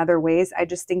out in other ways. I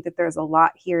just think that there's a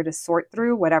lot here to sort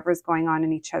through whatever's going on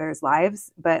in each other's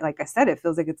lives. But like I said, it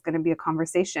feels like it's going to be a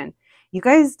conversation. You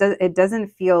guys, it doesn't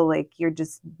feel like you're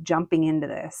just jumping into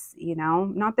this, you know?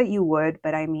 Not that you would,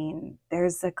 but I mean,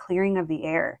 there's a clearing of the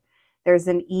air. There's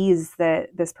an ease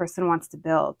that this person wants to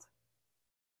build.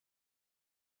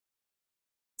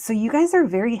 So you guys are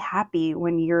very happy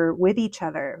when you're with each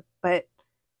other, but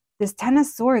this Ten of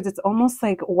Swords, it's almost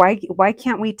like, why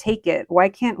can't we take it? Why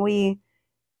can't we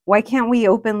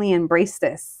openly embrace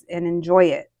this and enjoy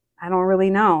it? I don't really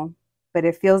know, but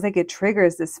it feels like it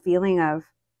triggers this feeling of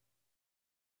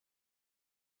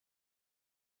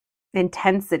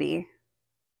intensity.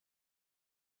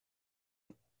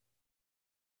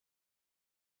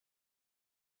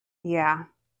 Yeah.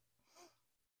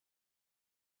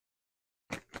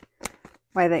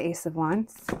 Why the Ace of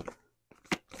Wands?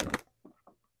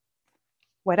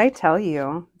 What'd I tell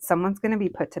you? Someone's going to be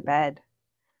put to bed.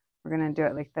 We're going to do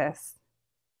it like this.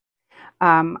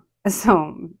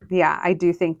 So yeah, I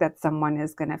do think that someone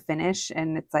is going to finish,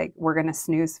 and it's like, we're going to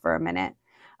snooze for a minute.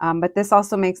 But this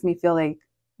also makes me feel like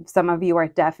some of you are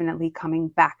definitely coming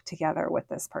back together with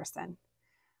this person.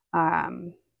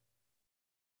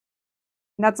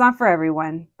 That's not for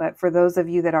everyone, but for those of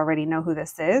you that already know who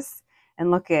this is, and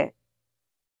look at,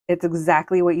 it's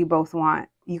exactly what you both want.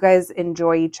 You guys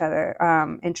enjoy each other.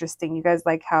 Interesting. You guys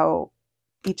like how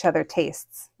each other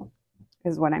tastes,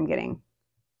 is what I'm getting.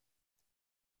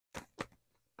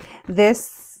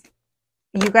 This,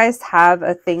 you guys have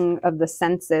a thing of the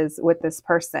senses with this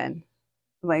person.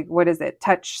 Like, what is it?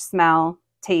 Touch, smell,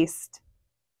 taste.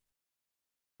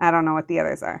 I don't know what the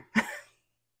others are.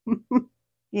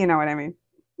 You know what I mean?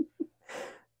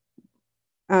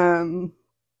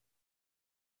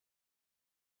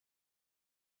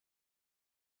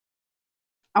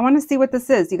 I want to see what this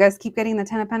is. You guys keep getting the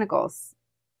Ten of Pentacles.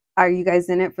 Are you guys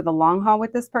in it for the long haul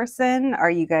with this person? Are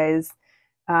you guys,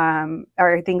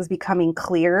 are things becoming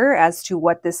clearer as to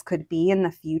what this could be in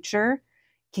the future?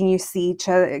 Can you see each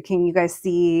other? Can you guys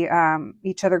see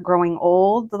each other growing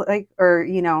old? Like, or,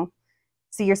 you know,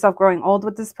 see yourself growing old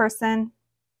with this person?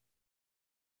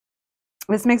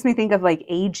 This makes me think of like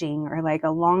aging or like a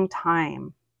long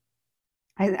time.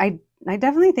 I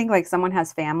definitely think like someone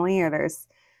has family or there's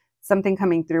something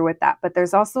coming through with that, but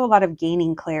there's also a lot of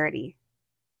gaining clarity.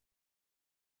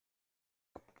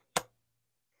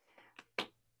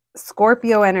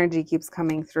 Scorpio energy keeps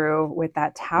coming through with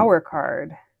that Tower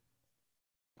card.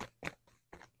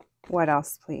 What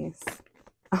else, please?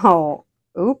 Oh,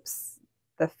 oops.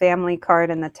 The Family card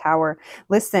and the Tower.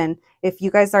 Listen, if you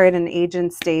guys are at an age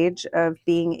and stage of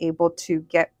being able to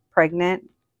get pregnant,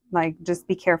 like, just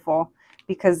be careful,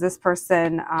 because this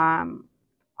person,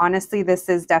 honestly, this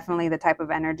is definitely the type of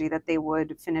energy that they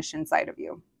would finish inside of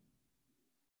you.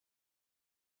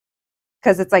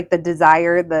 Because it's like the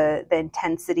desire, the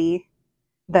intensity,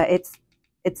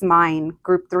 it's mine.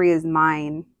 Group 3 is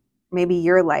mine. Maybe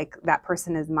you're like, that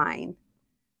person is mine.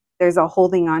 There's a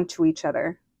holding on to each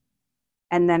other.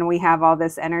 And then we have all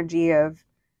this energy of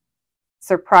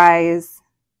surprise,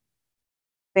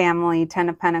 family, Ten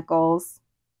of Pentacles.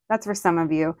 That's for some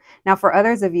of you. Now, for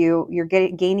others of you, you're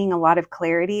gaining a lot of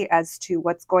clarity as to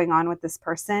what's going on with this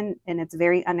person. And it's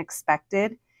very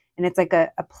unexpected. And it's like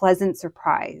a pleasant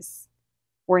surprise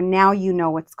where now you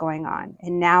know what's going on.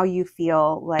 And now you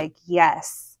feel like,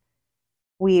 yes,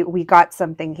 we got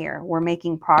something here. We're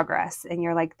making progress. And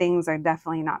you're like, things are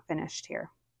definitely not finished here.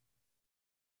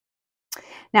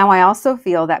 Now, I also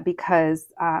feel that because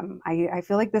I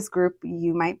feel like this group,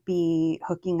 you might be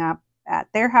hooking up at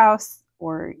their house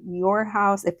or your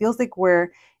house. It feels like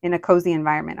we're in a cozy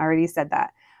environment. I already said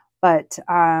that. But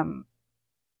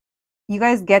you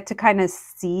guys get to kind of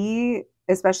see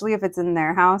especially if it's in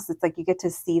their house. It's like you get to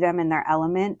see them in their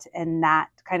element, and that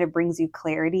kind of brings you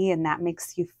clarity, and that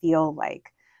makes you feel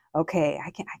like, okay,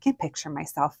 I can picture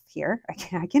myself here.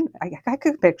 I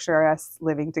could picture us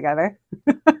living together.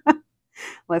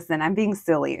 Listen, I'm being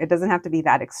silly. It doesn't have to be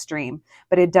that extreme,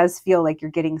 but it does feel like you're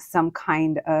getting some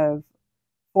kind of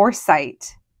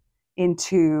foresight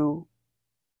into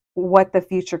what the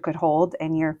future could hold,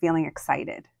 and you're feeling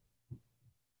excited.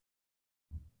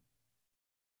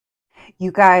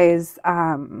 You guys,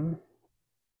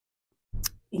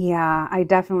 yeah, I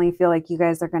definitely feel like you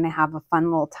guys are going to have a fun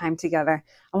little time together.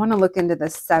 I want to look into the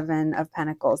 7 of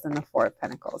Pentacles and the 4 of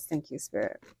Pentacles. Thank you,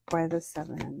 Spirit. Why the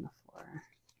 7 and the 4?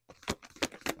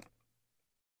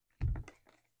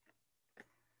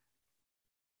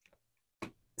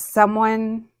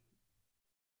 Someone,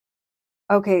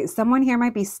 okay, someone here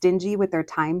might be stingy with their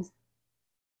time,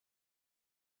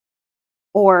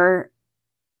 or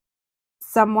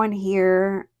someone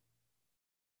here,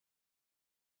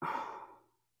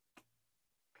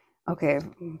 okay,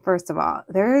 first of all,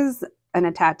 there is an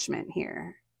attachment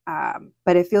here,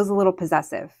 but it feels a little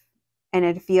possessive, and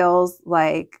it feels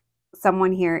like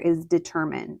someone here is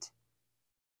determined.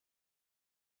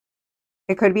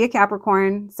 It could be a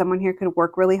Capricorn. Someone here could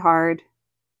work really hard,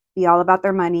 be all about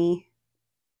their money.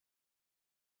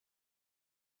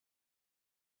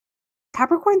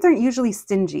 Capricorns aren't usually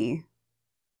stingy,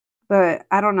 but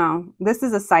I don't know. This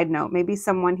is a side note. Maybe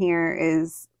someone here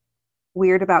is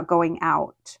weird about going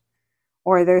out,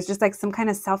 or there's just like some kind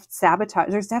of self-sabotage.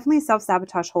 There's definitely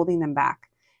self-sabotage holding them back,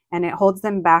 and it holds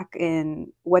them back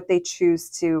in what they choose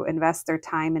to invest their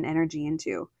time and energy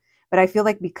into. But I feel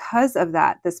like because of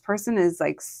that, this person is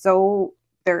like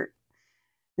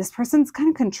this person's kind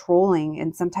of controlling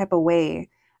in some type of way.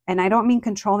 And I don't mean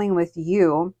controlling with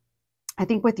you. I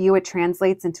think with you, it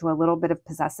translates into a little bit of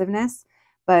possessiveness.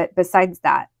 But besides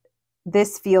that,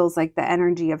 this feels like the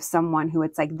energy of someone who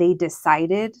it's like they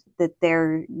decided that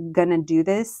they're gonna do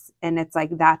this, and it's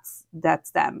like that's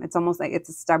them. It's almost like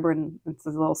it's a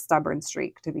little stubborn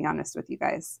streak, to be honest with you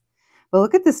guys. But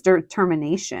look at this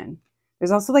determination. There's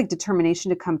also like determination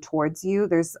to come towards you.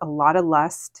 There's a lot of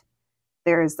lust.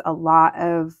 There's a lot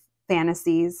of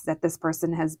fantasies that this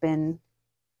person has been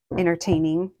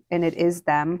entertaining, and it is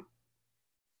them.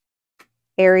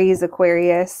 Aries,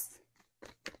 Aquarius.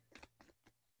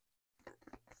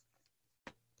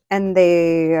 And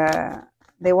they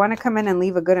want to come in and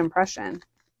leave a good impression.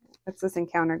 What's this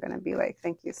encounter going to be like?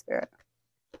 Thank you, Spirit.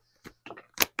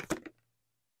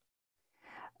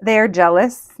 They're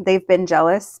jealous. They've been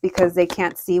jealous because they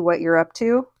can't see what you're up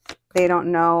to. They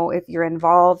don't know if you're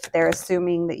involved. They're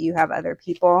assuming that you have other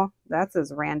people. That's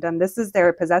as random. This is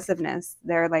their possessiveness.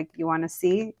 They're like, you want to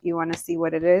see? You want to see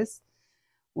what it is?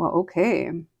 Well,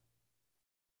 okay.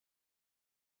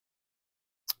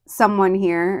 Someone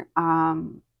here,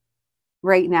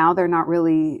 right now, they're not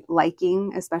really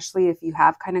liking, especially if you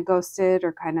have kind of ghosted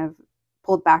or kind of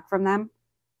pulled back from them.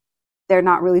 They're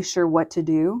not really sure what to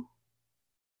do.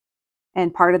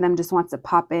 And part of them just wants to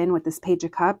pop in with this Page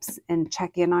of Cups and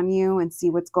check in on you and see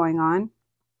what's going on.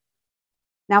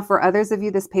 Now, for others of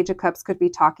you, this Page of Cups could be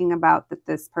talking about that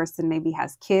this person maybe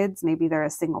has kids, maybe they're a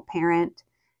single parent,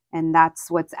 and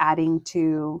that's what's adding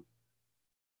to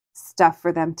stuff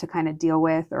for them to kind of deal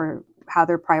with, or how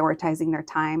they're prioritizing their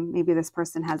time. Maybe this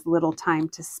person has little time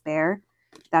to spare.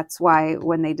 That's why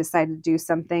when they decide to do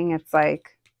something, it's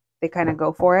like they kind of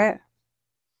go for it.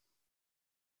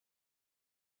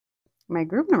 My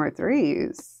group number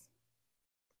 3s,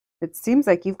 it seems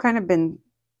like you've kind of been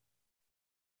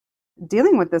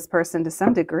dealing with this person to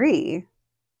some degree.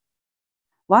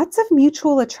 Lots of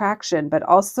mutual attraction, but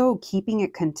also keeping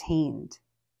it contained.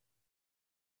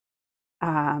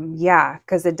 Yeah,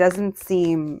 because it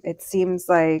seems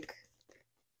like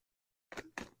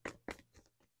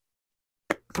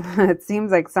it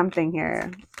seems like something here.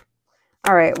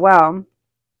 All right, well,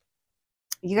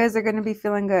 you guys are going to be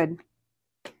feeling good.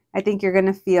 I think you're going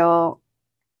to feel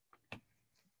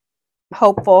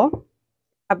hopeful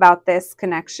about this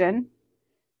connection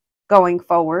going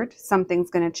forward. Something's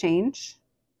going to change.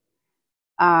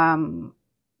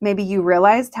 Maybe you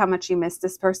realized how much you miss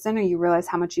this person, or you realize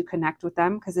how much you connect with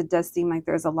them, because it does seem like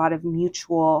there's a lot of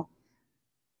mutual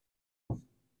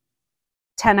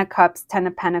 10 of Cups, 10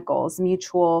 of Pentacles,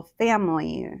 mutual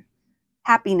family,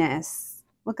 happiness.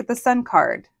 Look at the Sun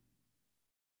card.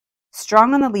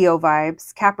 Strong on the Leo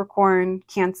vibes, Capricorn,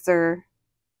 Cancer.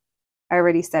 I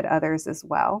already said others as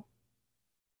well.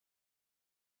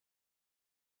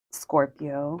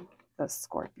 Scorpio, the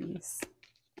Scorpies.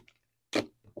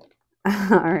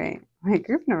 All right, my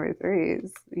group number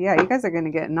 3s. Yeah, you guys are going to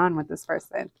get on with this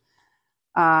person.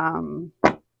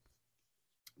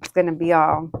 it's going to be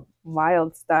all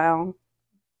wild style.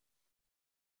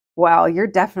 Well, you're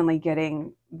definitely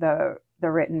getting the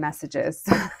written messages.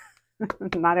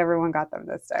 Not everyone got them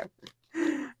this time.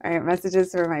 All right,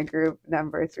 messages for my group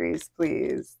number 3s,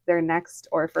 please. Their next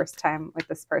or first time with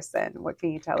this person. What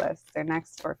can you tell us? Their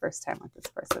next or first time with this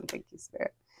person. Thank you,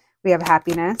 Spirit. We have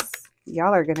happiness.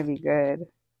 Y'all are going to be good.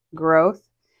 Growth.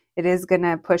 It is going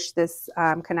to push this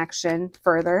connection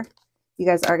further. You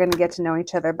guys are going to get to know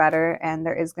each other better, and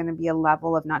there is going to be a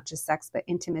level of not just sex, but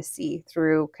intimacy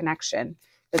through connection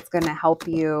that's going to help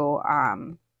you.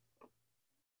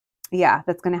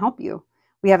 That's going to help you.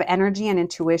 We have energy and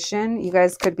intuition. You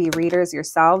guys could be readers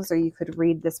yourselves, or you could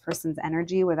read this person's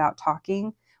energy without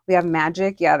talking. We have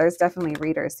magic. Yeah, there's definitely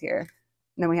readers here.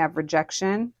 And then we have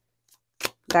rejection.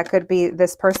 That could be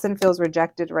this person feels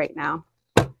rejected right now.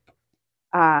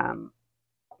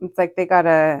 It's like they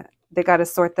gotta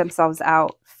sort themselves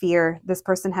out. Fear. This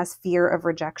person has fear of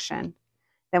rejection.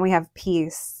 Then we have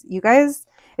peace. You guys,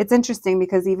 it's interesting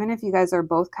because even if you guys are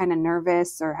both kind of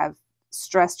nervous or have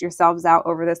stressed yourselves out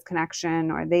over this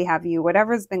connection, or they have you,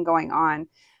 whatever's been going on,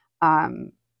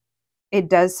 it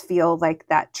does feel like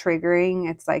that triggering.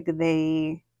 It's like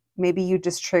maybe you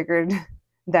just triggered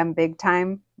them big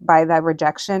time by that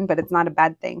rejection, but it's not a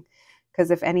bad thing,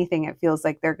 because if anything, it feels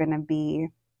like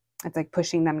it's like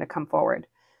pushing them to come forward.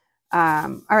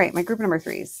 All right, my group number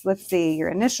 3s. Let's see your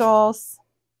initials.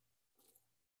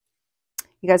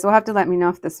 You guys will have to let me know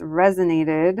if this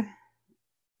resonated.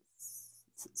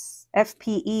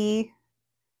 FPER.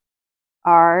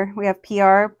 We have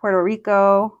PR, Puerto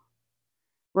Rico,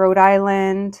 Rhode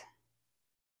Island,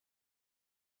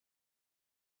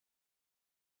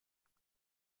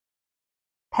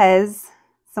 Pez.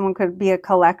 Someone could be a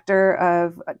collector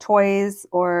of toys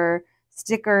or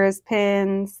stickers,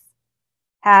 pins,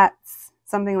 hats,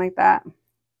 something like that.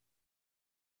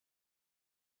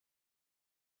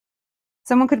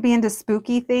 Someone could be into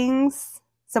spooky things.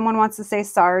 Someone wants to say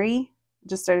sorry.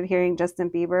 Just started hearing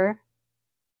Justin Bieber.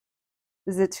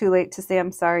 Is it too late to say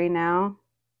I'm sorry now?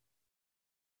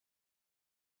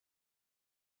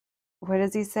 What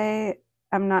does he say?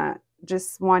 I'm not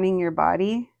just wanting your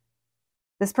body.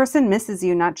 This person misses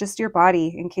you, not just your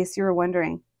body, in case you were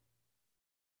wondering.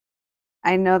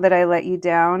 I know that I let you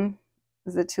down.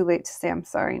 Is it too late to say I'm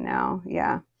sorry now?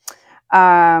 Yeah.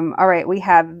 All right, we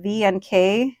have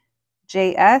VNK,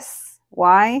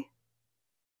 JSY,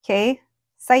 K,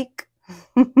 psych.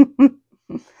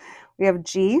 We have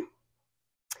G.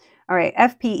 All right,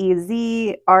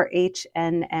 FPEZ,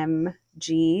 RHNMG,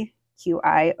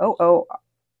 QIOO,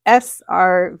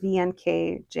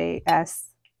 SRVNK, JSYK.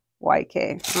 All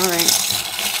right.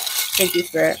 Thank you,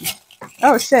 Spirit.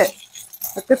 Oh, shit.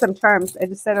 Let's get some charms. I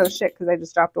just said, oh, shit, because I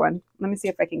just dropped one. Let me see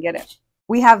if I can get it.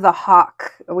 We have the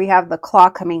hawk. We have the claw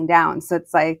coming down. So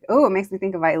it's like, oh, it makes me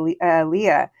think of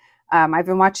Aaliyah. I've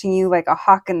been watching you like a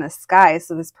hawk in the sky.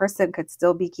 So this person could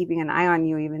still be keeping an eye on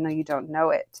you, even though you don't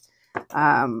know it.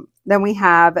 Then we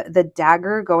have the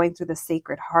dagger going through the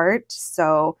sacred heart.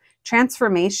 So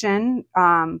transformation,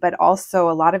 but also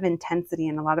a lot of intensity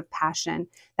and a lot of passion.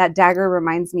 That dagger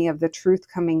reminds me of the truth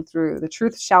coming through. The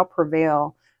truth shall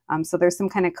prevail. So there's some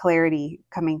kind of clarity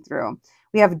coming through.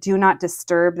 We have do not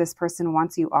disturb. This person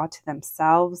wants you all to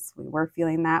themselves. We were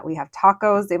feeling that. We have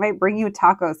tacos. They might bring you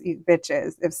tacos, you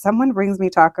bitches. If someone brings me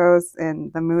tacos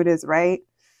and the mood is right,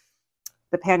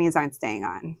 the panties aren't staying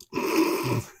on.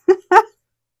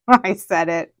 I said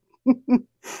it.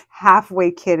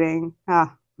 Halfway kidding.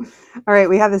 All right,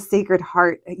 we have the sacred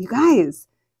heart. You guys,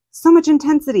 so much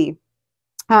intensity.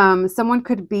 Someone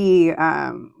could be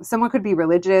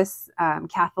religious,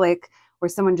 Catholic, or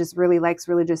someone just really likes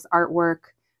religious artwork.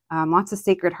 Lots of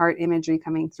sacred heart imagery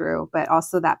coming through, but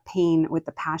also that pain with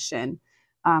the passion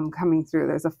coming through.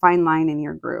 There's a fine line in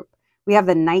your group. We have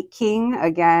the Night King.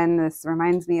 Again, this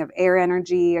reminds me of air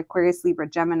energy, Aquarius, Libra,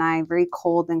 Gemini, very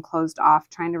cold and closed off,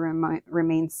 trying to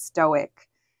remain stoic.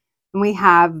 And we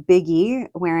have Biggie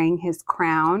wearing his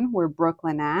crown. We're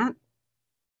Brooklyn at.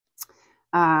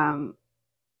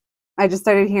 I just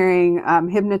started hearing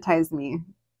hypnotize me.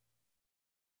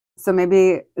 So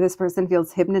maybe this person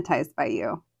feels hypnotized by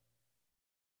you.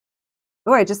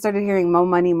 Oh, I just started hearing more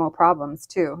money, more problems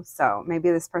too. So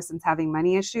maybe this person's having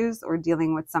money issues or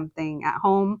dealing with something at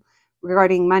home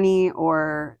regarding money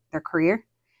or their career.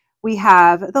 We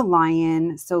have the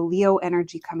Lion. So Leo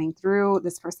energy coming through.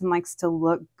 This person likes to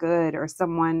look good, or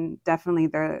someone, definitely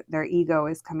their ego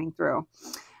is coming through.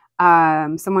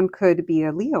 Someone could be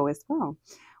a Leo as well.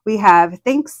 We have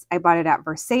thanks. I bought it at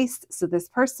Versace. So this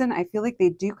person, I feel like they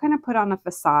do kind of put on a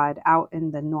facade out in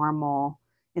the normal,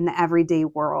 in the everyday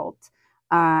world.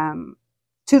 To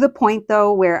To the point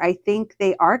though, where I think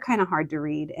they are kind of hard to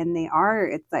read, and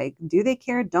it's like, do they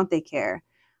care? Don't they care?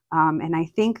 And I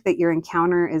think that your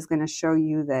encounter is going to show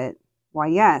you that, why,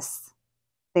 yes,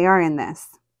 they are in this.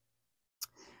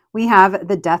 We have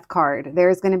the Death card.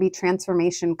 There's going to be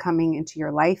transformation coming into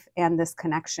your life and this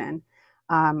connection.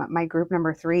 My group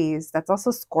number 3s, that's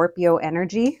also Scorpio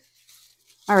energy.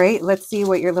 All right, let's see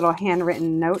what your little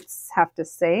handwritten notes have to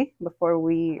say before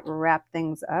we wrap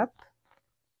things up.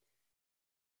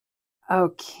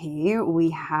 Okay, we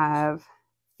have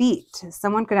feet.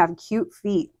 Someone could have cute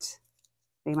feet.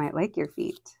 They might like your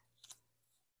feet.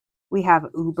 We have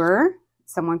Uber.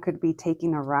 Someone could be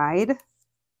taking a ride.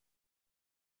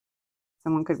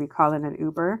 Someone could be calling an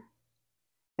Uber.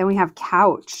 Then we have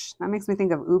couch. That makes me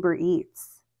think of Uber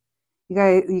Eats.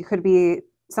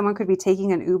 Someone could be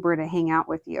taking an Uber to hang out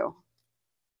with you.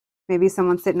 Maybe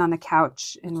someone's sitting on the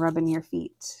couch and rubbing your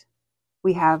feet.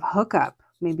 We have hookup.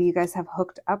 Maybe you guys have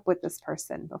hooked up with this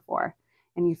person before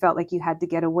and you felt like you had to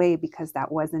get away because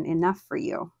that wasn't enough for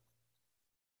you.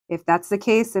 If that's the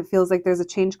case, it feels like there's a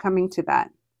change coming to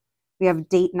that. We have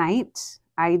date night.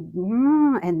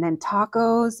 And then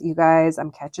tacos. You guys, I'm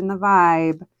catching the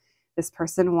vibe. This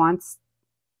person wants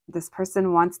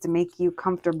to make you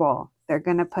comfortable. They're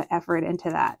going to put effort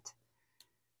into that.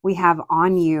 We have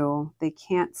on you. They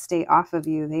can't stay off of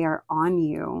you. They are on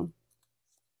you.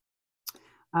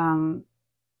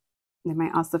 They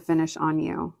might also finish on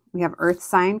you. We have earth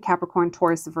sign, Capricorn,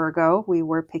 Taurus, Virgo. We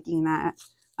were picking that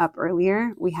up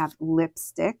earlier. We have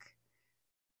lipstick.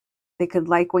 They could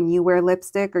like when you wear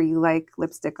lipstick, or you like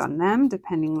lipstick on them,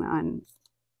 depending on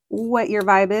what your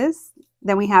vibe is.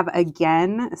 Then we have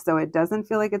again, so it doesn't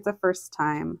feel like it's a first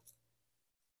time.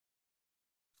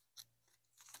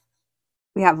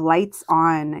 We have lights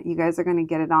on. You guys are going to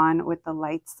get it on with the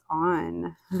lights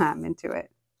on. I'm into it.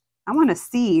 I want to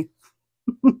see.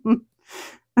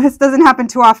 This doesn't happen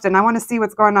too often. I want to see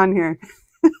what's going on here.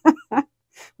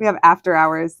 We have after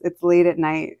hours. It's late at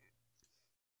night.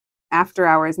 After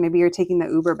hours, maybe you're taking the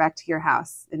Uber back to your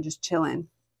house and just chilling.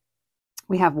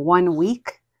 We have 1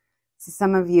 week. So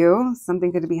some of you,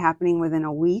 something could be happening within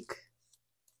a week.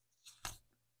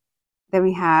 Then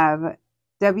we have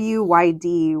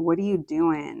WYD. What are you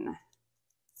doing?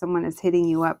 Someone is hitting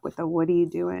you up with a what are you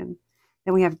doing?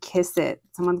 Then we have kiss it.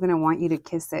 Someone's going to want you to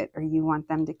kiss it, or you want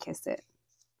them to kiss it.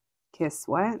 Kiss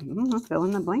what? Fill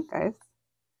in the blank, guys.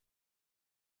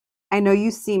 I know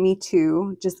you see me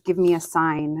too. Just give me a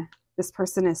sign. This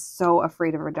person is so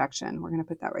afraid of rejection. We're going to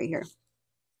put that right here.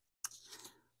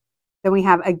 Then we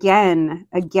have again,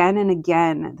 again and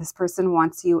again. This person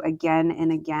wants you again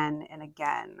and again and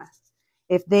again.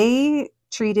 If they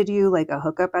treated you like a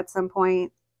hookup at some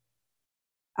point,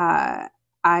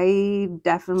 I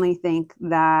definitely think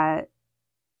that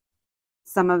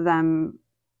some of them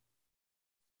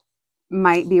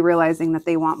might be realizing that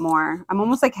they want more. I'm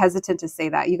almost like hesitant to say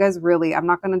that. You guys really, I'm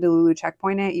not going to Delulu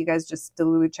checkpoint it. You guys just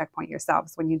Delulu checkpoint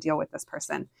yourselves when you deal with this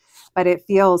person. But it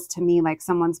feels to me like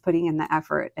someone's putting in the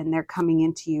effort and they're coming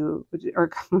into you,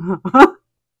 or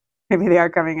maybe they are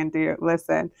coming into you.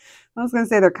 Listen, I was going to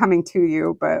say they're coming to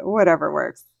you, but whatever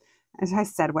works. I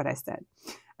said what I said.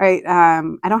 All right.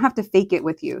 I don't have to fake it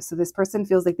with you. So this person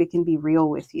feels like they can be real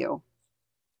with you.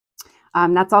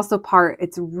 That's also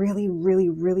it's really, really,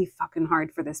 really fucking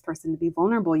hard for this person to be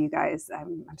vulnerable, you guys.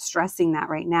 I'm stressing that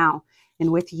right now.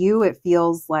 And with you, it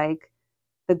feels like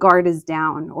the guard is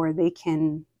down, or they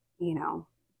can, be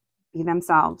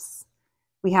themselves.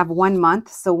 We have 1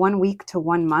 month. So 1 week to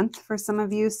 1 month for some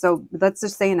of you. So let's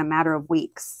just say in a matter of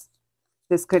weeks,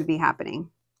 this could be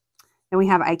happening. Then we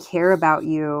have I care about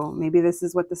you. Maybe this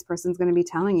is what this person's going to be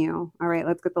telling you. All right,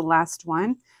 let's get the last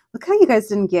one. Look how you guys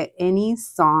didn't get any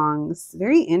songs.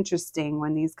 Very interesting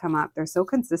when these come up. They're so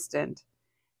consistent.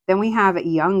 Then we have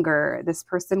younger. This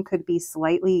person could be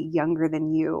slightly younger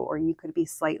than you, or you could be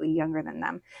slightly younger than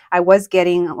them. I was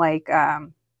getting like,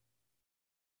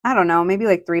 I don't know, maybe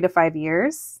like 3 to 5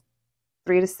 years,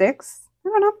 3 to 6. I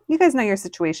don't know. You guys know your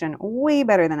situation way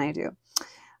better than I do.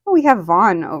 Oh, we have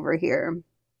Vaughn over here.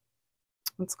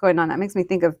 What's going on? That makes me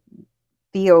think of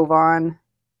Theo Vaughn.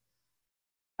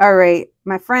 All right,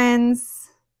 my friends,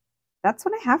 that's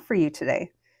what I have for you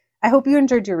today. I hope you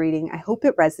enjoyed your reading. I hope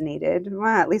it resonated. Well,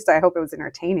 at least I hope it was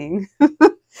entertaining.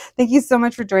 Thank you so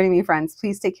much for joining me, friends.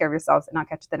 Please take care of yourselves, and I'll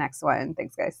catch you the next one.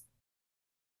 Thanks, guys.